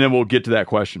 And then we'll get to that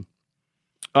question.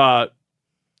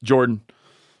 Jordan,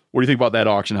 what do you think about that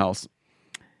auction house?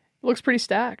 Looks pretty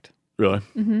stacked. Really?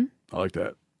 Mm-hmm. I like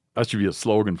that. That should be a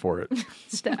slogan for it.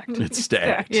 Stacked. It's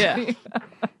stacked. Yeah.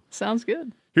 Sounds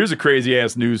good. Here's a crazy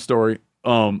ass news story.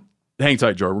 Hang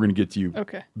tight, Jordan. We're going to get to you.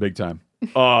 Okay. Big time.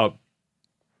 I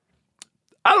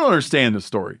don't understand this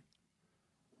story.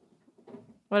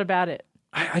 What about it?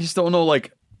 I just don't know.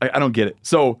 Like, I don't get it.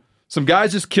 So some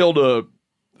guys just killed a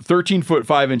 13-foot,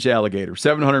 5-inch alligator,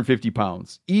 750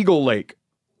 pounds. Eagle Lake,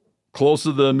 close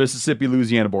to the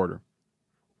Mississippi-Louisiana border.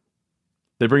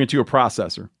 They bring it to a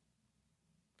processor.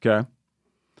 Okay.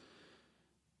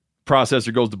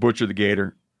 Processor goes to butcher the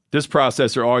gator. This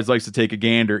processor always likes to take a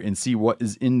gander and see what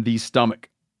is in the stomach.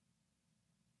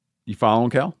 You following,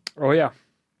 Cal? Oh, yeah.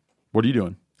 What are you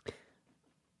doing?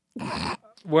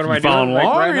 What am I doing? Following along, Like,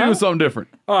 or right are you now? doing something different?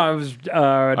 Oh, I was.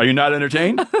 Are you not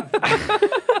entertained?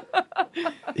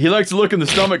 He likes to look in the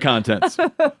stomach contents.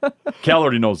 Cal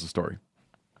already knows the story.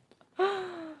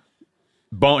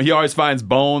 He always finds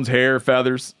bones, hair,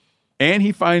 feathers, and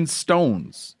he finds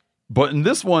stones. But in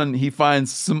this one, he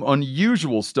finds some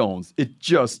unusual stones. It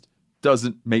just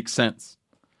doesn't make sense.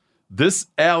 This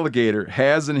alligator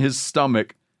has in his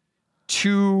stomach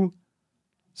 2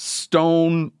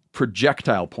 stone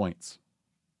projectile points?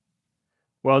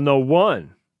 Well, no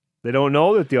one. They don't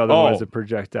know that the other one is a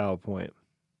projectile point.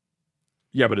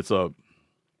 Yeah, but it's a...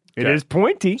 It is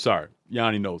pointy. Sorry.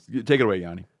 Yanni knows. Take it away,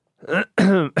 Yanni.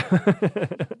 I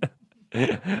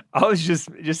was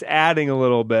just adding a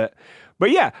little bit.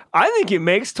 But yeah, I think it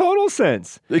makes total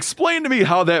sense. Explain to me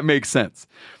how that makes sense.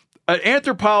 An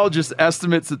anthropologist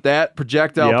estimates that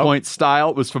projectile point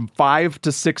style was from 5,000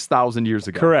 to 6,000 years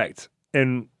ago. Correct.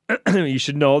 And you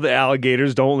should know that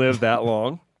alligators don't live that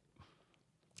long.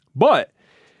 But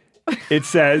it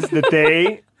says that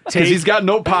they... Because he's got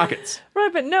no pockets.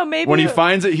 Right, but no, maybe... When he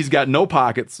finds it, he's got no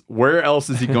pockets. Where else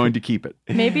is he going to keep it?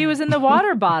 Maybe it was in the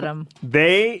water bottom.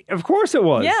 Of course it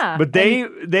was. Yeah. But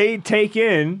they take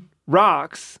in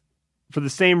rocks for the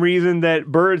same reason that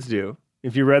birds do.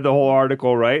 If you read the whole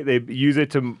article, right? They use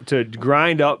it to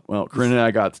grind up. Well, Corinne and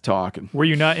I got to talking. Were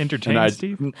you not entertained,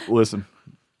 Steve? Listen,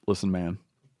 man.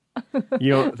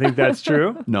 You don't think that's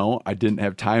true? No, I didn't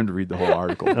have time to read the whole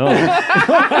article. Oh.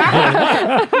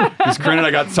 Because Corinne and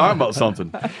I got to talk about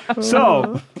something.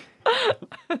 So,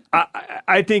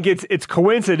 I think it's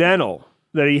coincidental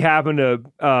that he happened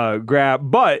to grab,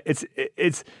 but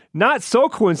it's not so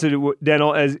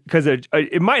coincidental as because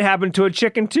it might happen to a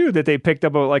chicken too that they picked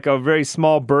up a very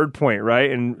small bird point, right,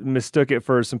 and mistook it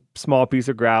for some small piece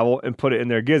of gravel and put it in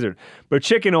their gizzard. But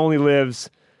chicken only lives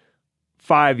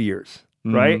 5 years.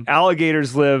 Right?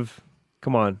 Alligators live,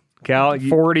 come on, Cal.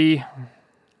 40.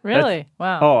 Really?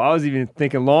 Wow. Oh, I was even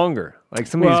thinking longer. Like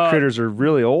some of these critters are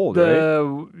really old,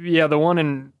 right? Yeah, the one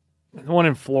in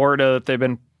Florida that they've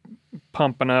been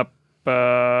pumping up,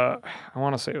 I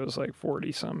want to say it was like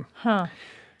 40 some. Huh.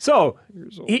 So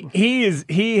he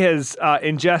has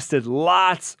ingested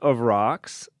lots of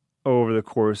rocks over the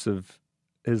course of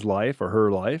his life or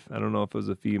her life. I don't know if it was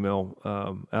a female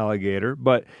alligator,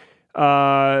 but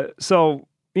so,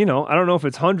 I don't know if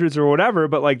it's hundreds or whatever,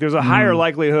 but like there's a higher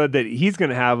likelihood that he's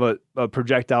going to have a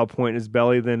projectile point in his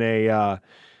belly than a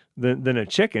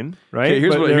chicken, right?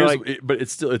 Okay, but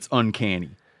it's uncanny.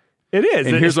 It is,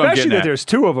 and here's especially that there's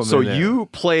two of them. So in there. you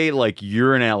play like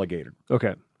you're an alligator.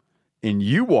 Okay. And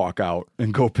you walk out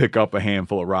and go pick up a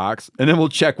handful of rocks, and then we'll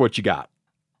check what you got.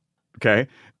 Okay?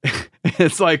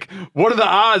 It's like, what are the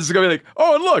odds? It's going to be like,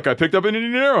 oh, and look, I picked up an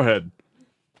Indian arrowhead.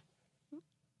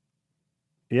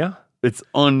 Yeah. It's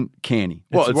uncanny.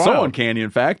 It's so uncanny, in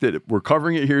fact, that we're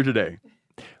covering it here today.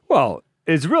 Well,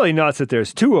 it's really nuts that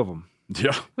there's two of them.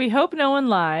 Yeah. We hope no one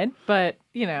lied, but,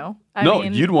 I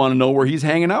mean, you'd want to know where he's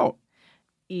hanging out.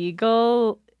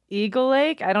 Eagle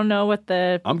Lake? I don't know what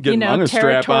the, I'm going to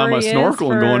strap on my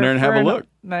snorkel and go in there and have a look.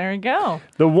 There you go.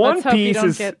 The one Let's hope piece you don't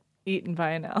is... get eaten by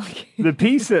an alligator. The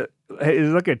piece that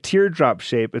is like a teardrop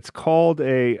shape, it's called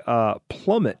a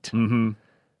plummet. Mm-hmm.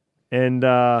 And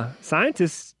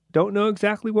scientists don't know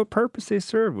exactly what purpose they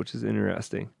serve, which is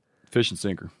interesting. Fish and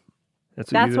sinker.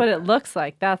 That's what it looks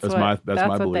like. That's what my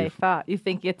they belief. thought. You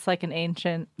think it's like an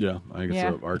ancient... Yeah, I think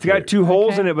it's got two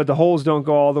holes in it, but the holes don't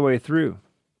go all the way through.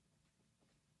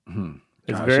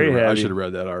 It's very heavy. I should have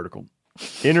read that article.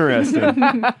 Interesting.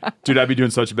 Dude, I'd be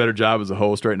doing such a better job as a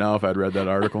host right now if I'd read that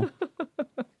article.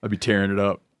 I'd be tearing it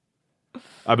up.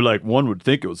 I'd be like, one would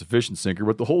think it was a fishing sinker,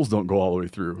 but the holes don't go all the way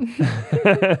through.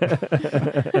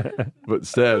 But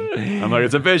instead, I'm like,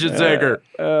 it's a fishing sinker.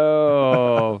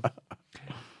 Oh.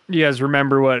 You guys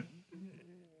remember what?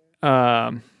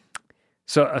 So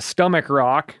a stomach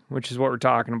rock, which is what we're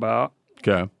talking about.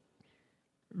 Okay.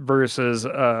 Versus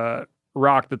a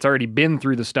rock that's already been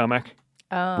through the stomach.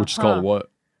 Which is called what?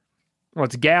 Well,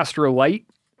 it's gastrolite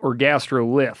or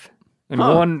gastrolith.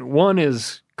 And one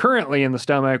is currently in the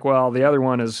stomach while the other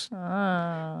one is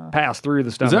passed through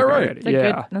the stomach. Is that right?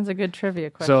 Already. That's a good trivia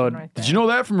question right there. Did you know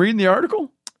that from reading the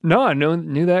article? No, I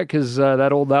knew that because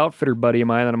that old outfitter buddy of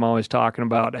mine that I'm always talking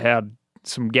about had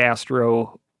some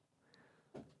gastrolites.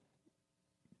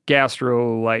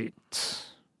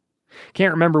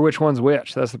 Can't remember which one's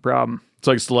which. That's the problem. It's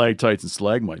like stalactites and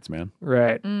stalagmites, man.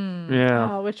 Right.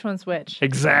 Yeah. Oh, which one's which?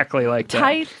 Exactly like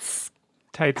that.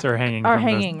 Tights are hanging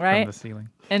right? from the ceiling.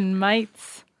 And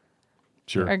mites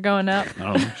are going up. I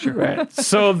don't know. Sure. Right.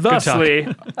 So thusly,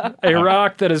 a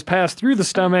rock that has passed through the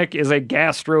stomach is a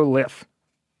gastrolith.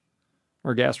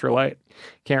 Or gastrolite.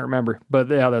 Can't remember. But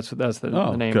yeah, that's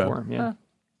the name for him. Yeah.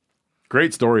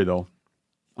 Great story, though.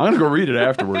 I'm going to go read it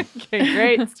afterward. Okay,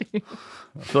 great, Steve.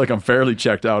 I feel like I'm fairly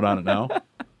checked out on it now.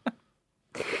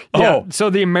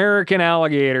 So the American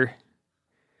alligator,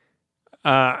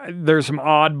 there's some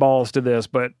oddballs to this,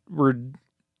 but we're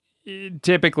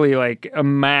typically like a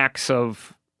max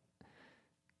of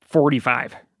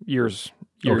 45 years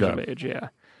of age. Yeah.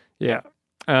 Yeah.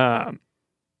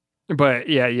 But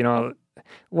yeah,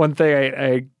 one thing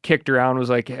I kicked around was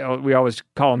like, we always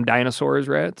call them dinosaurs,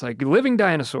 right? It's like living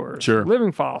dinosaurs, Sure.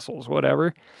 living fossils,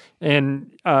 whatever.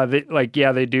 And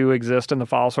they do exist in the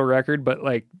fossil record, but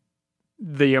like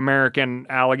the American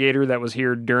alligator that was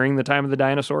here during the time of the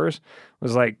dinosaurs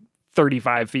was like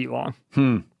 35 feet long.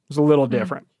 It was a little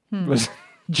different. It was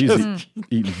He's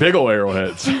eating big ol'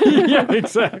 arrowheads. yeah,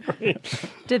 exactly.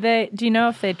 Do you know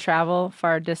if they travel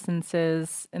far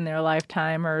distances in their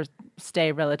lifetime or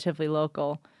stay relatively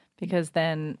local? Because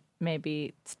then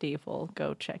maybe Steve will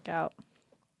go check out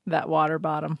that water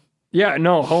bottom. Yeah,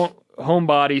 no, home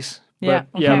bodies. Yeah,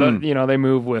 But, yeah, they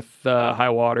move with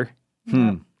high water.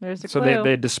 There's a So clue.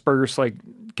 they disperse like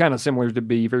kind of similar to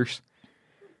beavers.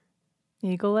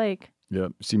 Eagle Lake.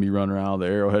 Yep. See me run around with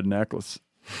the arrowhead necklace.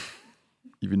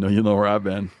 Even though you know where I've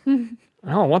been.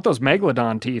 Oh, I want those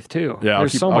megalodon teeth too. Yeah,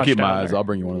 There's so I'll much keep my down eyes. there. I'll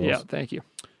bring you one of those. Yeah, thank you.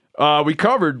 We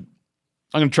covered,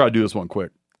 I'm going to try to do this one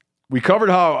quick. We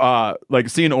covered how, like,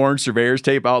 seeing orange surveyor's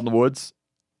tape out in the woods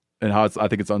and how I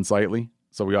think it's unsightly.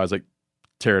 So we always, like,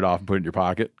 tear it off and put it in your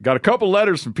pocket. Got a couple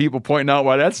letters from people pointing out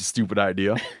why that's a stupid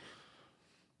idea.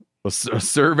 A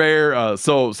surveyor,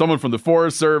 so someone from the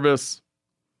Forest Service,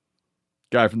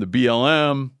 guy from the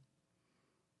BLM,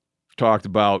 talked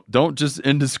about don't just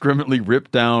indiscriminately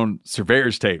rip down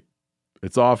surveyor's tape.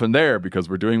 It's often there because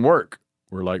we're doing work.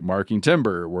 We're like marking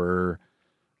timber. We're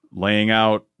laying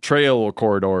out trail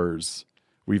corridors.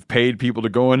 We've paid people to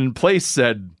go in and place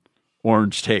said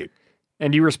orange tape.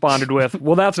 And you responded with,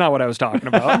 well, that's not what I was talking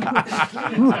about.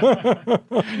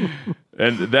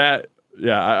 And that,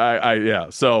 yeah.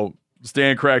 So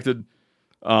stand corrected.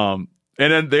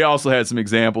 And then they also had some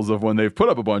examples of when they've put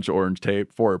up a bunch of orange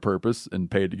tape for a purpose and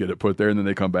paid to get it put there, and then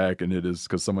they come back and it is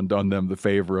because someone done them the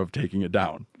favor of taking it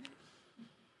down.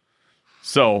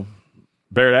 So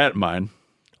bear that in mind.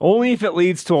 Only if it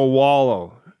leads to a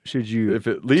wallow should you. If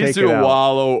it leads to a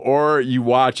wallow, or you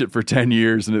watch it for 10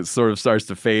 years and it sort of starts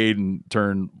to fade and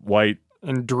turn white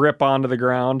and drip onto the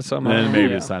ground somehow. Then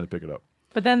maybe it's time to pick it up.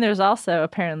 But then there's also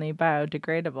apparently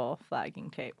biodegradable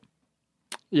flagging tape.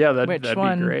 Yeah, that'd which be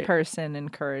one great. person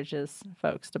encourages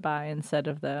folks to buy instead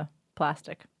of the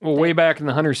plastic? Well, way back in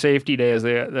the hunter safety days,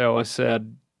 they always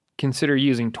said, consider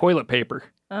using toilet paper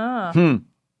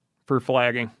for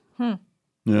flagging.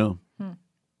 Yeah.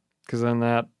 Because then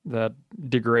that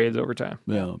degrades over time.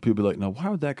 Yeah. People be like, now, why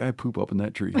would that guy poop up in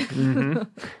that tree?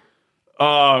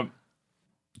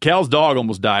 Cal's dog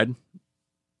almost died.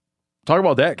 Talk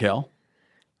about that, Cal.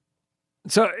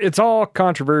 So it's all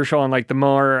controversial, and like the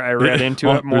more I read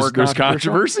into it, more there's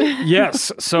controversy.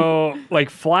 Yes. So like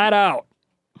flat out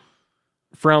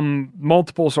from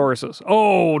multiple sources.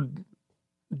 Oh,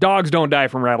 dogs don't die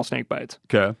from rattlesnake bites.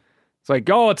 Okay. It's like,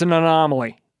 oh, it's an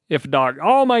anomaly. If a dog,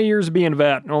 all my years of being a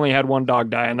vet, only had one dog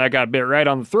die, and that got bit right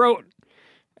on the throat.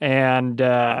 And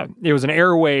it was an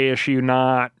airway issue,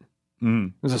 not,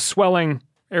 it was a swelling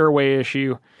airway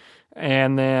issue.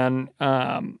 And then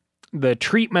the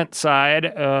treatment side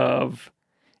of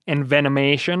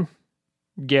envenomation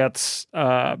gets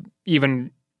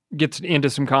into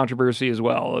some controversy as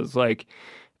well. It's like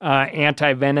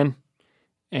anti-venom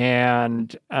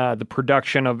and the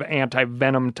production of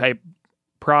anti-venom type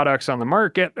products on the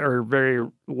market are very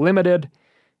limited,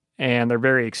 and they're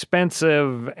very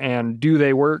expensive, and do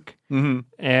they work?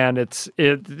 And it's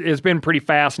been pretty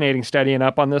fascinating studying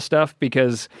up on this stuff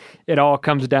because it all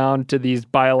comes down to these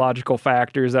biological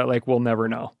factors that like we'll never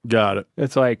know. Got it.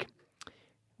 It's like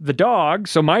the dog.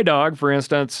 So my dog, for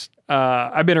instance,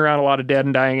 I've been around a lot of dead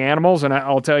and dying animals, and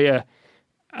I'll tell you,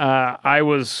 I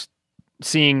was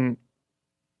seeing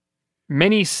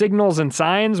many signals and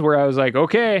signs where I was like,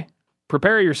 okay,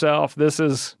 prepare yourself. This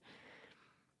is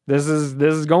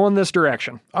going this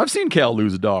direction. I've seen Cal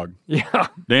lose a dog. Yeah.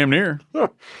 Damn near.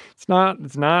 It's not,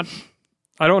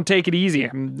 I don't take it easy.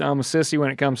 I'm a sissy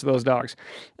when it comes to those dogs.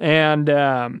 And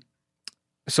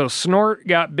so Snort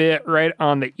got bit right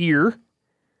on the ear,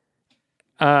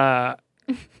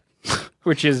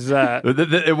 which is...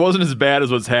 it wasn't as bad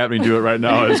as what's happening to it right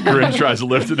now as Corinne tries to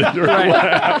lift it into her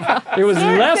lap. It was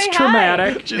less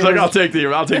traumatic. She's like, I'll take the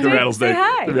rattlesnake,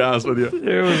 to be honest with you.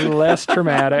 It was less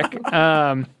traumatic.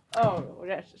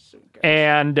 That's just so good.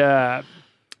 And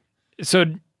so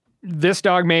this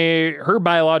dog her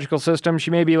biological system,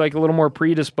 she may be like a little more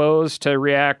predisposed to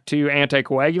react to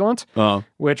anticoagulants,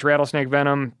 which rattlesnake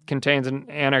venom contains an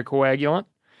anticoagulant.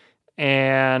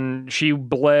 And she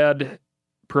bled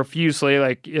profusely,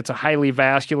 like it's a highly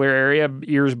vascular area.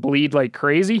 Ears bleed like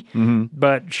crazy.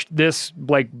 But this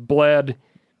like bled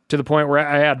to the point where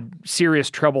I had serious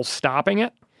trouble stopping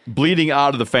it. Bleeding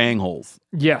out of the fang holes.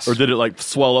 Yes. Or did it like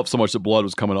swell up so much that blood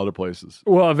was coming other places?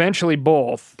 Well, eventually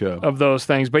both Okay. of those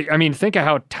things. But I mean, think of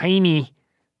how tiny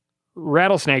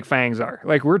rattlesnake fangs are.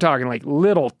 Like we're talking like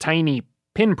little tiny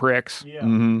pinpricks. Yeah.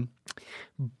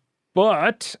 Mm-hmm.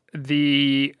 But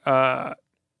the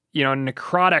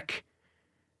necrotic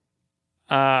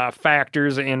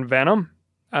factors in venom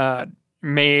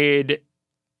made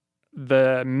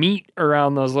the meat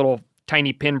around those little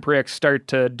tiny pinpricks start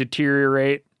to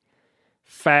deteriorate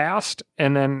fast,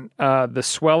 and then the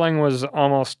swelling was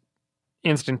almost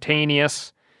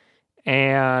instantaneous,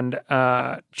 and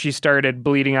she started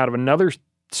bleeding out of another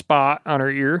spot on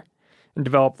her ear and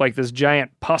developed like this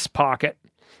giant pus pocket,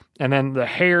 and then the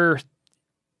hair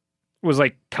was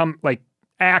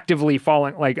actively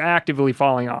falling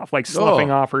off, like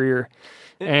sloughing off her ear.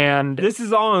 And this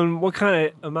is all in what kind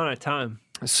of amount of time?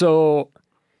 So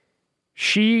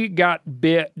she got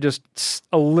bit just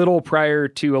a little prior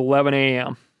to 11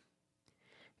 a.m.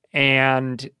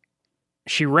 And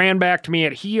she ran back to me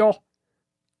at heel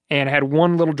and had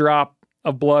one little drop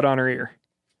of blood on her ear.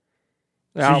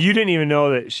 So you didn't even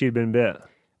know that she'd been bit?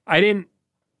 I didn't.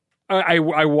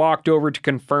 I walked over to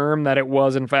confirm that it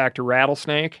was, in fact, a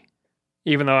rattlesnake,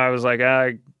 even though I was like,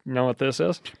 I know what this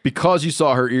is. Because you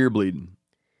saw her ear bleeding.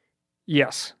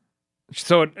 Yes.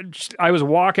 So I was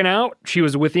walking out. She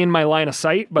was within my line of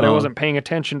sight, but I wasn't paying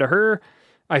attention to her.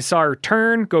 I saw her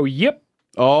turn, go, yip.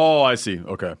 Oh, I see.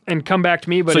 Okay. And come back to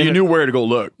me. But so you knew where to go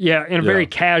look. Yeah, in a very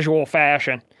casual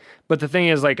fashion. But the thing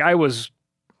is, like, I was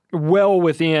well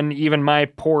within even my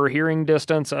poor hearing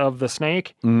distance of the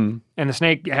snake, and the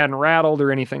snake hadn't rattled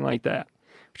or anything like that,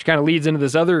 which kind of leads into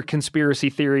this other conspiracy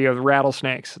theory of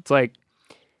rattlesnakes. It's like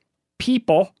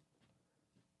people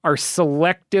are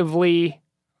selectively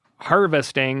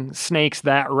harvesting snakes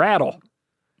that rattle.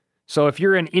 So if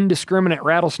you're an indiscriminate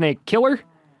rattlesnake killer,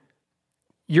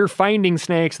 you're finding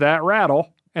snakes that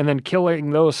rattle and then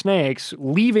killing those snakes,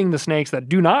 leaving the snakes that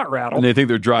do not rattle. And they think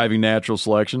they're driving natural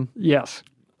selection? Yes.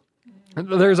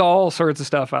 There's all sorts of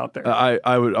stuff out there.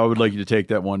 I would like you to take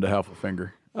that one to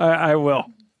Heffelfinger. I will.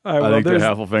 I think the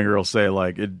Heffelfinger will say,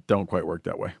 like, it don't quite work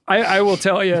that way. I will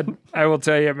tell you,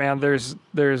 man, there's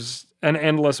an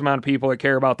endless amount of people that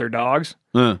care about their dogs.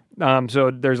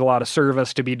 So there's a lot of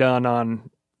service to be done on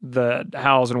the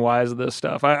hows and whys of this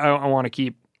stuff. I want to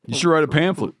keep. You should write a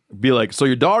pamphlet. Be like, so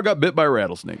your dog got bit by a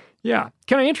rattlesnake. Yeah.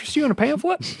 Can I interest you in a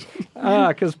pamphlet?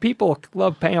 Because people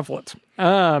love pamphlets.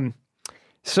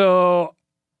 So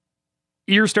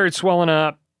ear starts swelling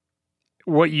up.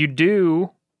 What you do,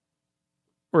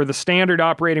 or the standard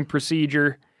operating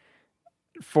procedure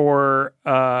for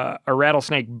a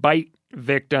rattlesnake bite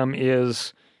victim,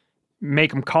 is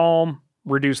make them calm,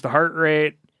 reduce the heart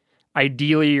rate.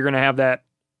 Ideally, you're going to have that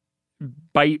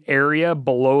bite area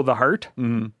below the heart.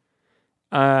 And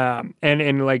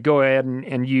like go ahead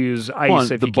and use ice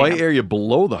if the you can. bite area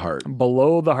below the heart.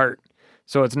 Below the heart.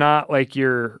 So it's not like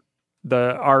the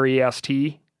REST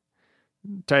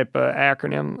type of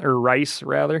acronym, or RICE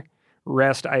rather.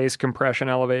 Rest, ice, compression,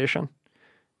 elevation.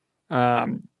 Yeah,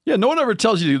 no one ever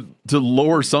tells you to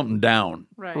lower something down.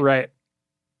 Right.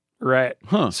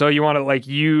 Huh. So you want to like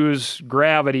use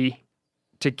gravity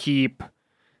to keep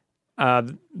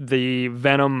the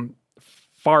venom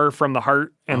far from the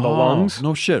heart and the lungs.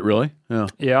 No shit, really? Yeah.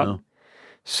 Yeah.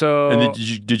 So. And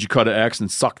did you cut an X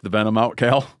and suck the venom out,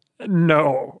 Cal?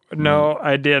 No,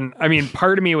 I didn't. I mean,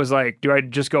 part of me was like, do I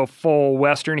just go full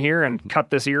Western here and cut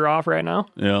this ear off right now?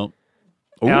 Yeah.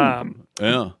 Ooh,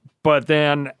 yeah. But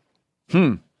then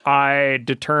I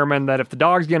determined that if the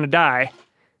dog's going to die,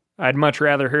 I'd much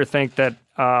rather her think that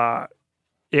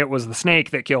it was the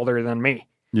snake that killed her than me.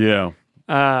 Yeah.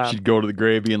 She'd go to the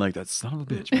grave being like, that son of a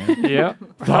bitch, man. Yeah.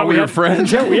 Thought we were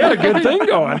friends. Yeah, we had a good thing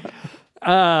going.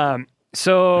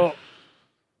 So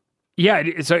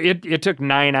it took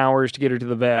 9 hours to get her to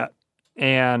the vet,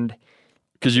 and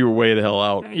because you were way the hell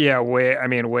out. Yeah, way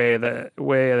the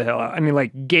hell out. I mean,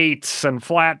 like gates and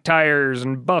flat tires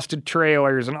and busted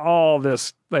trailers and all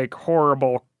this like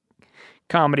horrible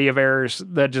comedy of errors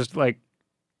that just like,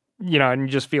 you know, and you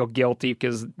just feel guilty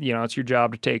because, you know, it's your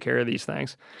job to take care of these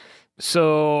things.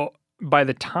 So by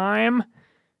the time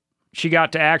she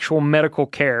got to actual medical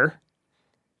care,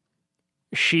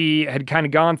 she had kind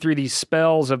of gone through these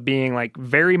spells of being like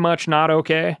very much not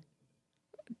okay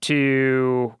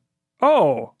to,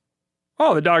 oh,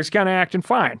 the dog's kind of acting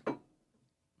fine.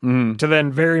 To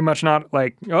then very much not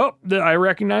like, oh, I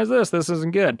recognize this. This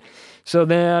isn't good. So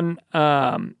then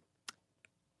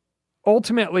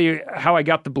ultimately how I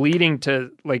got the bleeding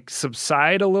to like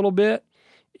subside a little bit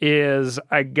is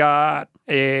I got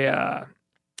a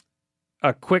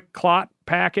quick clot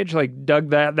package, like dug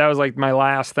that. That was like my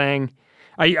last thing.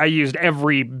 I used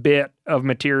every bit of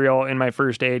material in my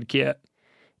first aid kit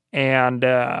and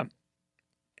got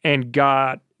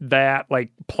that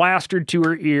like plastered to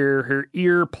her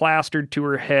ear plastered to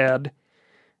her head.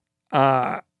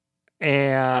 And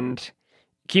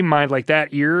keep in mind, like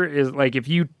that ear is like, if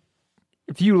you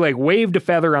like waved a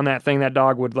feather on that thing, that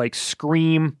dog would like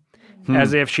scream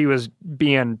as if she was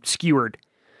being skewered.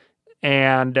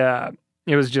 And,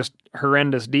 it was just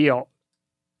horrendous deal.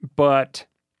 But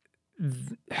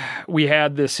we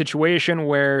had this situation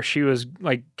where she was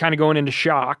like kind of going into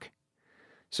shock.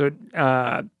 So,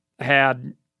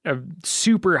 had a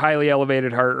super highly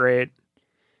elevated heart rate,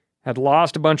 had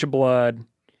lost a bunch of blood.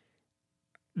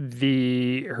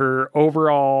 Her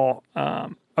overall,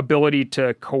 ability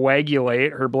to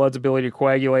coagulate, her blood's ability to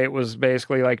coagulate was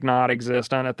basically like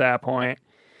non-existent at that point.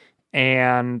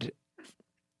 And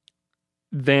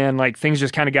then like things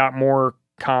just kind of got more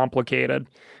complicated.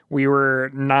 We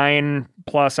were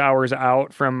 9+ hours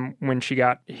out from when she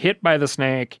got hit by the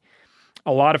snake.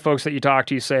 A lot of folks that you talk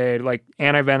to say like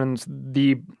antivenom's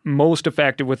the most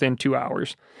effective within 2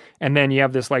 hours. And then you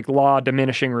have this like law of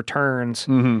diminishing returns,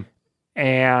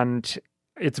 and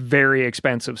it's very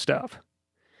expensive stuff.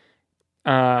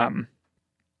 And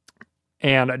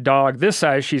a dog this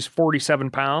size, she's 47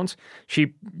 pounds.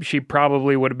 She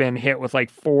probably would have been hit with like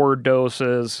 4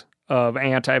 doses of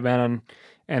antivenom,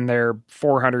 and they're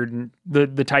 400.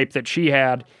 The type that she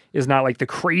had is not like the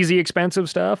crazy expensive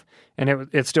stuff, and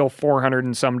it's still $400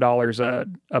 and some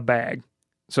a bag.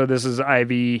 So this is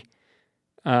IV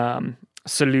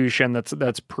solution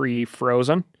that's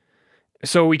pre-frozen.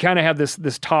 So we kind of had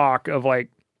this talk of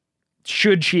like,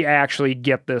 should she actually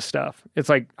get this stuff? It's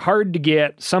like hard to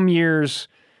get. Some years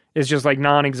it's just like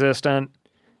non-existent.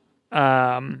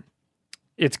 It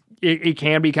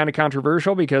can be kind of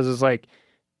controversial because it's like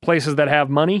places that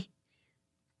have money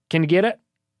can get it.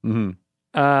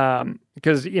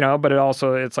 Because, but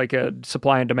it's like a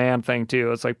supply and demand thing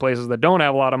too. It's like places that don't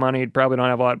have a lot of money probably don't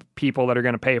have a lot of people that are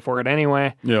going to pay for it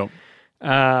anyway. Yeah.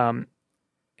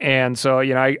 And so,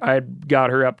 I got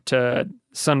her up to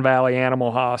Sun Valley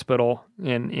Animal Hospital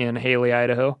in Haley,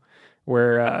 Idaho,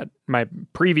 where my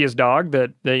previous dog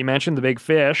that you mentioned, the big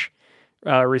fish,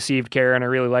 received care, and I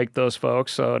really liked those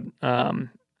folks. So I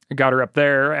got her up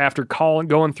there after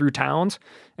going through towns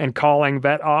and calling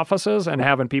vet offices and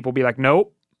having people be like,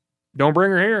 nope, don't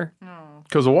bring her here.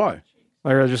 Because of why?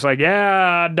 They're just like,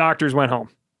 yeah, doctors went home.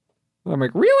 I'm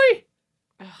like, really?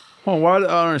 Well, why? I don't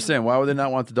understand. Why would they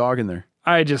not want the dog in there?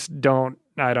 I don't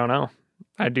know.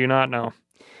 I do not know.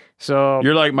 So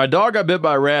you're like, my dog got bit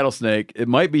by a rattlesnake. It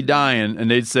might be dying.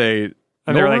 And they'd say,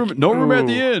 no room at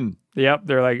the inn. Yep.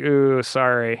 They're like, ooh,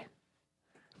 sorry.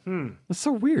 That's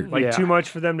so weird. Like too much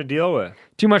for them to deal with.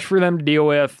 Too much for them to deal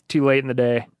with. Too late in the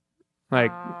day.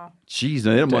 Like, geez,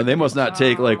 they must not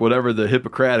take like whatever the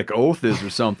Hippocratic oath is or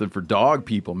something for dog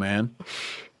people, man.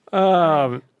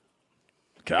 But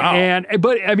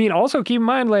I mean, also keep in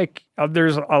mind, like,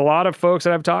 there's a lot of folks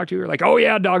that I've talked to who are like, oh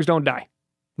yeah, dogs don't die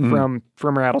from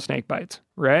rattlesnake bites,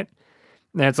 right?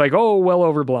 And it's like, oh, well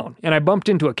overblown. And I bumped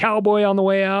into a cowboy on the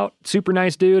way out, super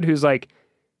nice dude who's like,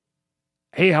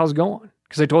 hey, how's it going?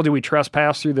 Because I told you we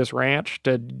trespassed through this ranch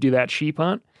to do that sheep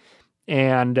hunt.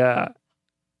 And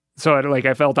so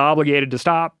I felt obligated to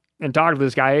stop and talk to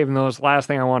this guy, even though it's the last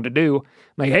thing I wanted to do. I'm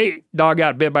like, hey, dog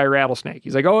got bit by a rattlesnake.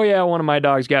 He's like, oh yeah, one of my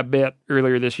dogs got bit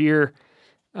earlier this year.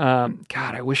 God,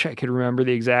 I wish I could remember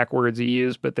the exact words he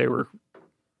used, but they were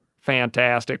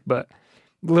fantastic. But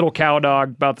little cow dog,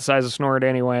 about the size of Snort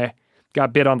anyway,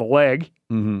 got bit on the leg,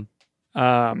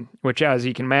 which, as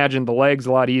you can imagine, the leg's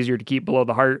a lot easier to keep below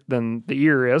the heart than the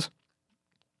ear is.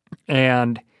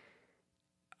 And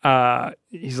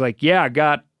he's like, yeah, I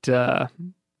got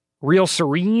real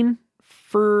serene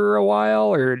for a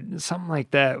while or something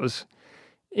like that. It was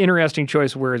interesting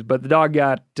choice of words, but the dog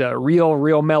got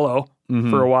real mellow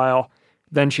for a while.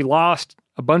 Then she lost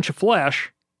a bunch of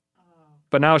flesh,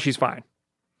 but now she's fine.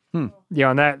 And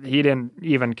that he didn't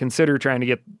even consider trying to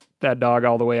get that dog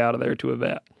all the way out of there to a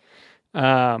vet.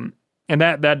 And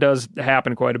that does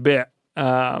happen quite a bit.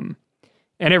 And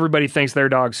everybody thinks their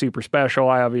dog's super special.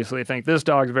 I obviously think this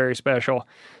dog's very special,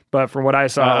 but from what I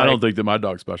saw, I don't think that my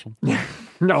dog's special.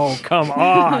 No, come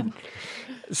on.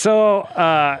 So,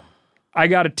 I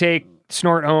got to take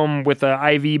Snort home with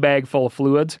an IV bag full of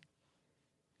fluids.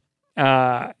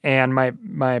 And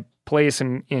my place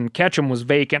in Ketchum was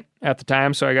vacant at the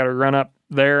time, so I got to run up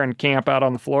there and camp out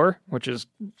on the floor, which is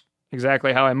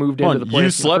exactly how I moved into the place. You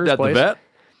slept at the vet?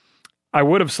 I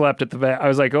would have slept at the vet. I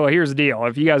was like, oh, here's the deal.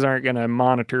 If you guys aren't going to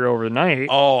monitor over the night,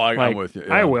 I'm with you.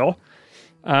 Yeah. I will.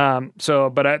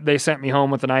 They sent me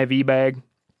home with an IV bag,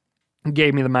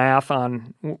 gave me the math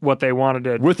on what they wanted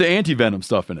to. With the anti-venom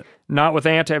stuff in it. Not with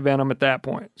anti-venom at that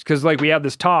point. Because like we had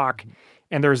this talk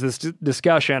and there's this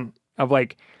discussion of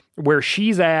like where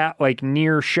she's at, like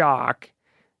near shock.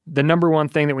 The number one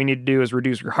thing that we need to do is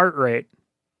reduce her heart rate.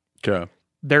 Okay.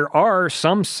 There are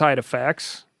some side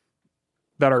effects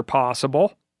that are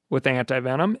possible with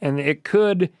anti-venom, and it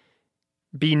could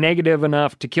be negative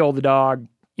enough to kill the dog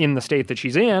in the state that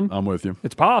she's in. I'm with you.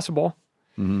 It's possible.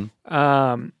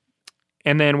 Mm-hmm.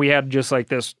 And then we had just like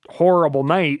this horrible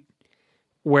night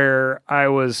where I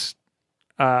was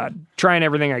trying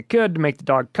everything I could to make the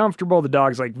dog comfortable. The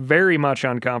dog's like very much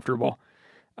uncomfortable.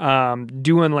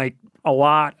 Doing like a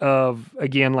lot of,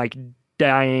 again, like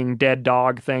dying, dead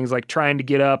dog things, like trying to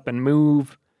get up and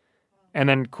move and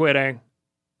then quitting.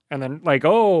 And then like,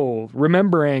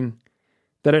 remembering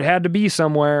that it had to be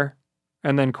somewhere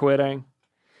and then quitting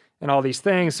and all these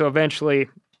things. So eventually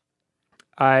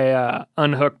I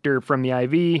unhooked her from the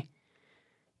IV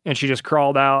and she just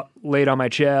crawled out, laid on my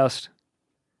chest.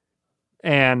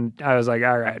 And I was like,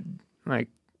 all right, like,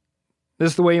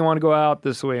 this is the way you want to go out.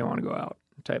 This is the way you want to go out,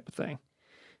 type of thing.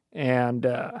 And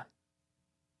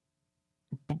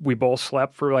we both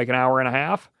slept for like an hour and a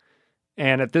half.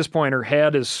 And at this point, her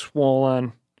head is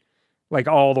swollen, like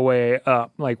all the way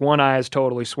up. Like one eye is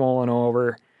totally swollen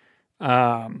over.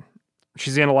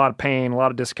 She's in a lot of pain, a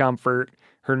lot of discomfort.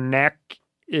 Her neck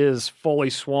is fully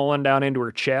swollen down into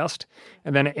her chest.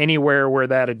 And then anywhere where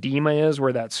that edema is,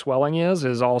 where that swelling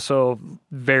is also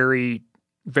very,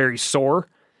 very sore.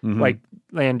 Mm-hmm. Like,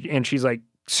 and she's like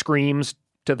screams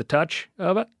to the touch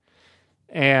of it.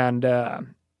 And,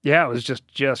 it was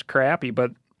just crappy.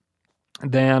 But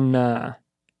then,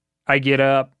 I get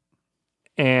up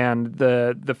and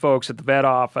the folks at the vet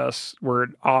office were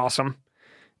awesome.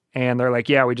 And they're like,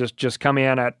 yeah, we just come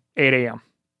in at 8 a.m.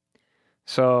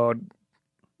 So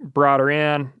brought her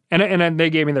in and then they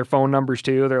gave me their phone numbers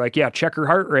too. They're like, yeah, check her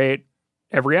heart rate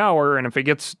every hour. And if it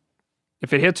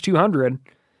hits 200,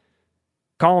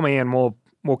 call me and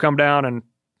we'll come down and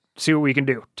see what we can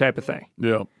do, type of thing.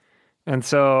 Yeah. And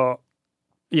so,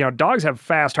 dogs have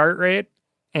fast heart rate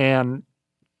and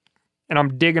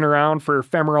I'm digging around for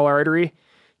femoral artery,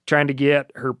 trying to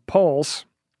get her pulse.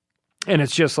 And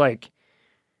it's just like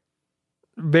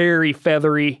very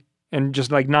feathery and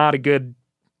just like not a good,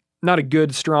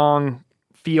 strong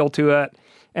feel to it.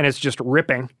 And it's just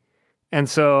ripping. And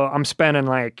so I'm spending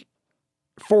like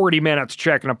 40 minutes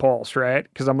checking a pulse, right?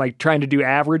 Because I'm like trying to do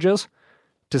averages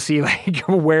to see like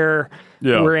where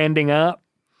we're ending up.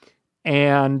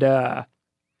 And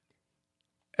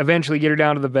eventually get her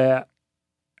down to the vet.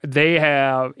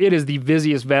 It is the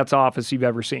busiest vet's office you've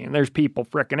ever seen. There's people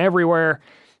frickin' everywhere.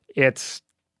 It's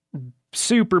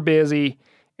super busy.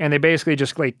 And they basically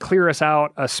just like clear us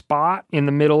out a spot in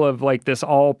the middle of like this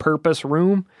all-purpose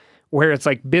room where it's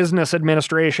like business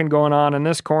administration going on in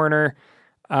this corner.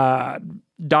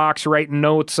 Docs writing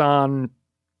notes on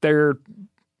their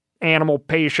animal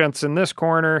patients in this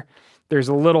corner. There's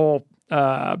a little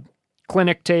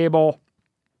clinic table.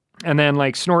 And then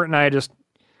like Snort and I just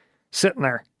sitting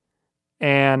there.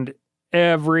 And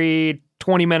every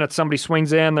 20 minutes somebody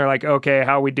swings in. They're like, okay,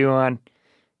 how we doing?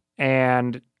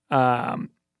 And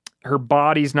her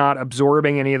body's not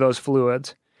absorbing any of those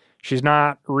fluids. She's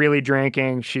not really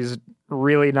drinking. She's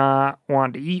really not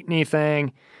wanting to eat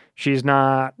anything. She's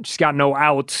got no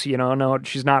outs, no,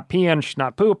 she's not peeing. She's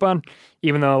not pooping,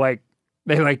 even though like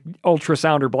they like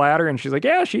ultrasound her bladder and she's like,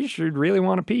 yeah, she should really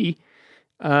want to pee.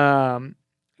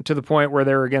 To the point where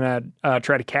they were going to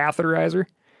try to catheterize her,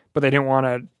 but they didn't want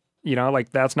to,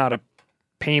 like that's not a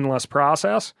painless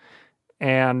process.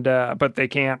 And, but they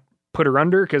can't put her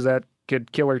under because that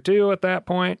could kill her too at that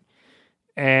point.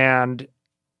 And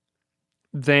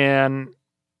then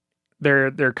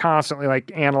they're constantly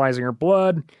like analyzing her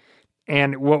blood.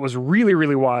 And what was really,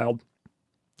 really wild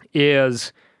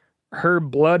is her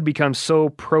blood becomes so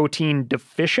protein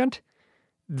deficient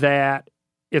that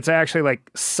it's actually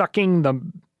like sucking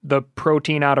the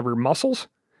protein out of her muscles.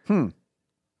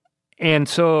 And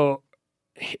so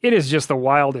it is just the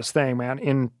wildest thing,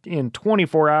 man. In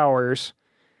 24 hours,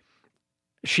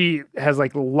 she has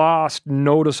like lost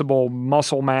noticeable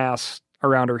muscle mass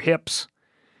around her hips.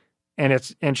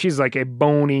 And she's like a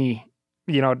bony,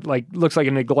 like looks like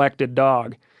a neglected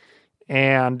dog.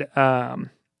 And at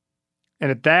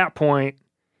that point,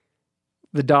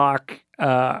 the doc,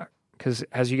 because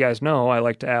as you guys know, I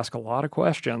like to ask a lot of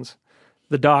questions.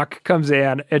 The doc comes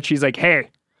in and she's like, hey,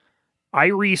 I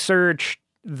researched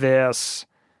this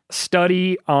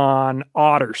study on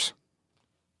otters,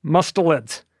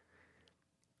 mustelids,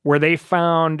 where they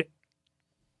found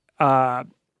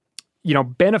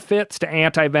benefits to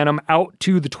anti-venom out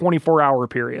to the 24-hour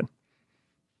period.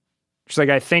 She's like,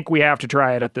 I think we have to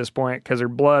try it at this point because her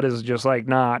blood is just like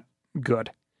not good.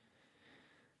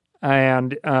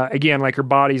 And again, like her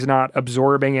body's not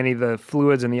absorbing any of the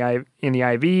fluids in the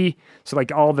IV. So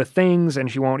like all the things, and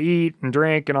she won't eat and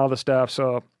drink and all the stuff.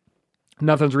 So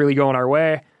nothing's really going our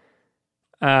way.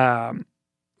 So I'm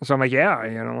like,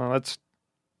 yeah, let's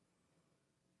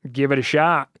give it a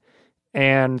shot.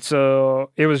 And so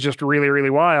it was just really,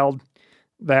 really wild.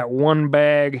 That one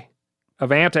bag of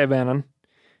antivenom,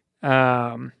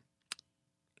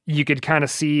 you could kind of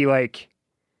see like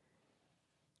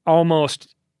almost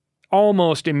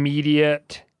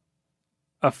immediate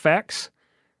effects.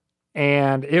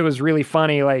 And it was really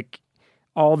funny. Like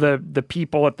all the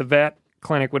people at the vet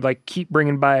clinic would like keep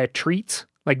bringing by treats,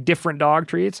 like different dog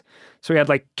treats. So we had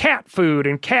like cat food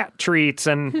and cat treats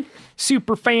and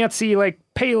super fancy like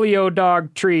paleo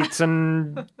dog treats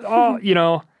and all,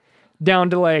 down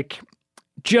to like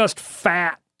just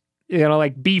fat,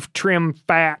 like beef trim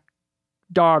fat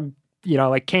dog,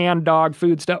 like canned dog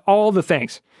food stuff, all the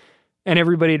things. And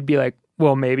everybody'd be like,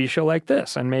 well, maybe she'll like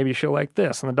this and maybe she'll like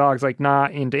this. And the dog's like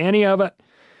not into any of it.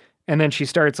 And then she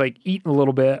starts like eating a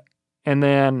little bit. And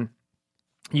then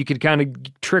you could kind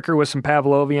of trick her with some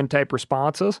Pavlovian type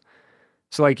responses.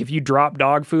 So like if you drop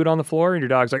dog food on the floor and your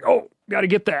dog's like, oh, got to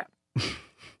get that.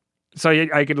 So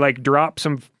I could like drop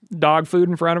some dog food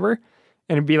in front of her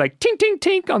and it'd be like tink, tink,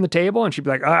 tink on the table. And she'd be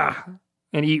like,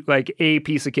 and eat like a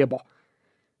piece of kibble.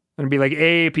 And it'd be like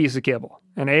a piece of kibble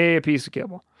and a piece of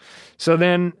kibble. So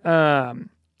then,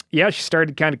 she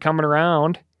started kind of coming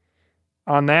around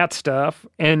on that stuff.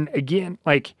 And again,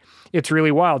 like it's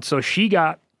really wild. So she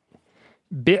got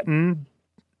bitten,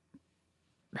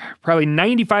 probably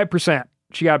 95%.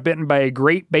 She got bitten by a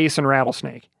Great Basin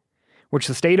rattlesnake, which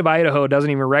the state of Idaho doesn't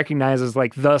even recognize as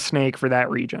like the snake for that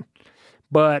region.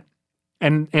 But,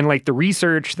 and like the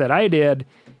research that I did,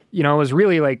 was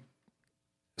really like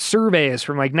surveys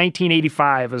from like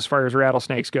 1985 as far as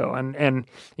rattlesnakes go. And in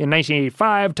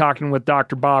 1985, talking with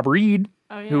Dr. Bob Reed,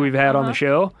 who we've had on the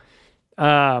show,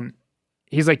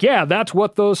 he's like, yeah, that's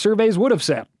what those surveys would have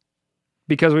said.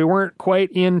 Because we weren't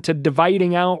quite into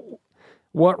dividing out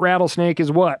what rattlesnake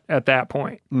is what at that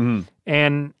point. Mm-hmm.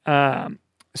 And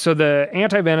so the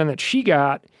antivenom that she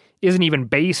got isn't even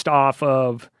based off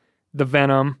of the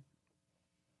venom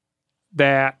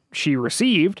that she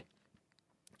received.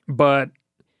 But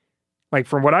like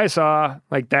from what I saw,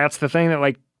 like that's the thing that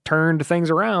like turned things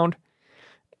around.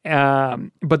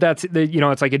 But that's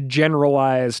it's like a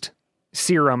generalized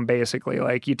serum basically.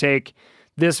 Like you take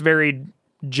this very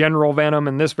general venom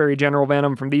and this very general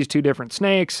venom from these two different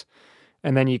snakes,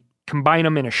 and then you combine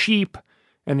them in a sheep,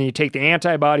 and then you take the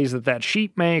antibodies that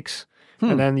sheep makes,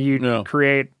 and then you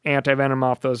create antivenom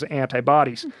off those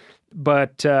antibodies.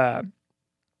 But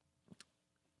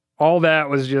all that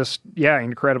was just,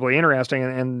 incredibly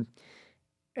interesting.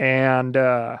 And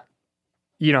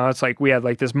it's like we had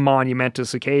like this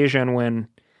monumentous occasion when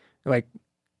like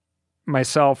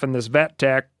myself and this vet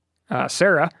tech,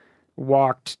 Sarah,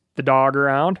 walked the dog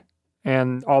around,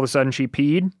 and all of a sudden she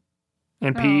peed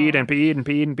and peed and peed and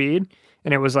peed and peed.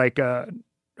 And it was like a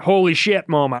holy shit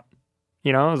moment.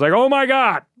 It was like, oh my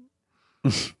God.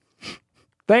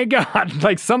 Thank God.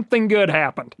 Like something good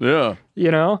happened. Yeah.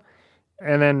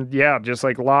 And then, just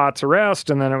like lots of rest.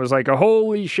 And then it was like a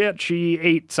holy shit, she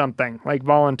ate something like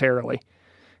voluntarily.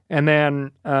 And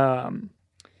then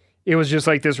it was just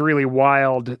like this really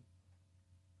wild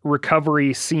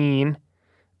recovery scene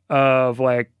of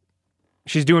like,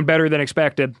 she's doing better than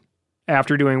expected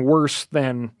after doing worse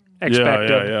than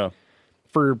expected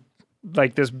for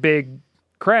like this big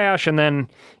crash. And then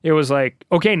it was like,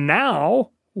 okay, now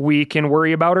we can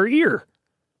worry about her ear,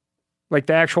 like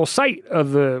the actual site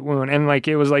of the wound. And like,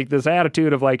 it was like this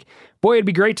attitude of like, boy, it'd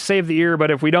be great to save the ear, but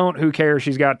if we don't, who cares?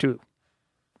 She's got two.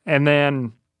 And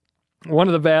then one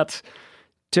of the vets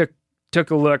took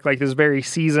a look, like this very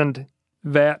seasoned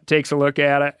vet takes a look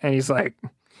at it, and he's like,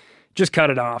 just cut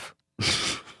it off.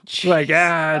 Like,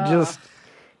 just,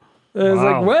 it's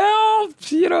like, well,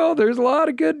 there's a lot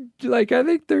of good, like, I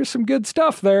think there's some good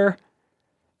stuff there.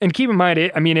 And keep in mind,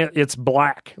 it's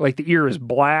black. Like the ear is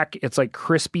black. It's like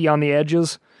crispy on the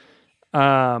edges.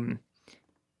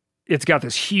 It's got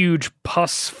this huge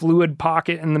pus fluid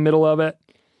pocket in the middle of it.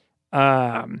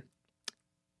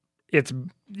 It's,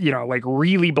 like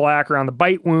really black around the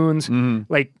bite wounds.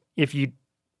 Mm-hmm. Like if you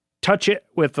touch it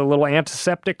with a little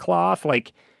antiseptic cloth,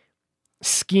 like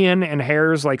skin and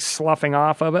hairs like sloughing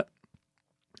off of it.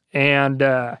 And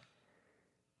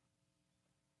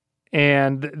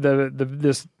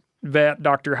this vet,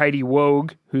 Dr. Heidi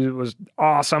Woog, who was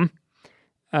awesome.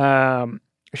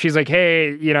 She's like,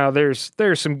 hey,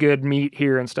 there's some good meat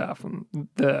here and stuff. And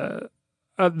the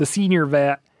senior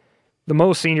vet, the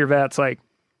most senior vet's like,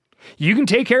 you can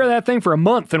take care of that thing for a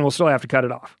month and we'll still have to cut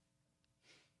it off.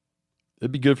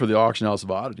 It'd be good for the auction house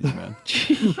of oddities, man.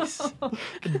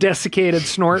 Jeez. Desiccated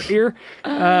snort ear.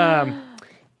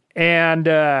 And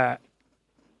it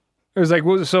was like,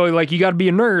 well, so like you got to be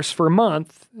a nurse for a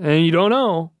month and you don't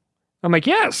know. I'm like,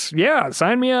 yes, yeah,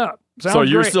 sign me up. Sounds so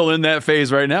you're great. still in that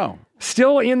phase right now?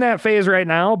 Still in that phase right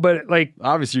now, but like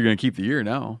obviously you're going to keep the ear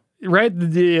now. Right?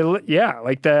 Yeah,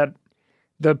 like that.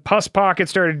 The pus pocket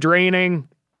started draining.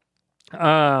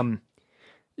 There's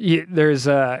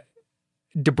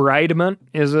debridement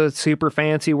is a super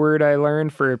fancy word I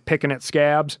learned for picking at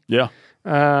scabs. Yeah.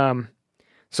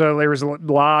 So there was a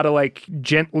lot of like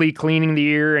gently cleaning the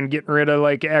ear and getting rid of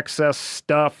like excess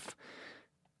stuff.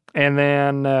 And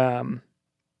then,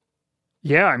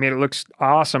 yeah, I mean, it looks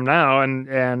awesome now.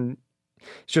 And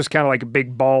it's just kind of like a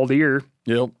big bald ear.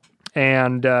 Yep.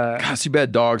 And, God, too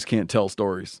bad dogs can't tell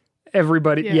stories.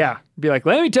 Everybody, yeah. Be like,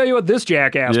 let me tell you what this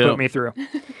jackass put me through.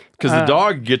 Because the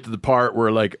dog get to the part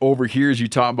where like overhears you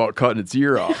talking about cutting its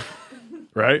ear off.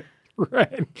 Right?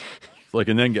 Right. Like,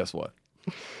 and then guess what?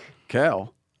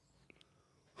 Cal.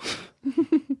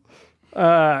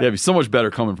 It'd be so much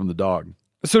better coming from the dog.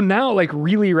 So now, like,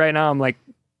 really right now, I'm like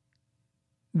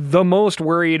the most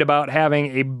worried about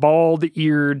having a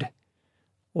bald-eared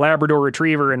Labrador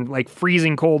Retriever in like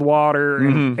freezing cold water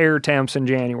and air temps in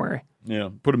January. Yeah,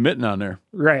 put a mitten on there.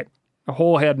 Right, a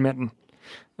whole head mitten.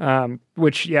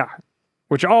 Which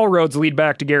all roads lead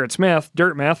back to Garrett Smith,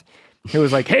 Dirt Meth, who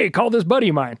was like, hey, call this buddy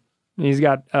of mine. And he's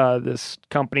got this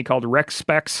company called Rex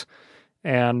Specs,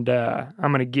 and I'm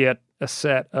going to get a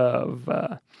set of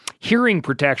hearing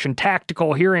protection,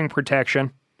 tactical hearing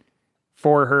protection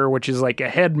for her, which is like a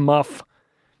head muff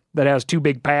that has 2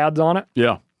 big pads on it.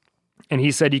 Yeah. And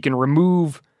he said you can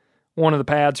remove one of the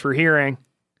pads for hearing,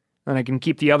 and I can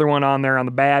keep the other one on there on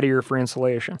the bad ear for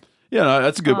insulation. Yeah, no,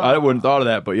 that's a good. I wouldn't thought of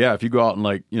that, but yeah, if you go out in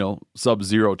like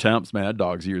sub-zero temps, man, that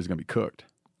dog's ear is gonna be cooked.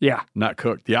 Yeah, not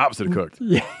cooked. The opposite of cooked.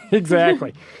 Yeah,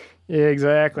 exactly,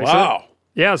 exactly. Wow.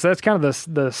 So that's kind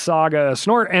of the saga of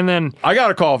snort, and then I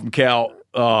got a call from Cal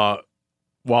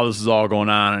while this is all going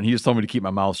on, and he just told me to keep my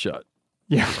mouth shut.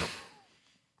 Yeah,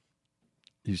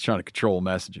 he's trying to control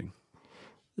messaging.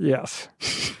 Yes.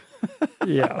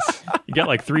 Yes. You got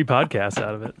like 3 podcasts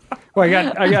out of it. Well,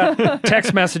 I got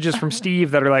text messages from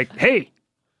Steve that are like, hey,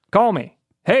 call me.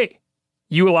 Hey,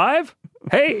 you alive?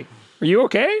 Hey, are you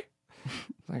okay?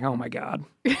 It's like, oh my God.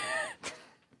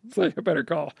 It's like, I better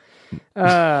call.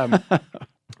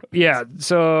 Yeah.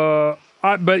 So,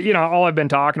 but all I've been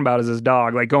talking about is this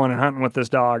dog, like going and hunting with this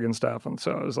dog and stuff. And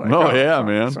so I was like, oh yeah,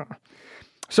 man.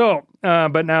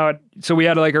 But now, so we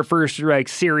had like our first like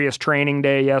serious training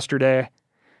day yesterday.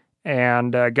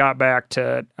 And got back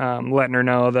to letting her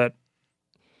know that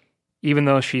even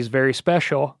though she's very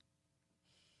special,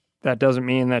 that doesn't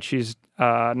mean that she's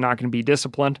not going to be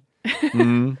disciplined.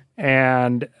 Mm-hmm.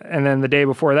 And then the day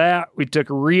before that, we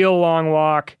took a real long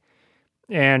walk,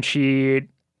 and she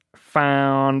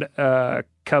found a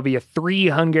covey of 3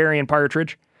 Hungarian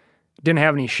partridge. Didn't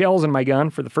have any shells in my gun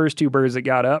for the first 2 birds that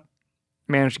got up.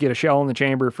 Managed to get a shell in the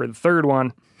chamber for the 3rd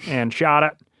one and shot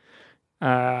it.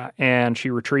 And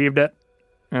she retrieved it,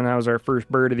 and that was our first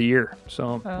bird of the year.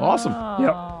 So awesome.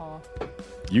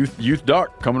 Yep. Youth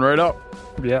duck coming right up.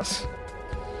 Yes.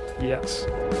 Yes.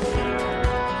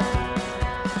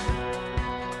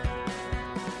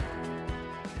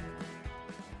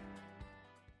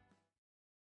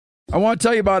 I want to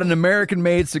tell you about an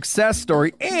American-made success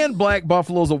story and Black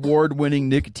Buffalo's award-winning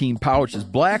nicotine pouches.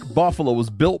 Black Buffalo was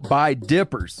built by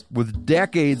dippers with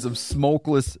decades of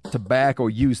smokeless tobacco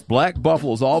use. Black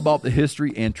Buffalo is all about the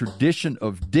history and tradition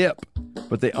of dip,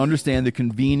 but they understand the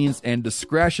convenience and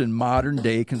discretion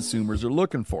modern-day consumers are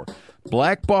looking for.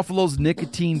 Black Buffalo's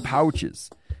nicotine pouches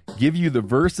give you the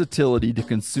versatility to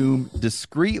consume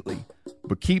discreetly,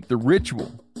 but keep the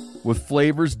ritual with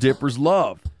flavors dippers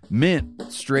love. Mint,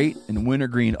 straight, and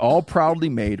wintergreen, all proudly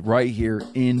made right here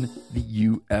in the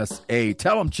USA.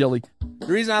 Tell them, Chili. The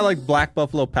reason I like Black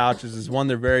Buffalo pouches is, one,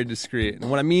 they're very discreet. And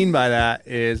what I mean by that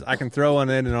is I can throw one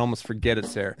in and almost forget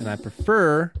it's there. And I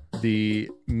prefer the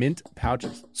mint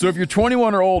pouches. So if you're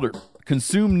 21 or older,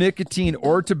 consume nicotine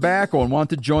or tobacco and want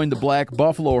to join the Black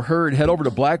Buffalo herd, head over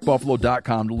to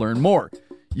blackbuffalo.com to learn more.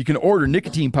 You can order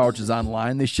nicotine pouches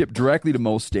online. They ship directly to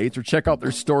most states, or check out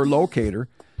their store locator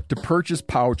to purchase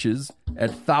pouches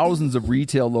at thousands of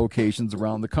retail locations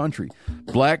around the country.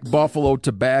 Black Buffalo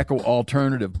Tobacco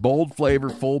Alternative. Bold flavor,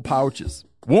 full pouches.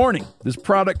 Warning, this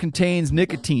product contains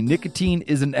nicotine. Nicotine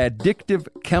is an addictive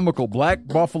chemical. Black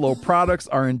Buffalo products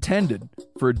are intended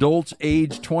for adults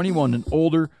age 21 and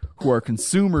older who are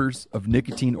consumers of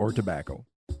nicotine or tobacco.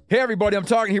 Hey everybody, I'm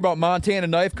talking here about Montana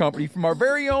Knife Company from our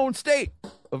very own state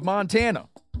of Montana.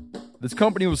 This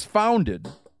company was founded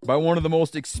by one of the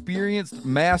most experienced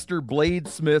master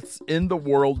bladesmiths in the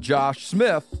world, Josh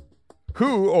Smith,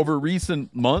 who over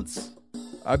recent months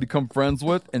I've become friends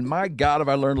with, and my God, have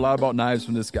I learned a lot about knives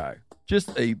from this guy.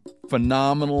 Just a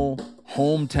phenomenal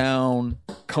hometown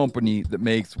company that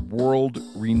makes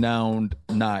world-renowned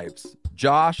knives.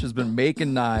 Josh has been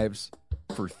making knives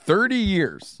for 30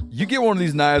 years. You get one of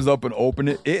these knives up and open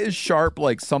it, it is sharp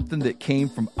like something that came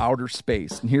from outer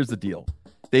space. And here's the deal.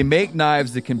 They make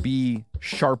knives that can be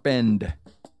sharpened.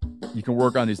 You can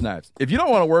work on these knives. If you don't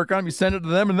want to work on them, you send it to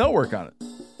them and they'll work on it.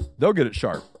 They'll get it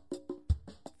sharp.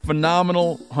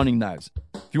 Phenomenal hunting knives.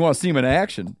 If you want to see them in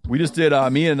action, we just did,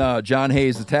 me and John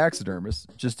Hayes, the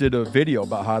taxidermist, just did a video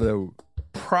about how to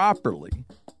properly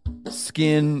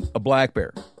skin a black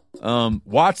bear.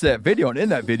 Watch that video, and in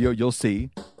that video, you'll see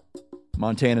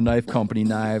Montana Knife Company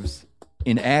knives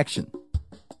in action.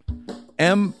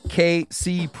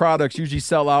 MKC products usually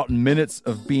sell out in minutes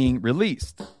of being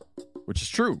released, which is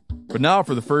true. But now,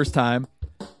 for the first time,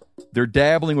 they're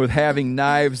dabbling with having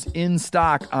knives in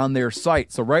stock on their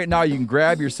site. So right now you can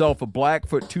grab yourself a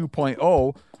Blackfoot 2.0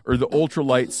 or the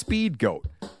Ultralight Speed Goat.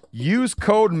 Use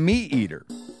code MeatEater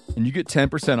and you get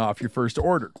 10% off your first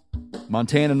order.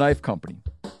 Montana Knife Company.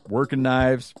 Working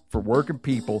knives for working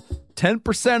people.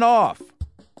 10% off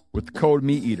with the code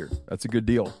MeatEater. That's a good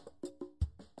deal.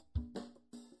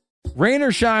 Rain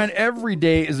or shine, every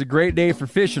day is a great day for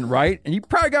fishing, right? And you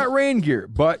probably got rain gear,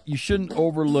 but you shouldn't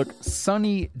overlook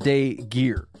sunny day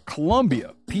gear.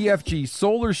 Columbia PFG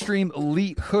Solar Stream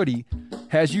Elite Hoodie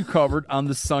has you covered on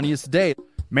the sunniest day.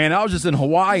 Man, I was just in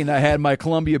Hawaii and I had my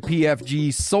Columbia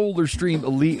PFG Solar Stream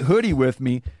Elite Hoodie with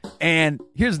me. And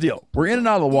here's the deal. We're in and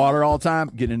out of the water all the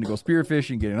time, getting in to go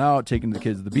spearfishing, getting out, taking the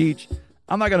kids to the beach.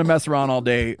 I'm not going to mess around all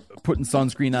day, putting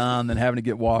sunscreen on, then having to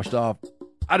get washed off.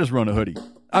 I just run a hoodie.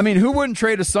 I mean, who wouldn't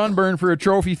trade a sunburn for a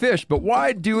trophy fish? But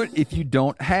why do it if you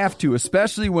don't have to?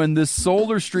 Especially when this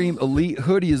Solar Stream Elite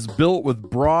Hoodie is built with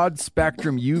broad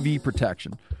spectrum UV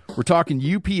protection. We're talking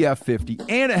UPF 50,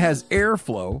 and it has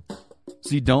airflow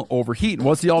so you don't overheat. And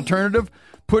what's the alternative?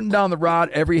 Putting down the rod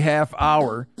every half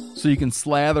hour so you can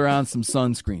slather on some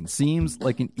sunscreen. Seems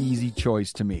like an easy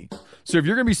choice to me. So if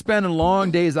you're going to be spending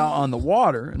long days out on the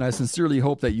water, and I sincerely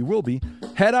hope that you will be,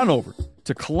 head on over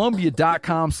to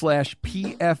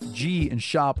Columbia.com/PFG and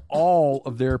shop all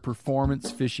of their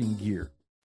performance fishing gear.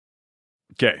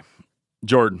 Okay,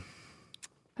 Jordan.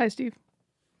 Hi, Steve.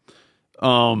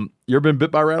 You ever been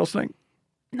bit by a rattlesnake?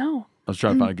 No. I was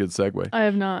trying to find a good segue. I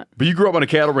have not. But you grew up on a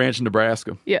cattle ranch in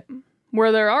Nebraska. Yeah.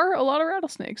 Where there are a lot of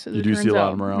rattlesnakes. You do see a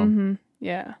lot of them around. Mm-hmm.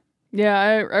 Yeah. Yeah,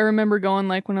 I remember going,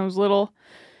 like, when I was little,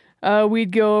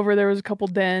 we'd go over, there was a couple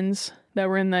dens that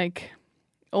were in, like,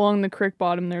 along the creek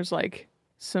bottom, there's, like,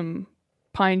 some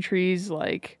pine trees,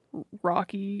 like,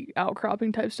 rocky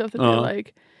outcropping type stuff that they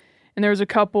like. And there was a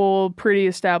couple pretty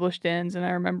established dens, and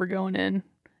I remember going in,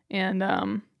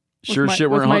 and sure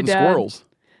shit weren't hunting squirrels.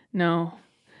 No.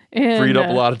 And, freed up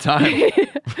a lot of time.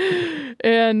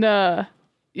 And,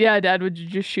 yeah, Dad would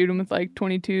just shoot them with, like,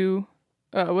 22,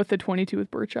 with a 22 with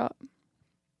birdshot.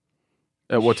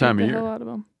 At what time of year? Hell out of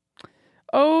them.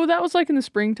 Oh, that was, like, in the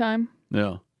springtime.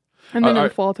 Yeah. And then in the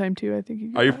fall time, too, I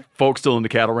think. Are your folks still in the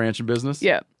cattle ranching business?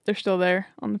 Yeah, they're still there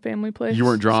on the family place. You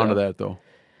weren't drawn to that, though?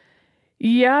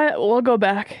 Yeah, well, I'll go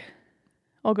back.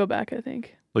 I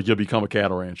think. Like you'll become a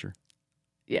cattle rancher?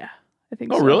 Yeah, I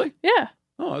think so. Oh, really? Yeah.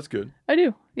 Oh, that's good. I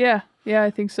do. Yeah, I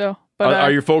think so. But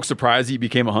are your folks surprised that you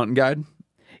became a hunting guide?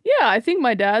 Yeah, I think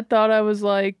my dad thought I was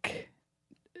like,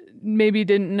 maybe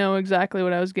didn't know exactly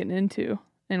what I was getting into.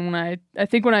 And when I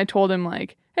think when I told him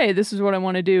like, hey, this is what I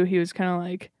want to do, he was kind of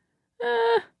like,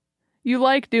 you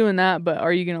like doing that, but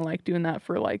are you going to like doing that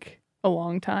for like a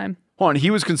long time? Hold on, he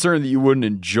was concerned that you wouldn't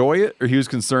enjoy it, or he was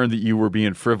concerned that you were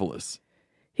being frivolous?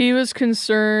 He was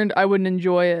concerned I wouldn't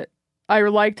enjoy it. I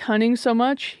liked hunting so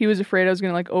much, he was afraid I was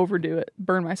going to like overdo it,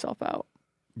 burn myself out.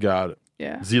 Got it.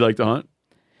 Yeah. Does he like to hunt?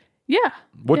 Yeah.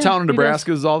 What town in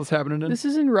Nebraska is all this happening in? This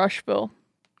is in Rushville.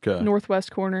 Okay.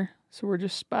 Northwest corner. So we're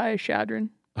just by Shadron.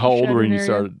 How old were you when you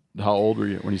started? How old were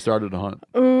you when you started to hunt?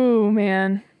 Oh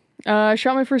man, I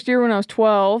shot my first deer when I was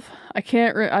 12. I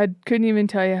couldn't even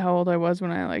tell you how old I was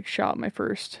when I like shot my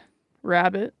first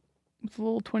rabbit with a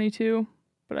little 22.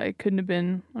 But I couldn't have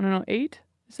been, I don't know, 8.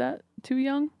 Is that too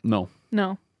young? No.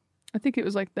 I think it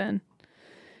was like then.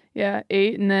 Yeah,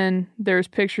 8. And then there's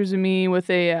pictures of me with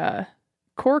a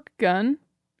cork gun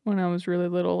when I was really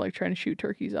little, like trying to shoot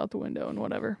turkeys out the window and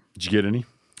whatever. Did you get any?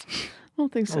 I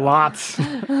don't think so. Lots.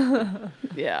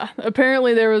 Yeah.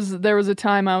 Apparently there was a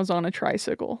time I was on a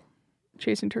tricycle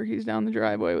chasing turkeys down the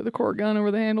driveway with a cord gun over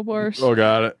the handlebars. Oh,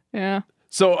 got it. Yeah.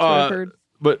 So, That's what I've heard.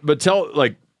 but tell,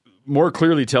 like, more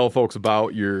clearly tell folks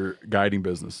about your guiding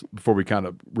business before we kind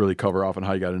of really cover off on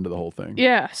how you got into the whole thing.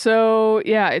 Yeah. So,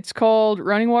 yeah, it's called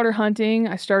Running Water Hunting.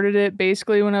 I started it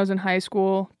basically when I was in high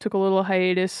school, took a little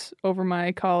hiatus over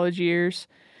my college years,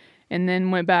 and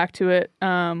then went back to it.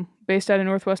 Based out of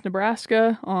Northwest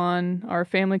Nebraska on our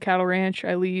family cattle ranch.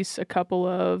 I lease a couple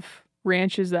of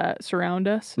ranches that surround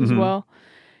us as well.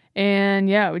 And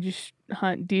yeah, we just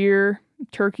hunt deer,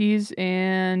 turkeys,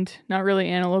 and not really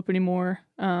antelope anymore.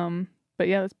 But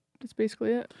yeah, that's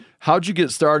basically it. How'd you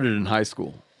get started in high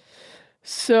school?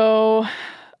 So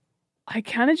I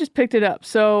kind of just picked it up.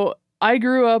 So I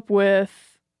grew up with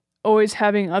always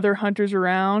having other hunters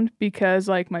around because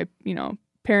like my,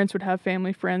 parents would have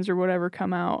family friends or whatever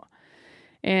come out.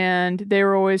 And they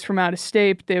were always from out of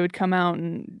state, but they would come out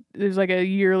and there's like a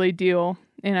yearly deal.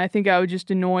 And I think I would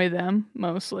just annoy them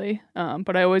mostly.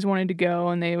 But I always wanted to go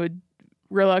and they would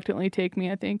reluctantly take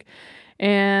me, I think.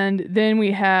 And then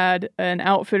we had an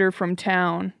outfitter from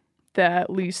town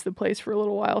that leased the place for a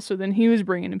little while. So then he was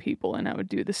bringing in people and I would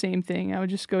do the same thing. I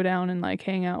would just go down and like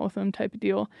hang out with them type of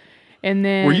deal. And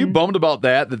then... Were you bummed about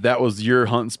that was your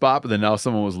hunting spot, but then now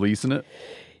someone was leasing it?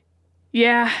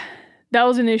 Yeah. That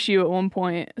was an issue at one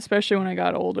point, especially when I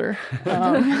got older.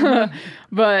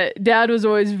 But Dad was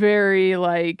always very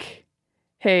like,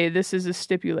 hey, this is a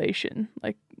stipulation.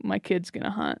 Like, my kid's going to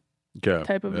hunt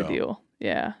type of a deal.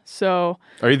 Yeah. So.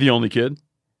 Are you the only kid?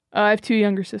 I have 2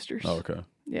 younger sisters. Oh, okay.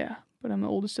 Yeah. But I'm the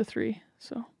oldest of 3.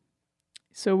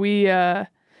 So we, I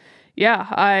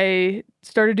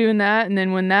started doing that. And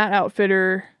then when that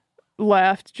outfitter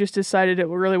left, just decided it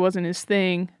really wasn't his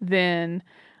thing, then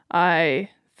I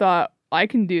thought, I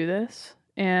can do this.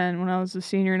 And when I was a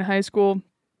senior in high school,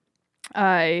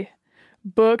 I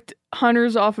booked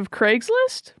hunters off of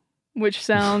Craigslist, which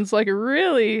sounds like a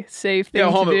really safe thing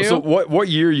to do. So what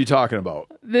year are you talking about?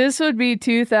 This would be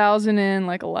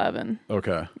 2011.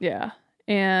 Okay. Yeah.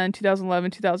 And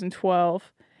 2011,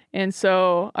 2012. And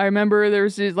so I remember there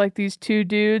was like these 2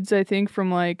 dudes, I think from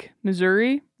like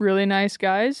Missouri, really nice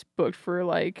guys, booked for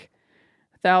like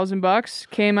 $1,000,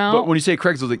 came out. But when you say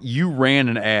Craigslist, like you ran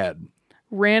an ad.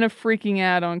 Ran a freaking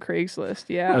ad on Craigslist,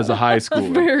 yeah. As a high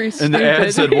schooler. Very stupid. And the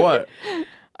ad said what?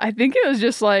 I think it was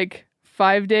just like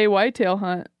 5-day whitetail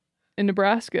hunt in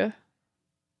Nebraska.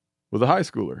 With a high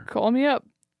schooler. Call me up.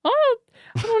 Oh,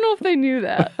 I don't know if they knew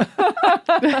that.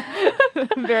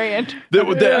 Very interesting.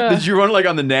 Did you run like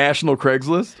on the national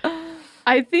Craigslist?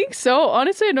 I think so.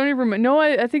 Honestly, I don't even remember. No,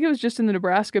 I think it was just in the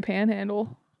Nebraska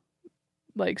Panhandle,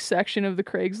 like section of the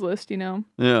Craigslist,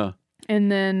 Yeah.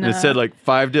 And then it said like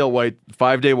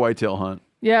 5-day whitetail hunt.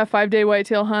 Yeah, 5-day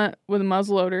whitetail hunt with a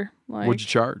muzzleloader. Like, what'd you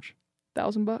charge?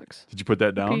 $1,000. Did you put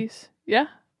that down? Piece. Yeah.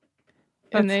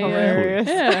 That's hilarious.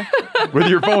 Yeah. With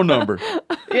your phone number.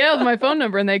 Yeah, with my phone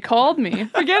number, and they called me.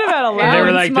 Forget about allowance. They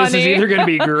were like, money. this is either going to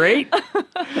be great.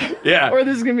 Yeah. Or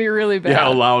this is going to be really bad. Yeah,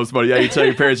 allowance money. Yeah, you tell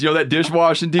your parents, that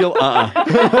dishwashing deal? I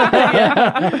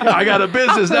got a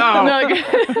business now.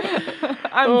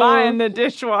 I'm buying the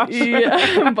dishwasher.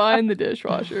 Yeah, I'm buying the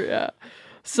dishwasher, yeah.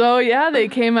 So, yeah, they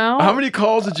came out. How many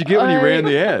calls did you get when you ran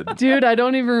the ad? Dude, I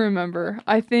don't even remember.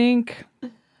 I think...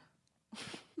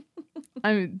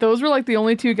 those were like the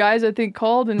only 2 guys I think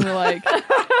called and were like,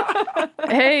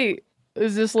 hey,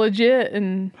 is this legit?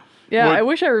 And yeah, I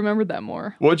wish I remembered that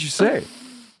more. What'd you say?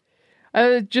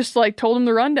 I just like told them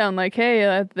the rundown, like,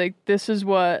 hey, this is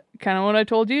what I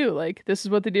told you. Like, this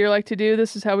is what the deer like to do.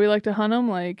 This is how we like to hunt them.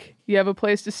 Like, you have a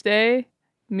place to stay.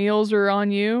 Meals are on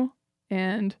you.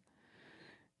 And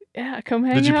yeah, come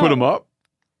hang out. Did you put them up?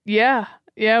 Yeah.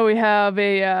 Yeah, we have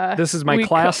a... this is my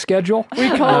class schedule? We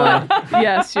call it...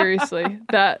 Yeah, seriously.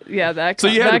 So you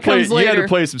had to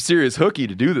play some serious hooky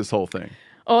to do this whole thing.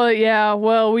 Oh, yeah.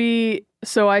 Well, I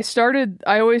always started,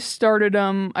 I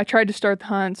tried to start the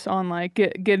hunts on, like,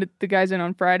 get the guys in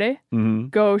on Friday. Mm-hmm.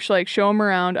 Go, show them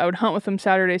around. I would hunt with them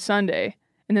Saturday, Sunday.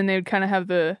 And then they would kind of have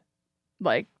the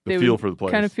feel for the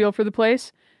place. Kind of feel for the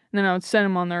place. And then I would send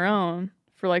them on their own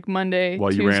for, like, Monday,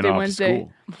 while you Tuesday, ran off Wednesday. to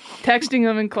school. Texting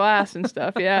them in class and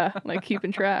stuff, yeah. Like,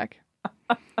 keeping track.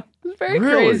 It was very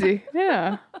Really? crazy.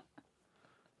 Yeah.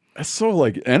 That's so,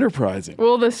 like, enterprising.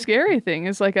 Well, the scary thing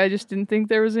is, like, I just didn't think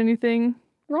there was anything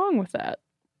wrong with that.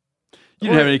 You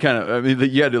didn't have any kind of,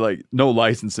 you had to, like, no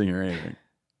licensing or anything.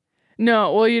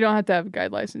 No, well, you don't have to have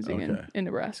guide licensing in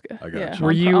Nebraska. I got yeah. you.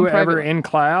 Were you I'm ever private. in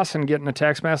class and getting a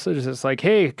text message that's like,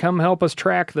 hey, come help us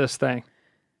track this thing?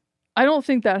 I don't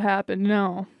think that happened.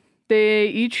 No, they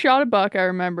each shot a buck. I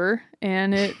remember,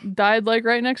 and it died like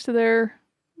right next to their,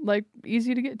 like,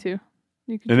 easy to get to.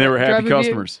 You could And they were happy drive a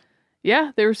customers.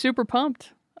 Yeah, they were super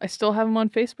pumped. I still have them on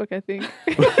Facebook, I think.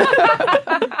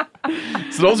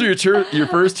 So those are your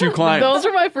first two clients. Those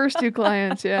are my first two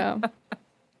clients, yeah.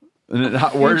 And then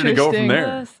where did it go from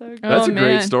there? That's a great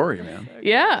man. story, man.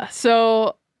 Yeah.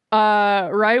 So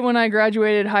right when I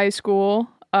graduated high school,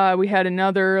 we had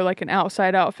another, like, an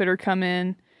outside outfitter come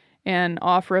in and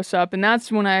offer us up. And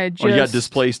that's when I just... Oh, you got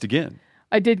displaced again.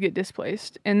 I did get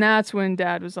displaced. And that's when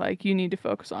Dad was like, you need to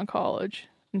focus on college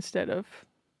instead of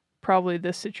probably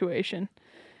this situation.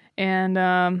 And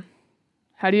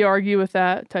how do you argue with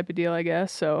that type of deal, I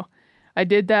guess? So I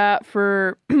did that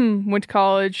went to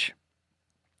college,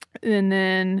 and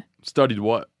then... Studied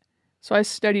what? So I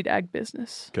studied ag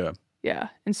business. Okay. Yeah.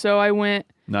 And so I went...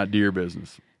 Not deer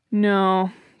business.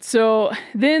 No. So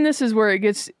then this is where it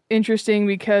gets interesting,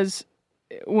 because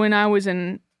when I was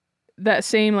in that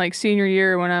same, like, senior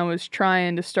year, when I was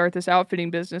trying to start this outfitting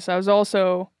business, I was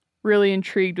also really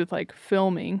intrigued with, like,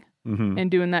 filming and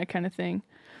doing that kind of thing.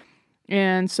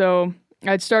 And so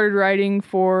I'd started writing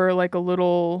for, like, a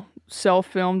little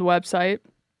self-filmed website,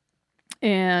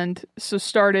 and so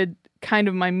started kind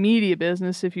of my media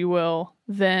business, if you will,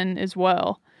 then as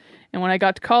well. And when I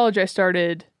got to college, I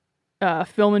started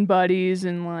filming buddies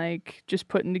and, like, just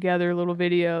putting together little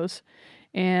videos.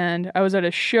 And I was at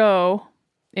a show,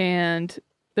 and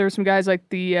there were some guys like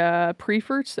the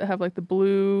Preferts that have, like, the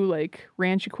blue, like,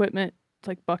 ranch equipment,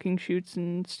 like bucking chutes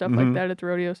and stuff like that at the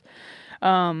rodeos.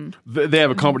 They have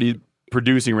a company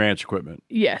producing ranch equipment.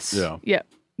 Yes. Yeah.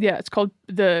 Yeah. It's called,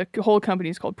 the whole company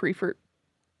is called Prefert.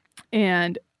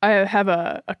 And I have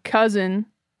a cousin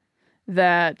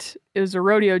that is a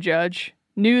rodeo judge,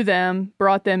 knew them,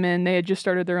 brought them in. They had just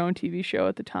started their own TV show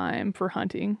at the time for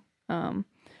hunting.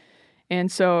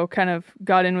 And so kind of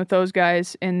got in with those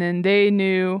guys. And then they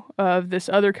knew of this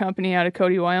other company out of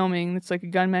Cody, Wyoming, that's like a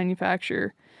gun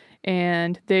manufacturer.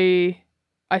 And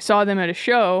I saw them at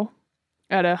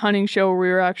a hunting show where we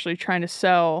were actually trying to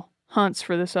sell hunts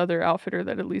for this other outfitter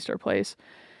that had leased our place.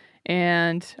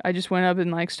 And I just went up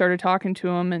and, like, started talking to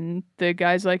him, and the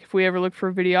guy's like, if we ever look for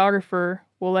a videographer,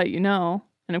 we'll let you know.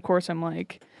 And of course I'm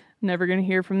like, never going to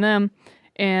hear from them.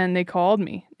 And they called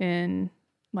me in,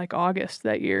 like, August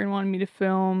that year and wanted me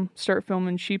to start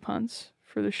filming sheep hunts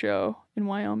for the show in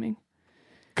Wyoming.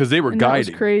 Because they were guiding.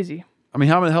 That was crazy. I mean,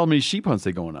 how the hell many sheep hunts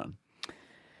they going on?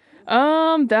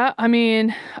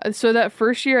 So that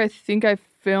first year, I think I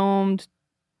filmed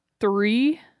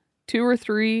 2 or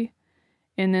 3.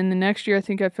 And then the next year, I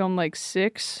think I filmed like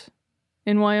 6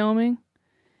 in Wyoming.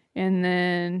 And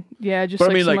then, yeah, just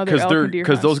some other elk and deer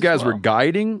because those hunts guys as were well.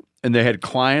 guiding and they had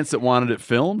clients that wanted it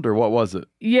filmed, or what was it?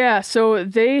 Yeah, so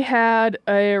they had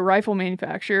a rifle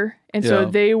manufacturer, and so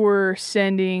they were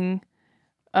sending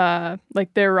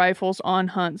like their rifles on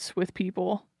hunts with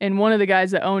people. And one of the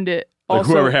guys that owned it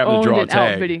also whoever happened owned to draw a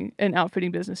tag. an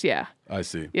outfitting business. Yeah. I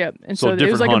see. Yep. And so it was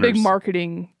different like hunters. a big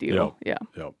marketing deal. Yeah.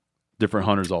 Yep. Different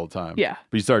hunters all the time. Yeah.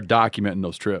 But you started documenting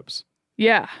those trips.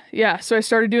 Yeah. Yeah. So I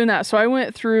started doing that. So I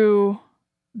went through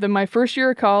my first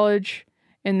year of college,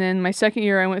 and then my second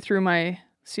year I went through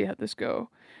see how this go.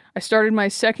 I started my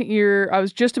second year. I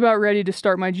was just about ready to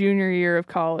start my junior year of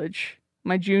college,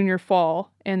 my junior fall,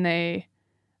 and they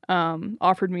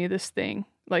offered me this thing,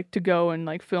 like, to go and,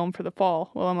 like, film for the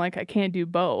fall. Well, I'm like, I can't do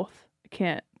both. I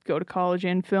can't go to college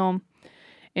and film.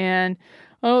 And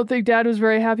I don't think Dad was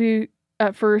very happy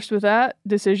at first with that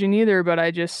decision either, but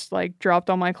I just, like, dropped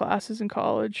all my classes in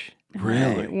college.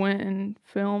 Really? I went and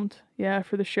filmed,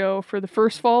 for the show for the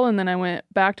first fall, and then I went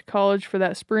back to college for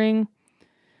that spring.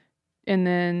 And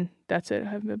then that's it. I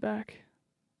haven't been back.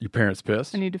 Your parents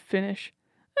pissed? I need to finish.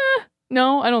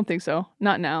 No, I don't think so.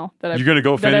 Not now. You're going to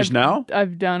go finish now?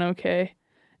 I've done okay.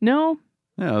 No.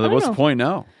 Yeah, what's the point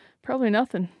now? Probably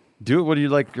nothing. Do it when you're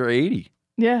like 80.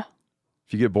 Yeah.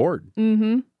 If you get bored.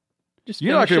 Mm-hmm.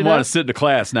 You're not going to want to sit in a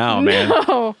class now, man.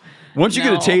 No. Once you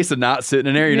get a taste of not sitting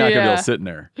in there, you're not going to be able to sit in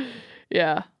there.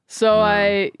 Yeah. So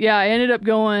I ended up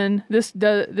going. This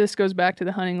goes back to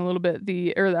the hunting a little bit.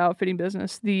 The outfitting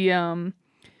business.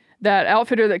 That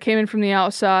outfitter that came in from the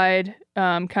outside,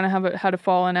 kind of had a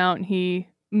falling out, and he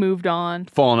moved on.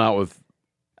 Falling out with?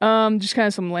 Just kind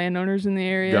of some landowners in the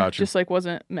area. Gotcha. Just, like,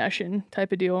 wasn't meshing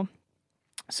type of deal.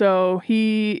 So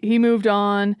he moved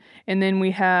on, and then we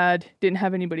didn't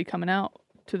have anybody coming out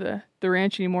to the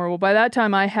ranch anymore. Well, by that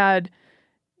time I had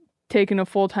taken a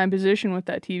full-time position with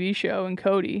that TV show in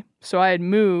Cody. So I had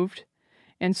moved.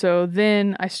 And so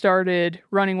then I started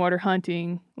running water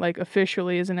hunting, like,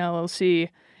 officially as an LLC,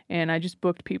 and I just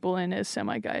booked people in as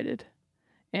semi-guided.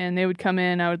 and they would come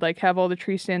in. I would like have all the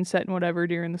tree stands set and whatever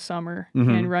during the summer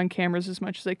and run cameras as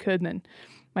much as I could. And then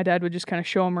my dad would just kind of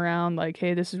show them around, like,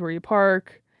 hey, this is where you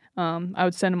park. I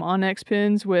would send them Onyx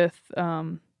pins with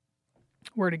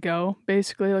where to go,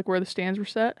 basically, like where the stands were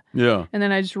set. Yeah. And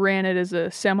then I just ran it as a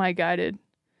semi-guided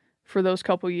for those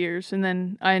couple years. And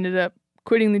then I ended up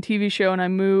quitting the TV show and I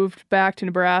moved back to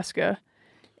Nebraska.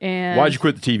 And Why'd you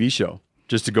quit the TV show?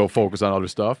 Just to go focus on other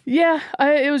stuff? Yeah,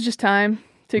 it was just time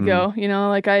to go. You know,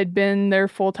 like I had been there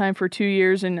full time for 2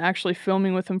 years and actually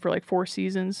filming with them for like 4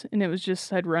 seasons. And it was just,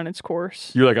 had run its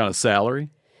course. You're like on a salary?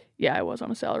 Yeah, I was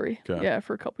on a salary. Okay. Yeah,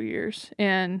 for a couple years.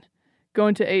 And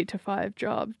going to 8 to 5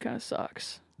 job kind of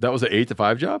sucks. That was an 8 to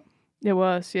 5 job? It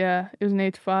was, yeah. It was an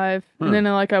 8 to 5. And then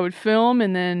like I would film,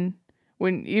 and then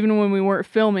even when we weren't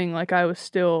filming, like I was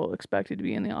still expected to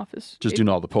be in the office. Just doing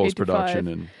all the post-production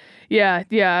and... Yeah,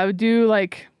 I would do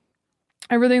like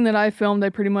everything that I filmed, I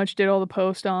pretty much did all the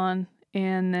post on.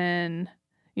 And then,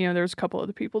 you know, there was a couple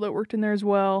other people that worked in there as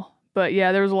well. But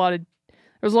yeah, there was a lot of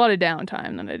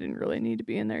downtime that I didn't really need to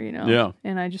be in there, you know. Yeah.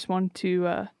 And I just wanted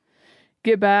to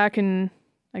get back and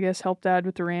I guess help Dad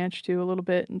with the ranch too a little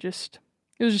bit, and just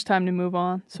it was just time to move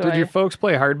on. So did your folks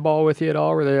play hardball with you at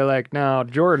all? Were they like, "Now,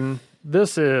 Jordan,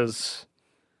 this is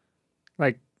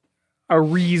like a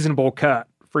reasonable cut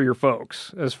for your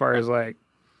folks as far as like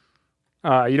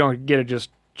you don't get to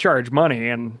just charge money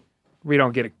and we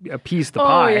don't get a piece of the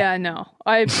pie." Oh yeah, no,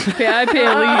 I pay a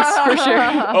lease for sure.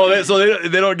 Oh, so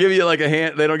they don't give you like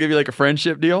they don't give you like a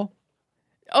friendship deal?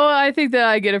 Oh, I think that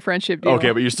I get a friendship deal.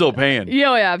 Okay, but you're still paying.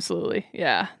 Yeah, absolutely.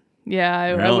 Yeah.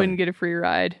 I wouldn't get a free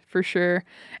ride for sure.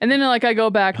 And then like I go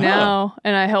back now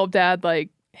and I help Dad like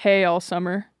hay all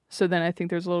summer. So then I think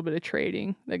there's a little bit of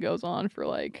trading that goes on for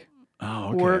like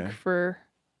work for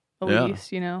a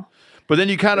lease, you know. But then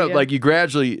you kind of like you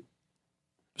gradually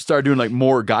start doing like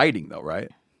more guiding though, right?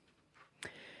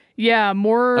 Yeah,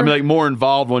 more. I mean, like more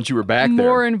involved once you were back there.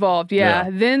 More involved, yeah.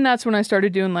 Then that's when I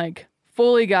started doing like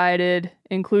fully guided,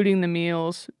 including the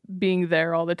meals, being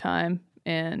there all the time,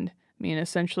 and I mean,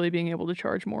 essentially being able to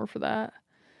charge more for that.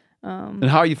 And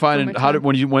how are you finding?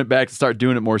 When you went back to start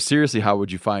doing it more seriously, how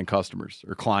would you find customers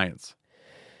or clients?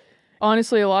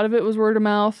 Honestly, a lot of it was word of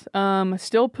mouth.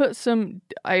 Still put some.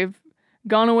 I've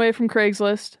gone away from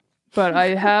Craigslist, but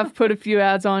I have put a few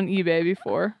ads on eBay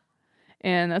before,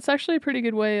 and that's actually a pretty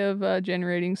good way of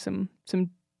generating some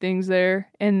things there.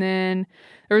 And then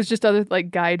there was just other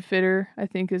like Guide Fitter, I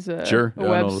think is a website. I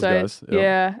know those guys. Yep.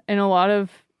 Yeah, and a lot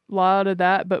of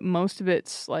that, but most of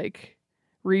it's like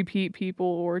repeat people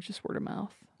or just word of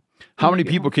mouth. How many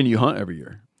people can you hunt every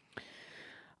year?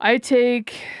 I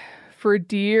take for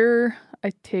deer,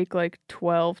 I take like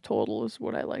 12 total is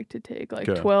what I like to take.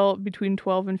 Like 12, between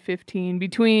 12 and 15,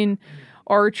 between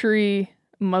archery,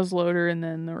 muzzleloader, and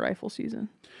then the rifle season.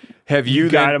 Have you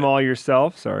got them all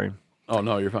yourself? Sorry. Oh,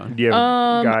 no, you're fine. Do you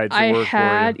have guides that work for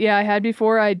you? Yeah, I had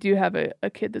before. I do have a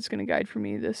kid that's going to guide for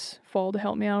me this fall to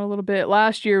help me out a little bit.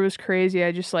 Last year was crazy.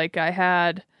 I just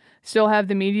still have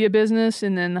the media business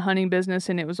and then the hunting business,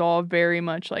 and it was all very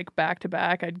much like back to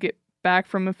back. I'd get back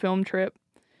from a film trip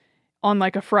on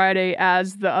like a Friday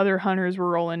as the other hunters were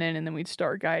rolling in, and then we'd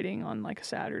start guiding on like a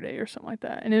Saturday or something like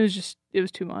that. And it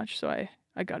was too much. So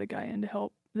I got a guy in to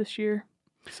help this year.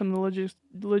 Some of the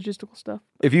logistical stuff.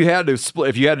 If you had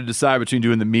to decide between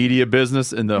doing the media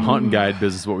business and the hunting guide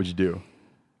business, what would you do?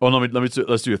 Well, let's do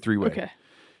a 3-way. Okay.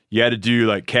 You had to do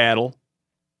like cattle.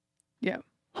 Yeah.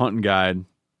 Hunting guide,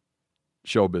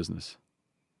 show business.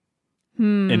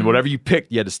 And whatever you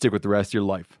picked, you had to stick with the rest of your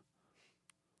life.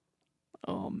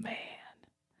 Oh man.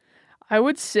 I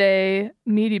would say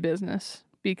media business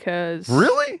because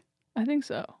Really? I think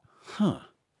so. Huh.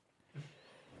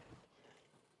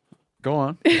 Go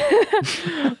on.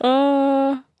 I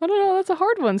don't know. That's a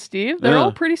hard one, Steve. They're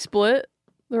all pretty split.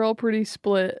 They're all pretty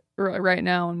split right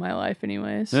now in my life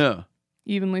anyways. Yeah.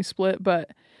 Evenly split.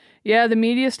 But yeah, the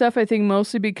media stuff, I think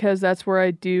mostly because that's where I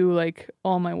do like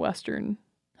all my Western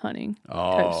hunting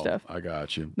type stuff. I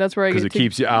got you. That's where I get because it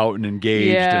keeps you out and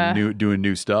engaged and doing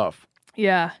new stuff.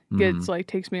 Yeah. It's like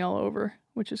takes me all over,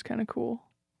 which is kind of cool.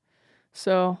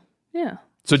 So, yeah.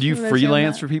 So do you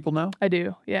freelance for people now? I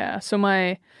do. Yeah. So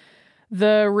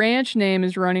the ranch name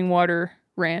is Running Water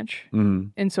Ranch.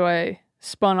 And so I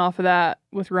spun off of that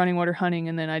with Running Water Hunting,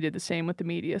 and then I did the same with the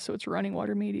media. So it's Running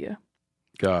Water Media.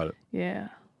 Got it. Yeah.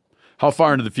 How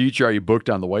far into the future are you booked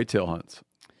on the whitetail hunts?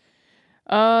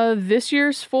 This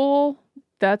year's full.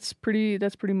 That's pretty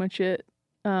much it.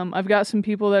 I've got some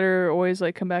people that are always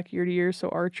like come back year to year. So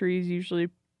archery is usually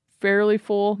fairly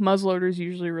full. Muzzleloader is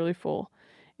usually really full.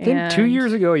 I think 2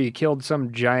 years ago you killed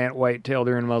some giant whitetail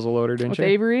during muzzleloader, didn't you?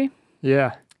 With Avery?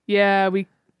 Yeah. Yeah,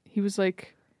 he was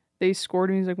like they scored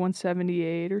him. He's like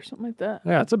 178 or something like that.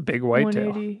 Yeah, it's a big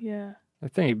whitetail. 180, yeah. I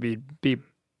think he'd be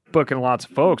booking lots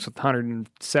of folks with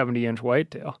 170-inch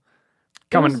whitetail.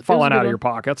 Falling out of your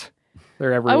pockets.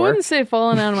 They're everywhere. I wouldn't say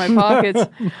falling out of my pockets.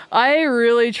 I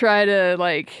really try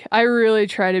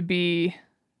to be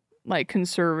like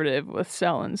conservative with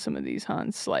selling some of these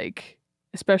hunts, like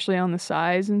especially on the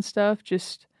size and stuff.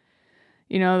 Just,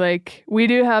 like we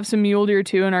do have some mule deer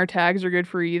too, and our tags are good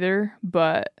for either,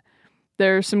 but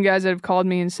there's some guys that have called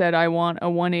me and said, I want a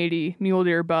 180 mule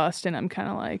deer bust. And I'm kind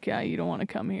of like, yeah, you don't want to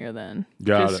come here then.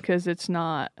 Just because that's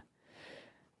not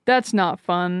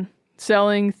fun.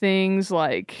 Selling things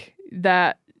like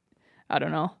that, I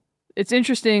don't know. It's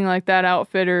interesting, like that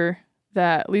outfitter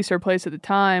that leased our place at the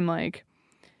time, like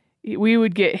we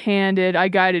would get handed, I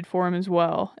guided for him as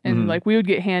well. And like we would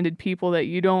get handed people that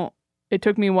it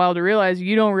took me a while to realize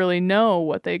you don't really know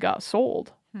what they got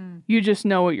sold. You just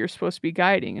know what you're supposed to be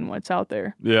guiding and what's out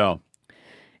there. Yeah.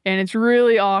 And it's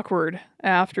really awkward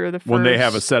after the first... When they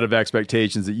have a set of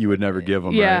expectations that you would never give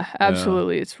them, yeah, right?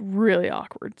 Absolutely. Yeah. It's really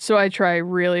awkward. So I try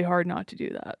really hard not to do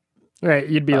that. Right.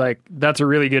 You'd be like, that's a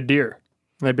really good deer.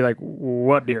 And they'd be like,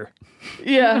 what deer?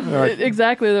 Yeah,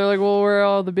 exactly. They're like, well, where are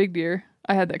all the big deer?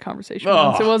 I had that conversation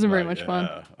once. It wasn't very much fun.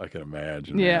 I can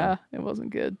imagine. Yeah, it wasn't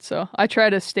good. So I try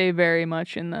to stay very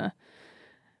much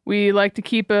we like to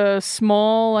keep a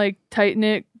small, like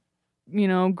tight-knit,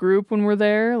 group when we're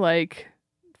there. Like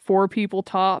 4 people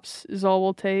tops is all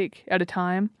we'll take at a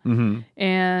time. Mm-hmm.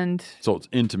 And so it's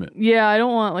intimate. Yeah, I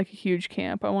don't want like a huge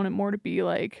camp. I want it more to be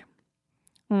like,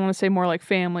 I don't want to say more like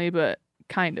family, but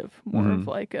kind of more of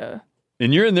like a...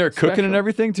 And you're in there cooking and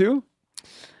everything too?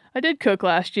 I did cook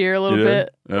last year a little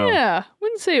bit. Oh. Yeah.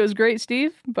 Wouldn't say it was great,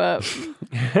 Steve, but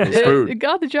it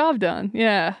got the job done.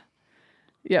 Yeah.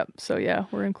 Yep. So yeah,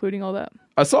 we're including all that.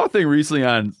 I saw a thing recently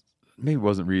maybe it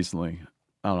wasn't recently.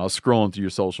 I don't know. I was scrolling through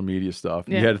your social media stuff.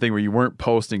 Yeah. You had a thing where you weren't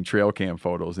posting trail cam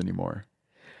photos anymore.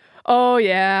 Oh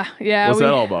yeah. Yeah. What's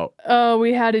that all about? Oh,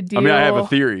 we had a deal. I mean, I have a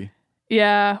theory.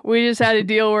 Yeah. We just had a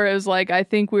deal where it was like, I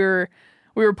think we were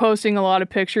posting a lot of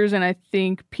pictures, and I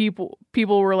think people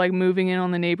were like moving in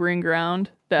on the neighboring ground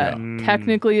that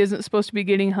technically isn't supposed to be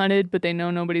getting hunted, but they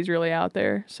know nobody's really out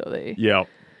there, so they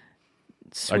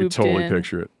I can totally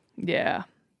picture it. Yeah.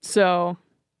 So,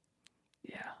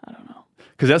 yeah, I don't know.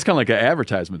 Because that's kind of like an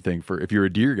advertisement thing for if you're a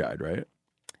deer guide, right?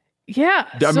 Yeah.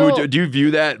 I mean, do you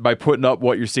view that by putting up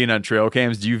what you're seeing on trail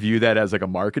cams? Do you view that as like a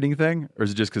marketing thing, or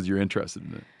is it just because you're interested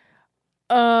in it?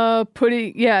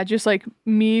 Just like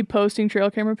me posting trail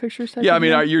camera pictures. Yeah, I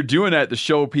mean, you're doing that to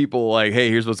show people like, hey,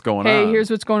 here's what's going on. Hey, here's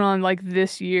what's going on, like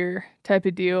this year type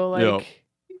of deal. Like,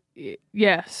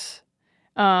 yes.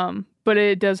 But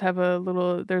it does have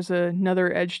there's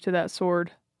another edge to that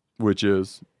sword. Which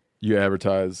is, you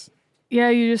advertise.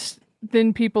 Yeah,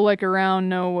 then people like around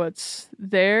know what's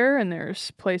there, and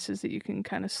there's places that you can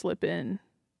kind of slip in,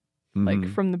 like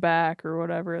from the back or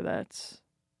whatever. That's,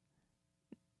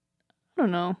 I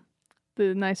don't know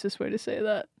the nicest way to say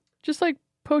that. Just like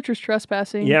poachers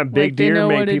trespassing. Yeah, big deer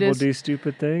make people do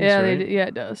stupid things. Yeah, right?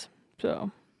 it does.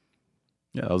 So.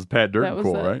 Yeah, that was Pat Durkin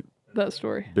quote, right? That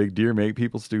story. Big deer make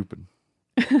people stupid.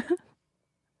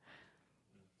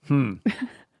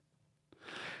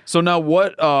 So now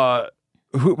what,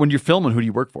 when you're filming, who do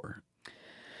you work for?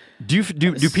 Do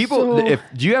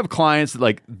you have clients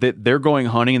that they're going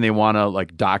hunting and they want to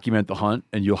like document the hunt,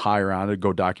 and you'll hire on to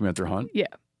go document their hunt?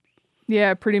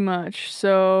 Yeah, pretty much.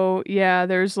 So yeah,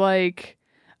 there's a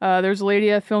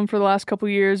lady I filmed for the last couple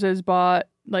years has bought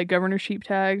like governor sheep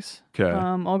tags. Okay.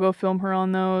 I'll go film her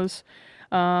on those.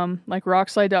 Like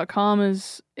rockslide.com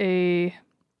is a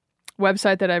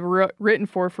website that I've written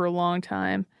for a long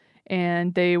time,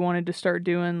 and they wanted to start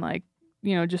doing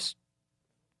just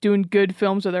doing good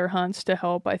films of their hunts to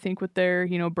help, I think, with their,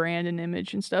 brand and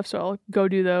image and stuff. So I'll go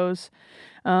do those.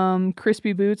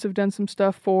 Crispy Boots have done some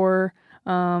stuff for,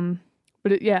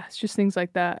 but it's just things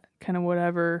like that, kind of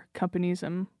whatever companies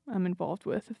I'm involved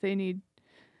with. If they need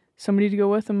somebody to go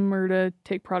with them or to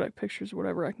take product pictures or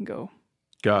whatever, I can go.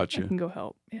 Gotcha. I can go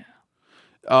help. Yeah.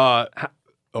 Go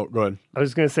ahead. I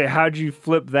was going to say, how'd you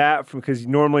flip that from, because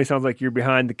normally it sounds like you're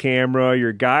behind the camera,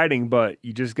 you're guiding, but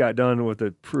you just got done with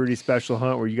a pretty special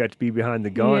hunt where you got to be behind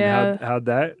the gun. Yeah. How'd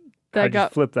you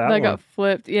flip that one? That got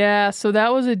flipped. Yeah. So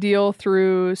that was a deal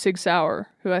through Sig Sauer,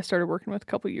 who I started working with a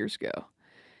couple years ago.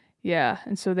 Yeah.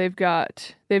 And so they've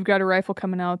got a rifle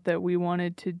coming out that we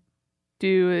wanted to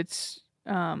do.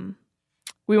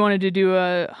 We wanted to do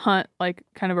a hunt, like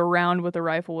kind of around what the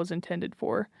rifle was intended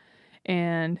for.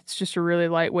 And it's just a really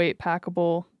lightweight,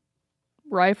 packable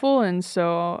rifle. And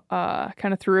so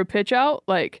kind of threw a pitch out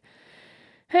like,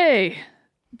 hey,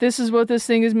 this is what this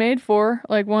thing is made for.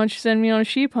 Like, why don't you send me on a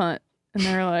sheep hunt? And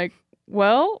they're like,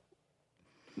 well,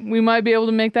 we might be able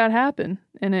to make that happen.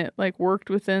 And it like worked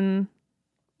within,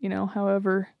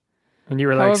 however. And you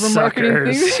were like,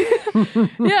 suckers.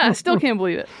 Yeah, I still can't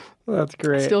believe it. That's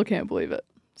great. Still can't believe it.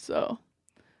 So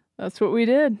that's what we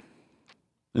did.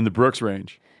 In the Brooks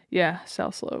Range. Yeah,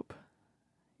 South Slope.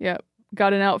 Yep.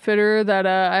 Got an outfitter that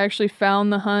I actually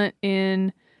found the hunt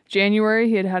in January.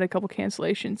 He had a couple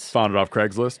cancellations. Found it off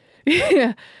Craigslist?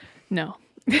 Yeah. No.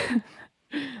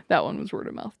 That one was word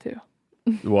of mouth too.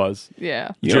 It was?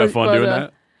 Yeah. Did you have fun doing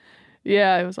that?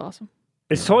 Yeah, it was awesome.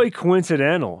 It's totally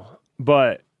coincidental,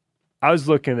 but I was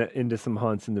looking into some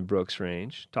hunts in the Brooks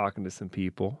Range, talking to some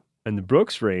people, and the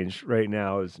Brooks Range right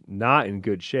now is not in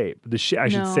good shape. I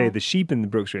should say the sheep in the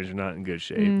Brooks Range are not in good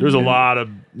shape. Mm-hmm. There's a lot of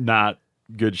not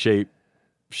good shape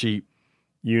sheep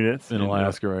units in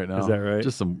Alaska right now. Is that right?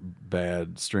 Just some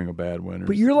string of bad winters.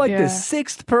 But you're like the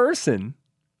sixth person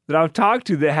that I've talked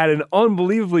to that had an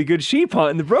unbelievably good sheep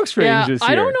hunt in the Brooks Range this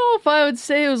year. I don't know if I would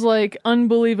say it was like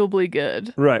unbelievably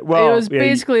good. Right. Well, it was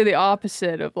basically the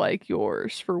opposite of like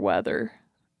yours for weather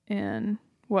and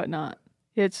whatnot.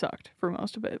 It sucked for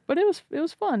most of it, but it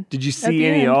was fun. Did you see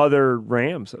any other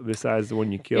rams besides the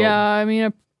one you killed? Yeah, I mean,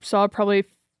 I saw probably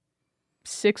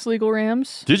 6 legal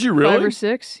rams. Did you really? 5 or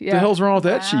 6. Yeah. What the hell's wrong with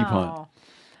that sheep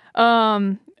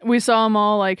hunt? We saw them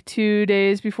all like 2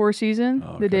 days before season,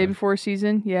 the day before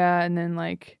season. Yeah, and then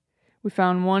like we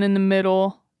found one in the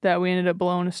middle that we ended up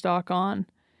blowing a stock on,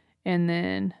 and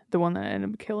then the one that I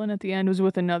ended up killing at the end was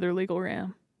with another legal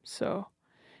ram. So,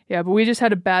 yeah, but we just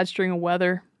had a bad string of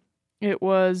weather. It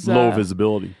was low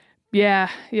visibility. Yeah.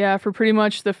 For pretty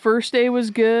much the first day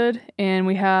was good, and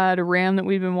we had a ram that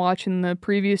we'd been watching the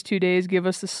previous 2 days give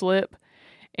us the slip,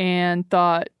 and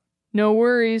thought, no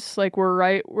worries, like we're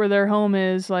right where their home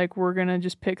is, like we're gonna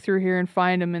just pick through here and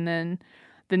find them. And then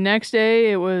the next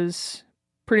day it was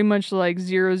pretty much like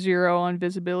 0-0 on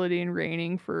visibility and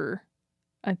raining for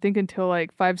I think until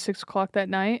like 5-6 o'clock that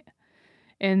night.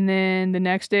 And then the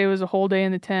next day was a whole day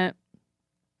in the tent.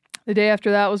 The day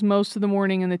after that was most of the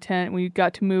morning in the tent. We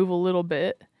got to move a little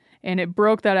bit, and it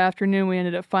broke that afternoon. We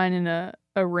ended up finding a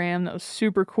ram that was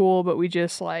super cool, but we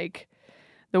just like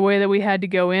the way that we had to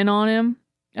go in on him.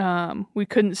 We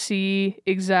couldn't see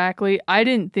exactly. I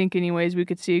didn't think anyways we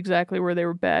could see exactly where they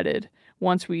were bedded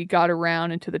once we got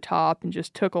around into the top, and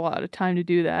just took a lot of time to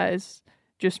do that. It's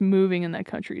just moving in that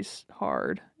country's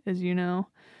hard, as you know.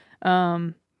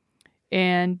 And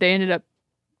they ended up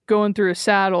going through a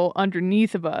saddle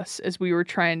underneath of us as we were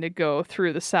trying to go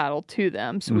through the saddle to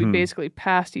them. So we basically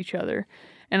passed each other.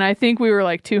 And I think we were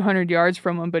like 200 yards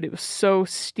from them, but it was so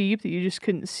steep that you just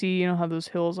couldn't see, how those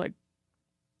hills like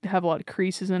have a lot of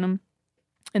creases in them,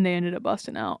 and they ended up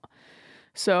busting out.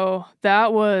 So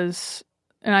that was,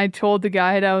 and I told the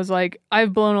guide, I was like,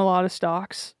 I've blown a lot of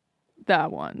stocks. That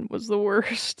one was the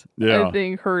worst, I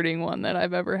think, hurting one that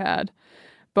I've ever had.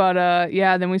 But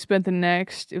then we spent the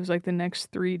next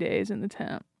 3 days in the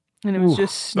tent, and it was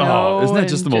just snow. Oh, isn't that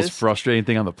just the most frustrating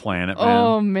thing on the planet, man?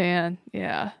 Oh man,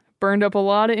 yeah. Burned up a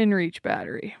lot of inReach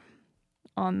battery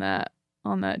on that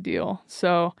deal.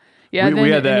 So yeah, we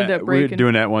had that. We were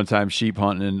doing that one time, sheep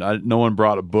hunting, and no one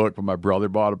brought a book, but my brother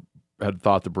had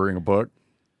thought to bring a book.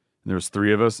 And there was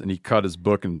 3 of us, and he cut his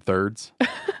book in thirds.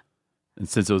 And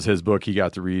since it was his book, he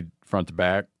got to read front to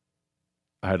back.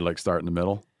 I had to like start in the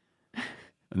middle,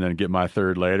 and then get my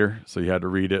third later. So you had to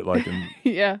read it like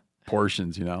in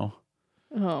portions, Oh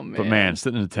man! But man,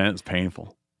 sitting in the tent is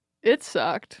painful. It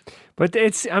sucked. But I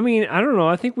don't know.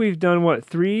 I think we've done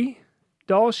 3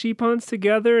 doll sheep hunts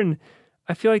together, and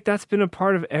I feel like that's been a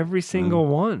part of every single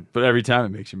one. But every time it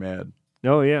makes you mad.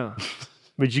 Oh, yeah.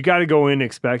 But you got to go in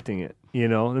expecting it,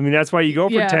 that's why you go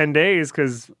for 10 days,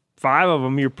 because 5 of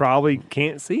them you probably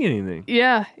can't see anything.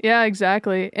 Yeah,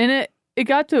 exactly. And it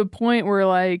got to a point where,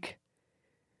 like,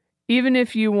 even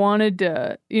if you wanted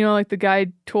to, like the guy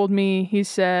told me, he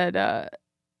said, I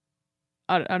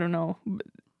don't know,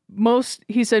 most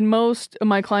of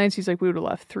my clients, he's like, we would have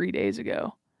left 3 days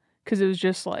ago, because it was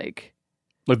just like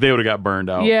they would have got burned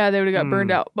out. Yeah, they would have got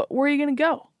burned out. But where are you going to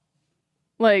go?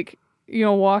 Like,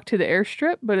 walk to the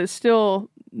airstrip, but it's still,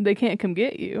 they can't come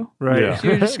get you. Right. Yeah. So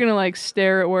you're just going to like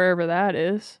stare at wherever that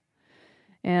is.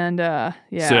 And sit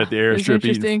at the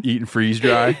airstrip eating freeze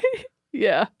dry.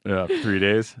 Yeah. Yeah, 3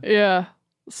 days. Yeah.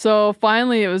 So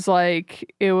finally it was the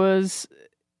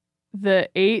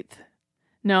 8th.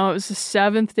 No, it was the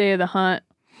 7th day of the hunt.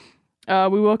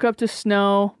 We woke up to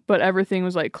snow, but everything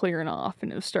was like clearing off,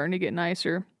 and it was starting to get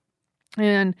nicer.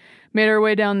 And made our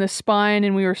way down this spine,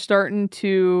 and we were starting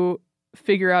to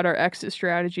figure out our exit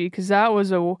strategy, because that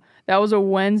was a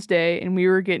Wednesday and we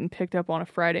were getting picked up on a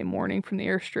Friday morning from the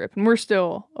airstrip, and we're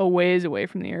still a ways away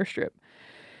from the airstrip.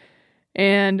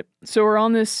 And so we're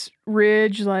on this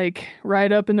ridge, like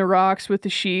right up in the rocks with the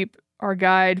sheep. Our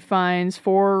guide finds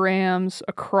 4 rams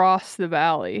across the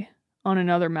valley on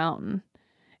another mountain.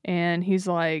 And he's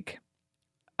like,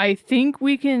 I think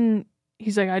we can,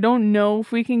 he's like, I don't know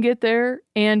if we can get there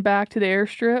and back to the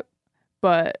airstrip,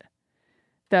 but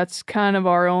that's kind of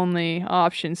our only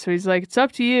option. So he's like, it's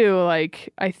up to you.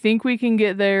 Like, I think we can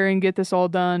get there and get this all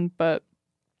done, but,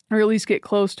 or at least get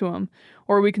close to him.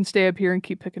 Or we can stay up here and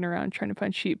keep picking around trying to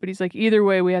find sheep. But he's like, either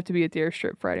way, we have to be at the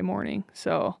airstrip Friday morning.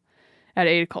 So at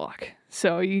 8:00.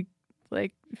 So you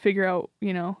like figure out,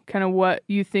 you know, kind of what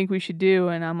you think we should do.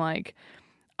 And I'm like,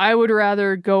 I would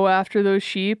rather go after those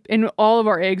sheep. And all of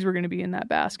our eggs were going to be in that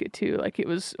basket too. Like, it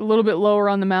was a little bit lower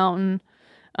on the mountain.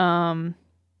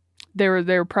 They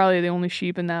were probably the only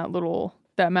sheep in that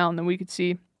mountain that we could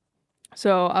see.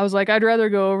 So I was like, I'd rather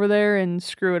go over there and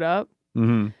screw it up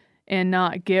and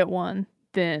not get one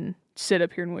than sit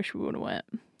up here and wish we would have went.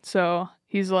 So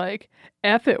he's like,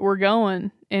 F it, we're going.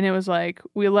 And it was like,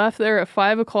 we left there at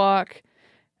 5:00,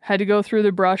 had to go through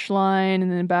the brush line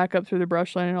and then back up through the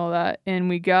brush line and all that. And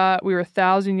we were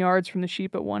 1,000 yards from the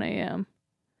sheep at 1 a.m.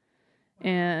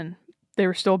 And they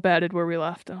were still bedded where we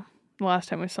left them the last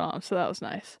time we saw them. So that was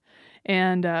nice.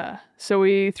 And so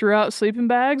we threw out sleeping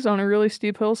bags on a really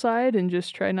steep hillside and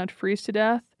just tried not to freeze to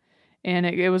death. And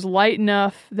it was light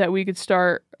enough that we could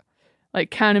start like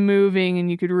kind of moving,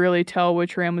 and you could really tell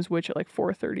which ram was which at like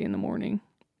 4:30 in the morning.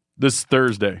 This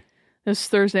Thursday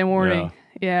morning.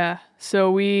 Yeah. So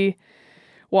we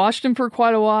watched him for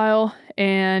quite a while,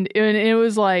 and it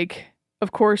was like,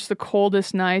 of course, the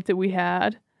coldest night that we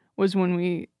had was when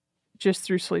we just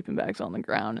threw sleeping bags on the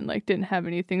ground and like didn't have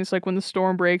anything. It's like when the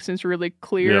storm breaks and it's really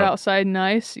clear outside and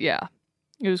nice. Yeah.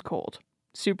 It was cold.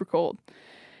 Super cold.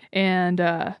 And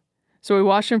so we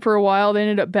watched him for a while. They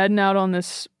ended up bedding out on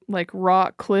this like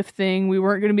rock cliff thing. We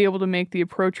weren't going to be able to make the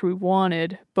approach we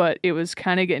wanted, but it was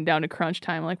kind of getting down to crunch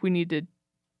time. Like, we need to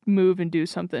move and do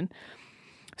something.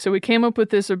 So we came up with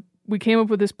this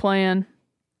plan,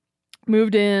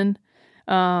 moved in.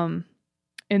 And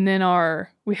then our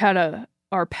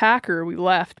packer, we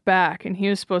left back, and he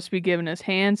was supposed to be giving us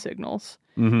hand signals.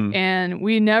 And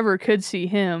we never could see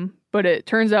him, but it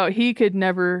turns out he could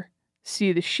never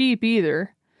see the sheep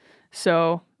either.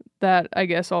 So that, I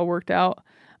guess, all worked out.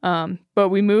 But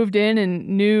we moved in and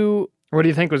knew. What do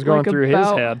you think was going through his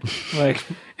head? Like,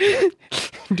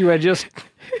 do I just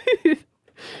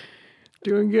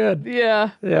doing good? Yeah.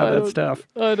 Yeah, that's tough.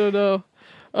 I don't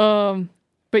know.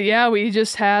 But yeah, we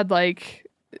just had like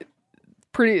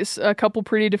a couple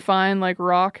pretty defined like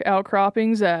rock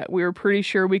outcroppings that we were pretty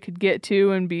sure we could get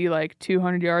to and be like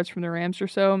 200 yards from the rams or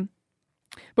so.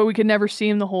 But we could never see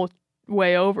them the whole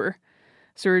way over.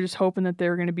 So we were just hoping that they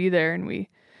were going to be there, and we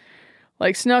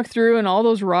like snuck through, and all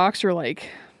those rocks are like,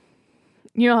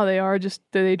 you know how they are, just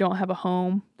that they don't have a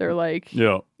home. They're like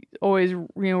always,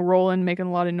 rolling, making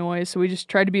a lot of noise. So we just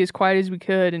tried to be as quiet as we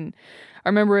could. And I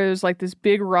remember it was like this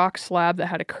big rock slab that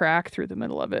had a crack through the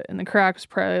middle of it. And the crack was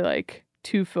probably like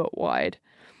 2 foot wide.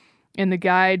 And the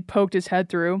guide poked his head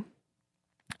through.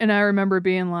 And I remember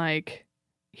being like,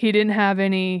 I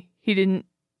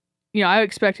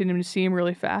expected him to see him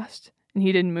really fast, and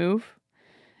he didn't move.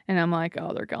 And I'm like,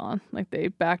 oh, they're gone. Like, they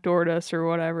backdoored us or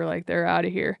whatever. Like, they're out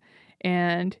of here.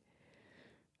 And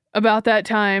about that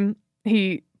time,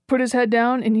 he put his head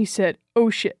down and he said, oh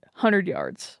shit, 100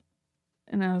 yards.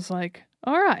 And I was like,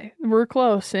 all right, we're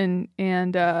close. And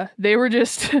they were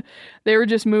just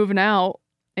moving out.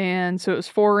 And so it was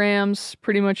 4 rams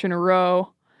pretty much in a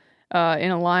row,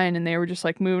 in a line. And they were just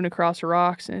like moving across the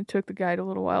rocks. And it took the guide a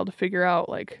little while to figure out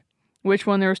like which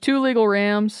one. There was 2 legal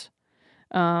rams.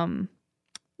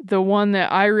 The one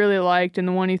that I really liked and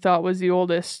the one he thought was the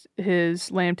oldest, his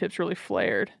lamb tips really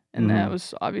flared. And that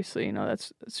was obviously,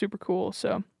 that's super cool.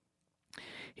 So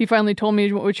he finally told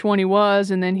me which one he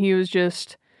was. And then he was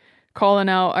just calling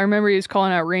out. I remember he was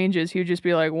calling out ranges. He would just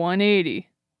be like 180,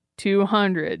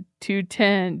 200,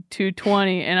 210,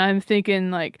 220. And I'm thinking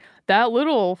like that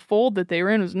little fold that they were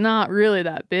in was not really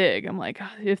that big. I'm like,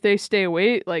 if they stay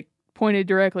away, like pointed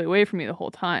directly away from me the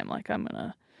whole time, like I'm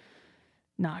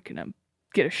not gonna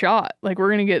get a shot. Like, we're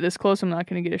gonna get this close, I'm not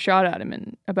gonna get a shot at him.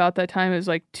 And about that time, it was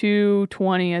like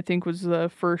 220, I think, was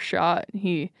the first shot.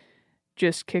 He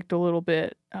just kicked a little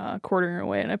bit, quartering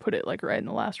away, and I put it like right in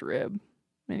the last rib,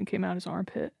 and it came out his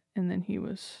armpit. And then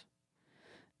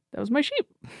that was my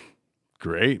sheep.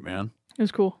 Great, man. It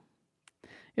was cool.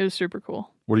 It was super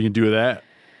cool. What are you gonna do with that?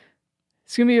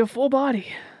 It's gonna be a full body.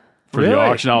 For the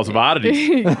auction house of oddities.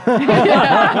 She's like,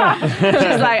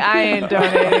 I ain't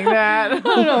donating that. I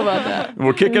don't know about that.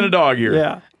 We're kicking a dog here.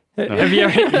 Yeah. Have you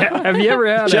ever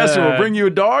had Chester will bring you a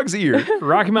dog's ear.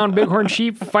 Rocky Mountain Bighorn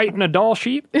sheep fighting a Doll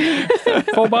sheep?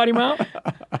 Full body mount?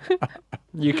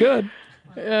 You could.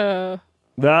 That's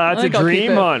I a think I'll keep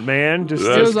dream it. hunt, man. Just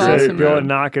It was awesome, be able to man.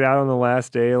 knock it out on the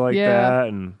last day like Yeah. that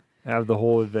and have the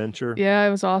whole adventure. Yeah,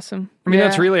 it was awesome. I mean, yeah.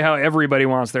 that's really how everybody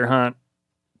wants their hunt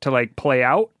to like play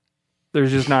out.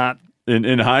 There's just not.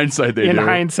 In hindsight, they In do.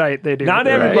 hindsight, they do. Not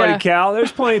Right? everybody, Yeah. Cal.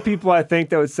 There's plenty of people I think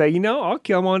that would say, I'll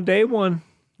kill him on day one.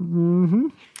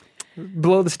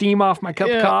 Blow the steam off my cup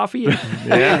of Yeah. coffee.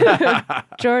 Yeah.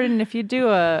 Jordan, if you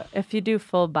do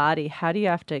full body, how do you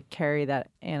have to carry that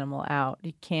animal out?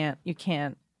 You can't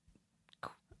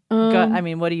go, I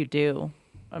mean, what do you do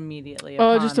immediately?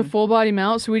 Oh, just a upon- full body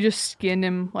mount. So we just skinned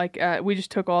him. We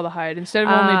just took all the hide instead of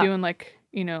only doing like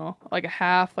a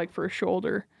half, like for a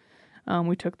shoulder.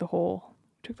 We took the whole.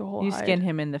 You hide. skin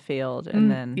him in the field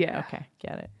and then yeah. Okay,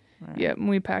 get it. All right. Yep, and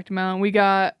we packed him out. And we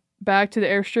got back to the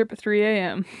airstrip at 3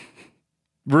 a.m.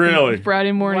 Really?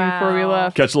 Friday morning before we Wow.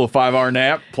 left. Catch a little 5-hour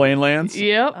nap, plane lands.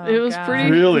 Yep, Oh, it was God.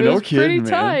 pretty. Really? It No was pretty kidding,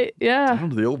 man. tight. Yeah. Down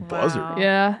to the old buzzer. Wow.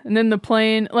 Yeah, and then the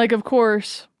plane, like, of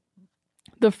course,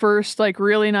 the first, like,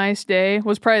 really nice day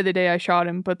was probably the day I shot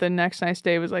him, but the next nice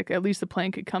day was, like, at least the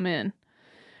plane could come in.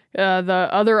 The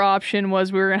other option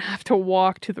was we were going to have to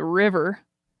walk to the river,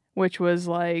 which was,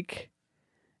 like,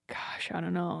 gosh, I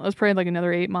don't know. It was probably, like,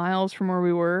 another 8 miles from where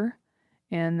we were,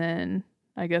 and then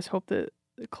I guess hope that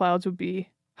the clouds would be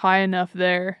high enough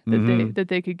there that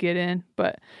they could get in.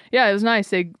 But, yeah, it was nice.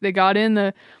 They got in.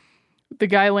 The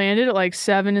guy landed at, like,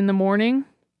 7 in the morning.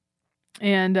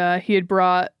 And he had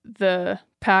brought the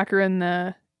packer and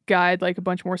the guide like a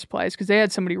bunch more supplies because they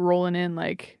had somebody rolling in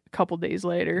like a couple days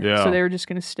later. Yeah. So they were just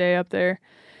going to stay up there.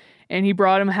 And he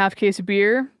brought him a half case of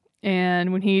beer.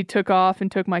 And when he took off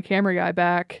and took my camera guy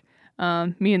back,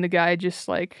 me and the guy just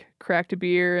like cracked a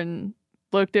beer and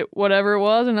looked at whatever it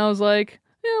was. And I was like,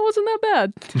 yeah, it wasn't that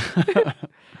bad.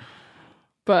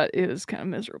 But it was kind of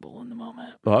miserable in the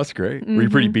moment. Oh, that's great. Were you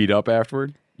pretty beat up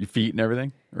afterward? Your feet and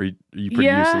everything? Or are you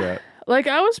pretty used to that? Like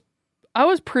I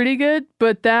was pretty good,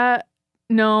 but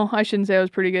no, I shouldn't say I was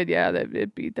pretty good. Yeah,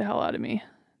 it beat the hell out of me.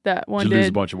 That one Did you lose a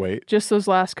did. bunch of weight? Just those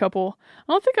last couple.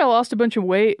 I don't think I lost a bunch of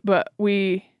weight, but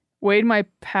we weighed my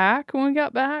pack when we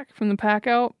got back from the pack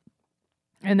out.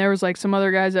 And there was like some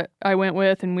other guys that I went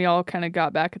with, and we all kind of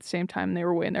got back at the same time. And they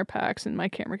were weighing their packs, and my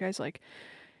camera guy's like,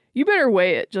 "You better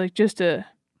weigh it, like just to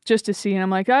see." And I'm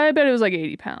like, "I bet it was like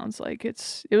 80 pounds. Like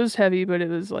it was heavy, but it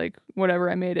was like whatever.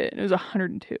 I made it. And it was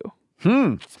 102."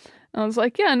 I was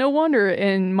like, "Yeah, no wonder."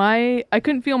 And I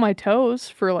couldn't feel my toes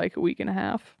for like a week and a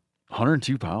half.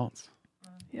 102 pounds.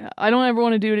 Yeah, I don't ever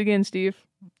want to do it again, Steve.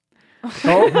 Oh,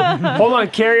 hold on.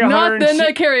 Carry 100. Not then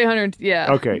I carry 100.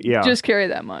 Yeah. Okay, yeah. Just carry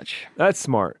that much. That's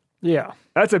smart. Yeah.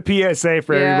 That's a PSA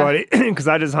for Yeah. everybody because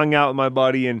I just hung out with my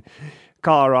buddy in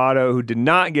Colorado who did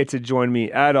not get to join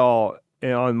me at all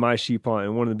on my sheep hunt.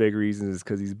 And one of the big reasons is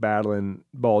because he's battling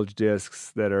bulge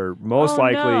discs that are most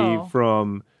likely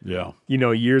from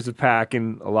years of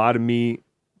packing, a lot of meat.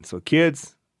 So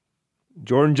kids,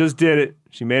 Jordan just did it.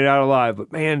 She made it out alive.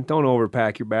 But man, don't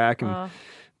overpack your back and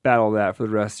battle that for the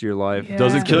rest of your life. Yeah.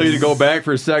 Doesn't kill you to go back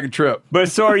for a second trip. But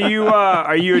so are you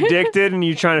addicted and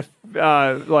you trying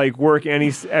to like work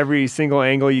every single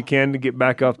angle you can to get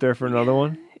back up there for another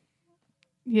one?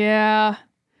 Yeah.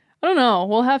 I don't know.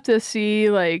 We'll have to see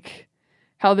like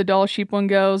how the doll sheep one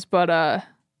goes, but I'm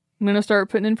going to start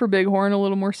putting in for bighorn a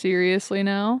little more seriously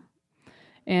now.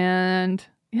 And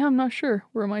yeah, I'm not sure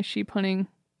where my sheep hunting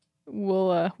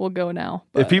will go now.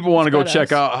 If people want to go it's check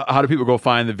badass. out, how do people go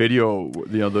find the video,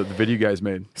 the video you guys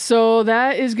made? So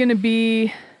that is going to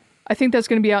be, I think that's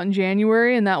going to be out in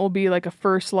January, and that will be like a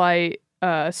First Light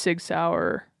Sig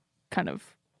Sauer kind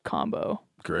of combo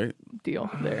Great. deal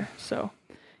there. So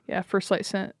yeah, First Light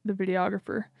sent the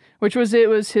videographer, it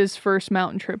was his first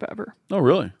mountain trip ever. Oh,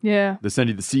 really? Yeah. They send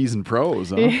you the seasoned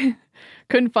pros, huh?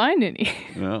 Couldn't find any.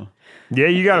 Yeah. Yeah,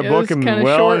 you got to It book was them kinda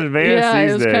well short. in advance Yeah,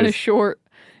 these it was days. kind of short.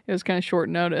 It was kind of short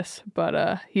notice,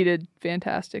 but he did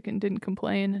fantastic and didn't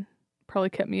complain and probably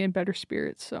kept me in better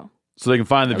spirits. So So they can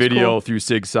find the That was video cool. through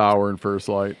Sig Sauer and First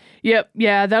Light. yep,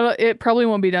 yeah, it probably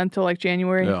won't be done till like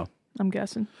January. Yeah. I'm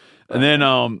guessing. And then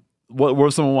what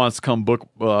if someone wants to come book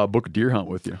a deer hunt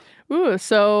with you? Ooh,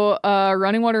 so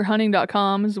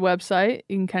runningwaterhunting.com is the website.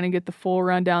 You can kind of get the full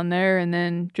rundown there, and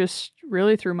then just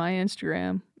really through my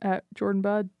Instagram at Jordan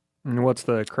Budd. And what's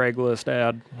the Craigslist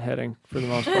ad heading for the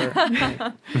most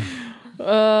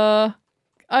part?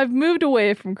 I've moved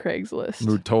away from Craigslist.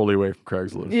 Moved totally away from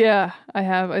Craigslist. Yeah, I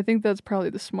have. I think that's probably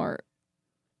the smart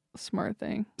Smart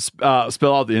thing.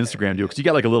 Spell out the Instagram deal because you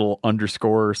got like a little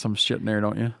underscore or some shit in there,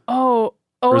 don't you? Oh,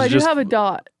 I do have a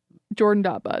dot.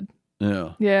 Jordan.bud.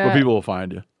 Yeah. Yeah. Well, people will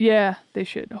find you. Yeah, they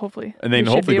should, hopefully. And then They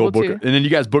should hopefully be go able book to. it. And then you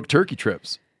guys book turkey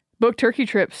trips. Book turkey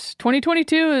trips.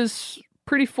 2022 is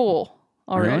pretty full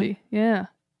already. Yeah.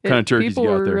 What kind of turkeys people you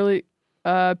got were there? really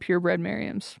purebred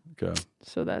Merriams. Okay.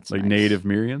 So that's like nice. native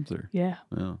Miriams or Yeah.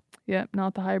 Yeah,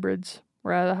 not the hybrids.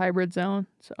 We're out of the hybrid zone.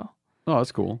 So Oh,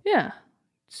 that's cool. yeah.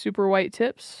 Super white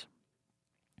tips.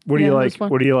 What do Yeah, you it like? was fun.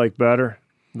 What do you like better?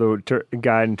 The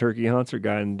guide in turkey hunts or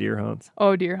guide in deer hunts?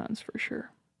 Oh, deer hunts for sure.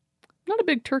 Not a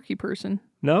big turkey person.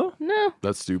 No? No.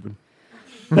 That's stupid.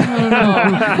 I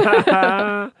don't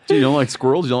know. So you don't like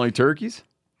squirrels? You don't like turkeys?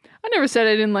 I never said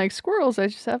I didn't like squirrels. I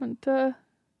just haven't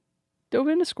dove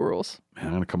into squirrels. Man,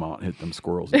 I'm gonna come out and hit them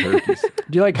squirrels and turkeys.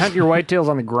 Do you like hunt your whitetails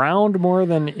on the ground more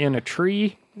than in a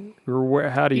tree? Or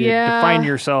how do you define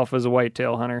yourself as a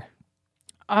whitetail hunter?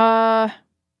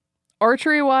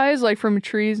 Archery wise, like from a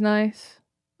tree is nice,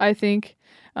 I think.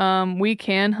 We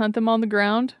can hunt them on the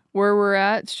ground where we're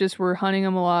at. It's just we're hunting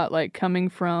them a lot, like coming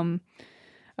from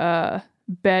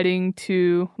bedding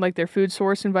to like their food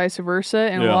source and vice versa.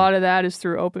 And a lot of that is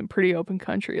through pretty open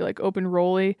country, like open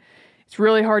rolly. It's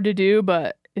really hard to do,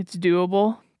 but it's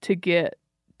doable to get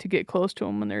close to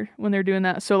them when they're doing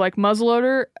that. So like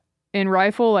muzzleloader and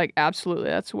rifle, like absolutely,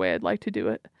 that's the way I'd like to do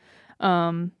it.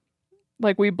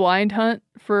 Like we blind hunt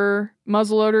for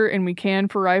muzzleloader and we can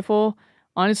for rifle.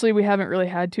 Honestly, we haven't really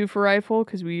had to for rifle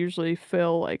because we usually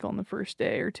fill like on the first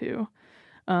day or two.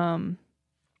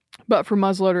 But for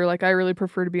muzzleloader, like I really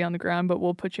prefer to be on the ground, but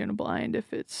we'll put you in a blind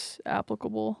if it's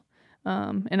applicable.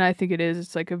 And I think it is.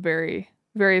 It's like a very,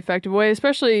 very effective way,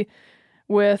 especially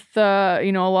with, a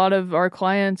lot of our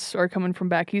clients are coming from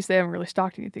back east. They haven't really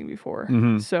stalked anything before.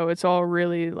 Mm-hmm. So it's all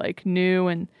really like new,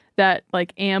 and that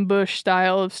like ambush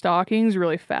style of stalking is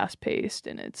really fast paced,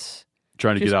 and it's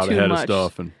trying to just get out too ahead much. of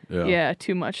stuff and yeah,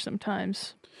 too much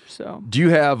sometimes. So Do you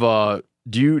have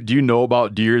do you know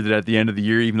about deer that at the end of the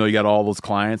year, even though you got all those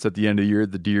clients, at the end of the year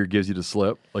the deer gives you the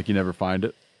slip, like you never find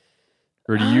it?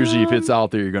 Or do you usually if it's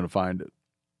out there you're gonna find it?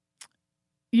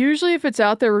 Usually if it's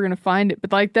out there we're gonna find it.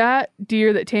 But like that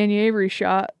deer that Tanya Avery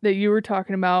shot that you were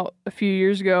talking about a few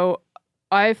years ago,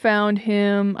 I found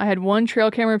him. I had one trail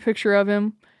camera picture of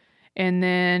him, and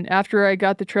then after I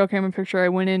got the trail camera picture I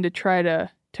went in to try to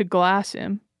glass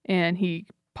him, and he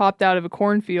popped out of a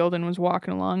cornfield and was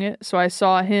walking along it. So I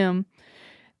saw him.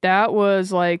 That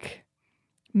was like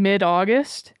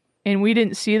mid-August, and we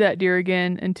didn't see that deer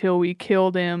again until we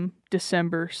killed him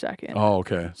December 2nd. Oh,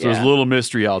 okay. So there's a little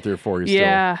mystery out there for you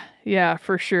still. Yeah,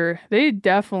 for sure. They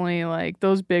definitely, like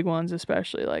those big ones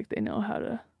especially, like they know how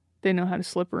to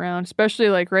slip around, especially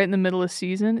like right in the middle of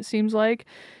season, it seems like.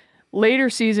 Later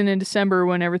season in December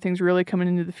when everything's really coming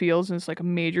into the fields and it's like a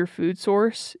major food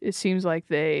source, it seems like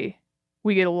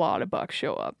we get a lot of bucks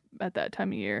show up at that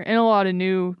time of year, and a lot of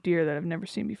new deer that I've never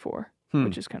seen before,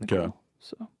 which is kind of cool.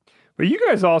 So, but you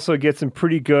guys also get some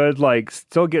pretty good,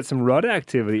 still get some rut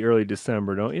activity early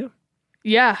December, don't you?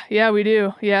 Yeah, we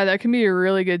do. Yeah, that can be a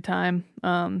really good time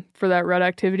for that rut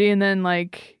activity, and then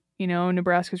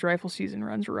Nebraska's rifle season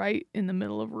runs right in the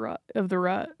middle of the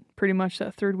rut, pretty much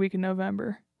that third week in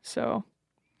November. So,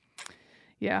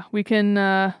 yeah, we can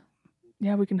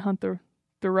hunt the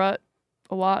rut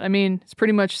a lot. I mean, it's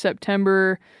pretty much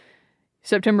September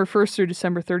 1st through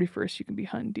December 31st. You can be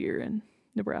hunting deer in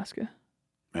Nebraska.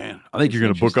 Man, I think you're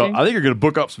gonna book up. I think you're gonna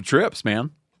book up some trips, man,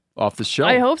 off the show.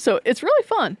 I hope so. It's really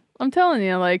fun. I'm telling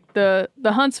you, like the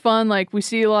hunt's fun. Like we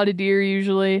see a lot of deer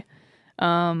usually.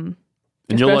 And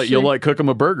you'll cook them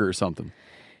a burger or something.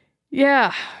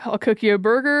 Yeah, I'll cook you a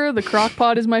burger. The crock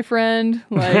pot is my friend.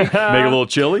 Like make a little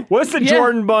chili. What's the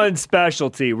Jordan Bun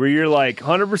specialty where you're like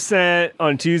 100%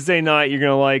 on Tuesday night you're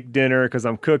gonna like dinner because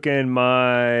I'm cooking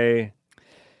my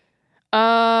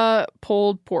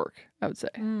pulled pork, I would say.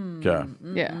 Okay.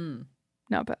 Yeah,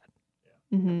 not bad.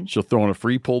 Mm-hmm. She'll throw in a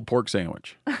free pulled pork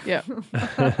sandwich. Yeah.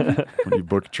 When you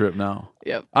book a trip now.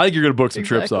 Yep. I think you're gonna book some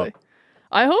trips up.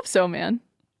 I hope so, man.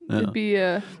 Yeah. It'd be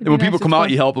and when people come out,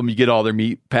 you help them. You get all their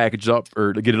meat packaged up,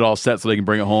 or to get it all set so they can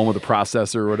bring it home with a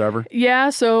processor or whatever. Yeah.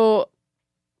 So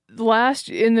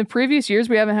in the previous years,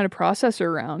 we haven't had a processor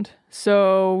around,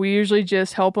 so we usually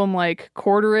just help them like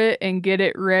quarter it and get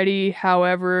it ready,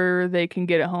 however they can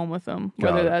get it home with them.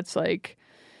 Whether that's like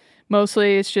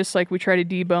mostly it's just like we try to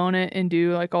debone it and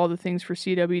do like all the things for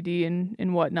CWD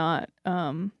and whatnot.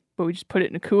 But we just put it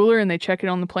in a cooler and they check it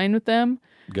on the plane with them.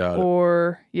 Got it.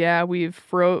 Or we've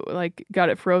got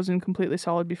it frozen completely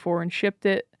solid before and shipped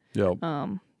it. Yep.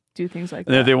 Do do things like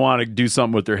And that. if they want to do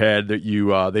something with their head,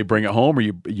 that they bring it home, or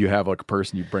you have like a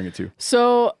person you bring it to.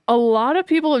 So a lot of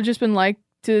people have just been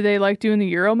they like doing the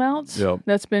Euro mounts. Yep.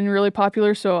 That's been really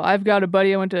popular. So I've got a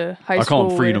buddy I went to high school I call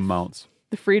them freedom with. mounts.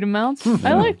 The freedom mounts?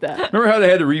 I like that. Remember how they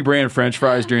had to rebrand French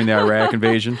fries during the Iraq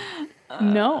invasion?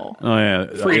 No. Oh yeah,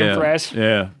 Freedom fries.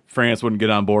 Yeah, France wouldn't get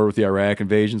on board with the Iraq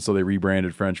invasion, so they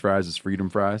rebranded French fries as freedom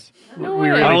fries. No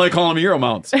We way. I don't like calling them Euro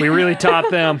mounts. We really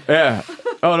taught them. Yeah.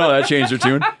 Oh no, that changed their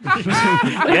tune.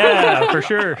 Yeah, for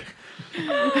sure.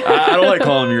 I don't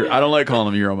like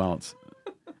calling them Euro mounts.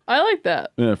 I like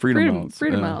that. Yeah, freedom mounts.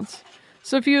 Freedom Yeah. mounts.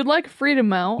 So if you would like a freedom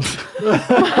mount,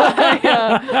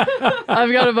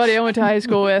 I've got a buddy I went to high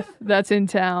school with that's in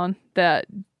town that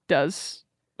does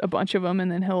a bunch of them,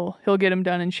 and then he'll get them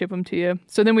done and ship them to you.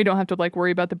 So then we don't have to like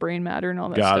worry about the brain matter and all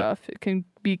that Got it. stuff. It can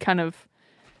be kind of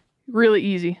really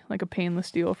easy, like a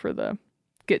painless deal for the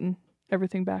getting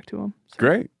everything back to him. So,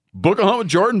 Great. Book a hunt with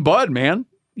Jordan Budd, man.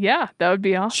 yeah, that would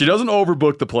be awesome. She doesn't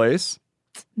overbook the place.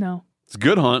 No, It's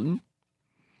good hunting.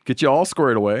 Get you all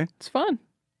squared away. it's fun.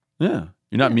 Yeah.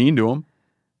 You're not mean to him.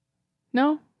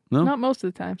 No, No? not most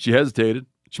of the time. She hesitated.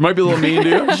 She might be a little mean to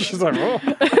you. She's like, oh.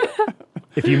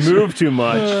 If you move too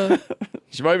much,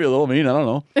 She might be a little mean. I don't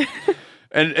know.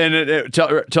 And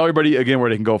tell everybody again where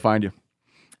they can go find you.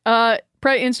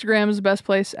 Probably Instagram is the best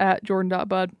place at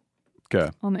jordan.bud Okay.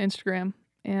 on the Instagram.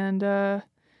 And I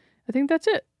think that's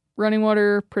it.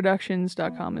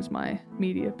 Runningwaterproductions.com is my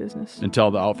media business. And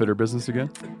tell the outfitter business again.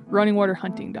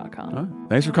 Runningwaterhunting.com. All right.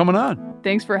 Thanks for coming on.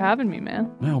 Thanks for having me, man.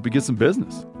 I hope you get some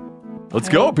business. Let's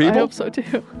go, people. I hope so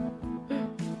too.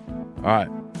 All right.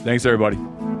 Thanks, everybody.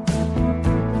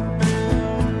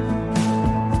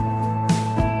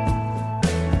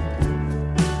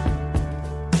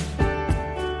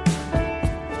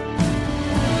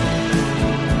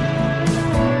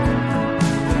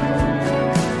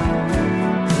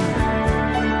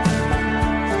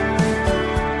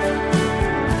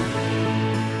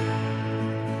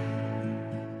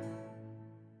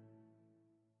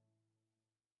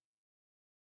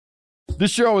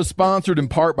 This show is sponsored in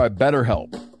part by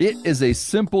BetterHelp. It is a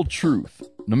simple truth.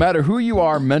 No matter who you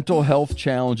are, mental health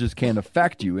challenges can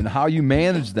affect you, and how you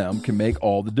manage them can make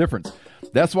all the difference.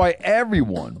 That's why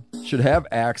everyone should have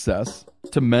access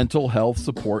to mental health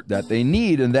support that they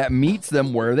need, and that meets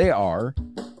them where they are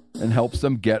and helps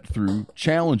them get through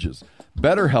challenges.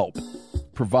 BetterHelp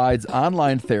provides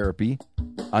online therapy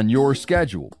on your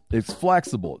schedule. It's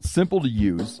flexible, it's simple to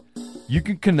use. You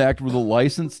can connect with a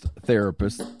licensed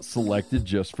therapist selected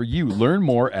just for you. Learn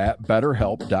more at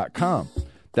betterhelp.com.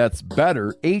 That's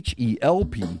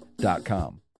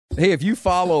betterhelp.com. Hey, if you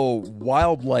follow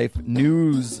wildlife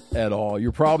news at all,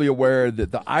 you're probably aware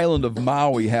that the island of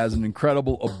Maui has an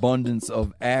incredible abundance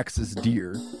of axis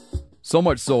deer. So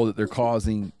much so that they're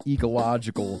causing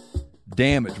ecological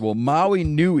damage. Well, Maui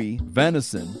Nui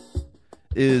venison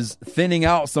is thinning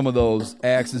out some of those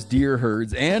axis deer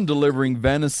herds and delivering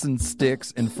venison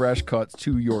sticks and fresh cuts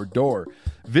to your door.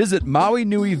 Visit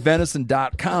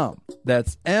MauiNuiVenison.com.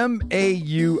 That's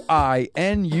MAUINUI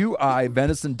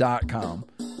venison.com.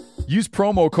 Use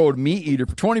promo code MeatEater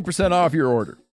for 20% off your order.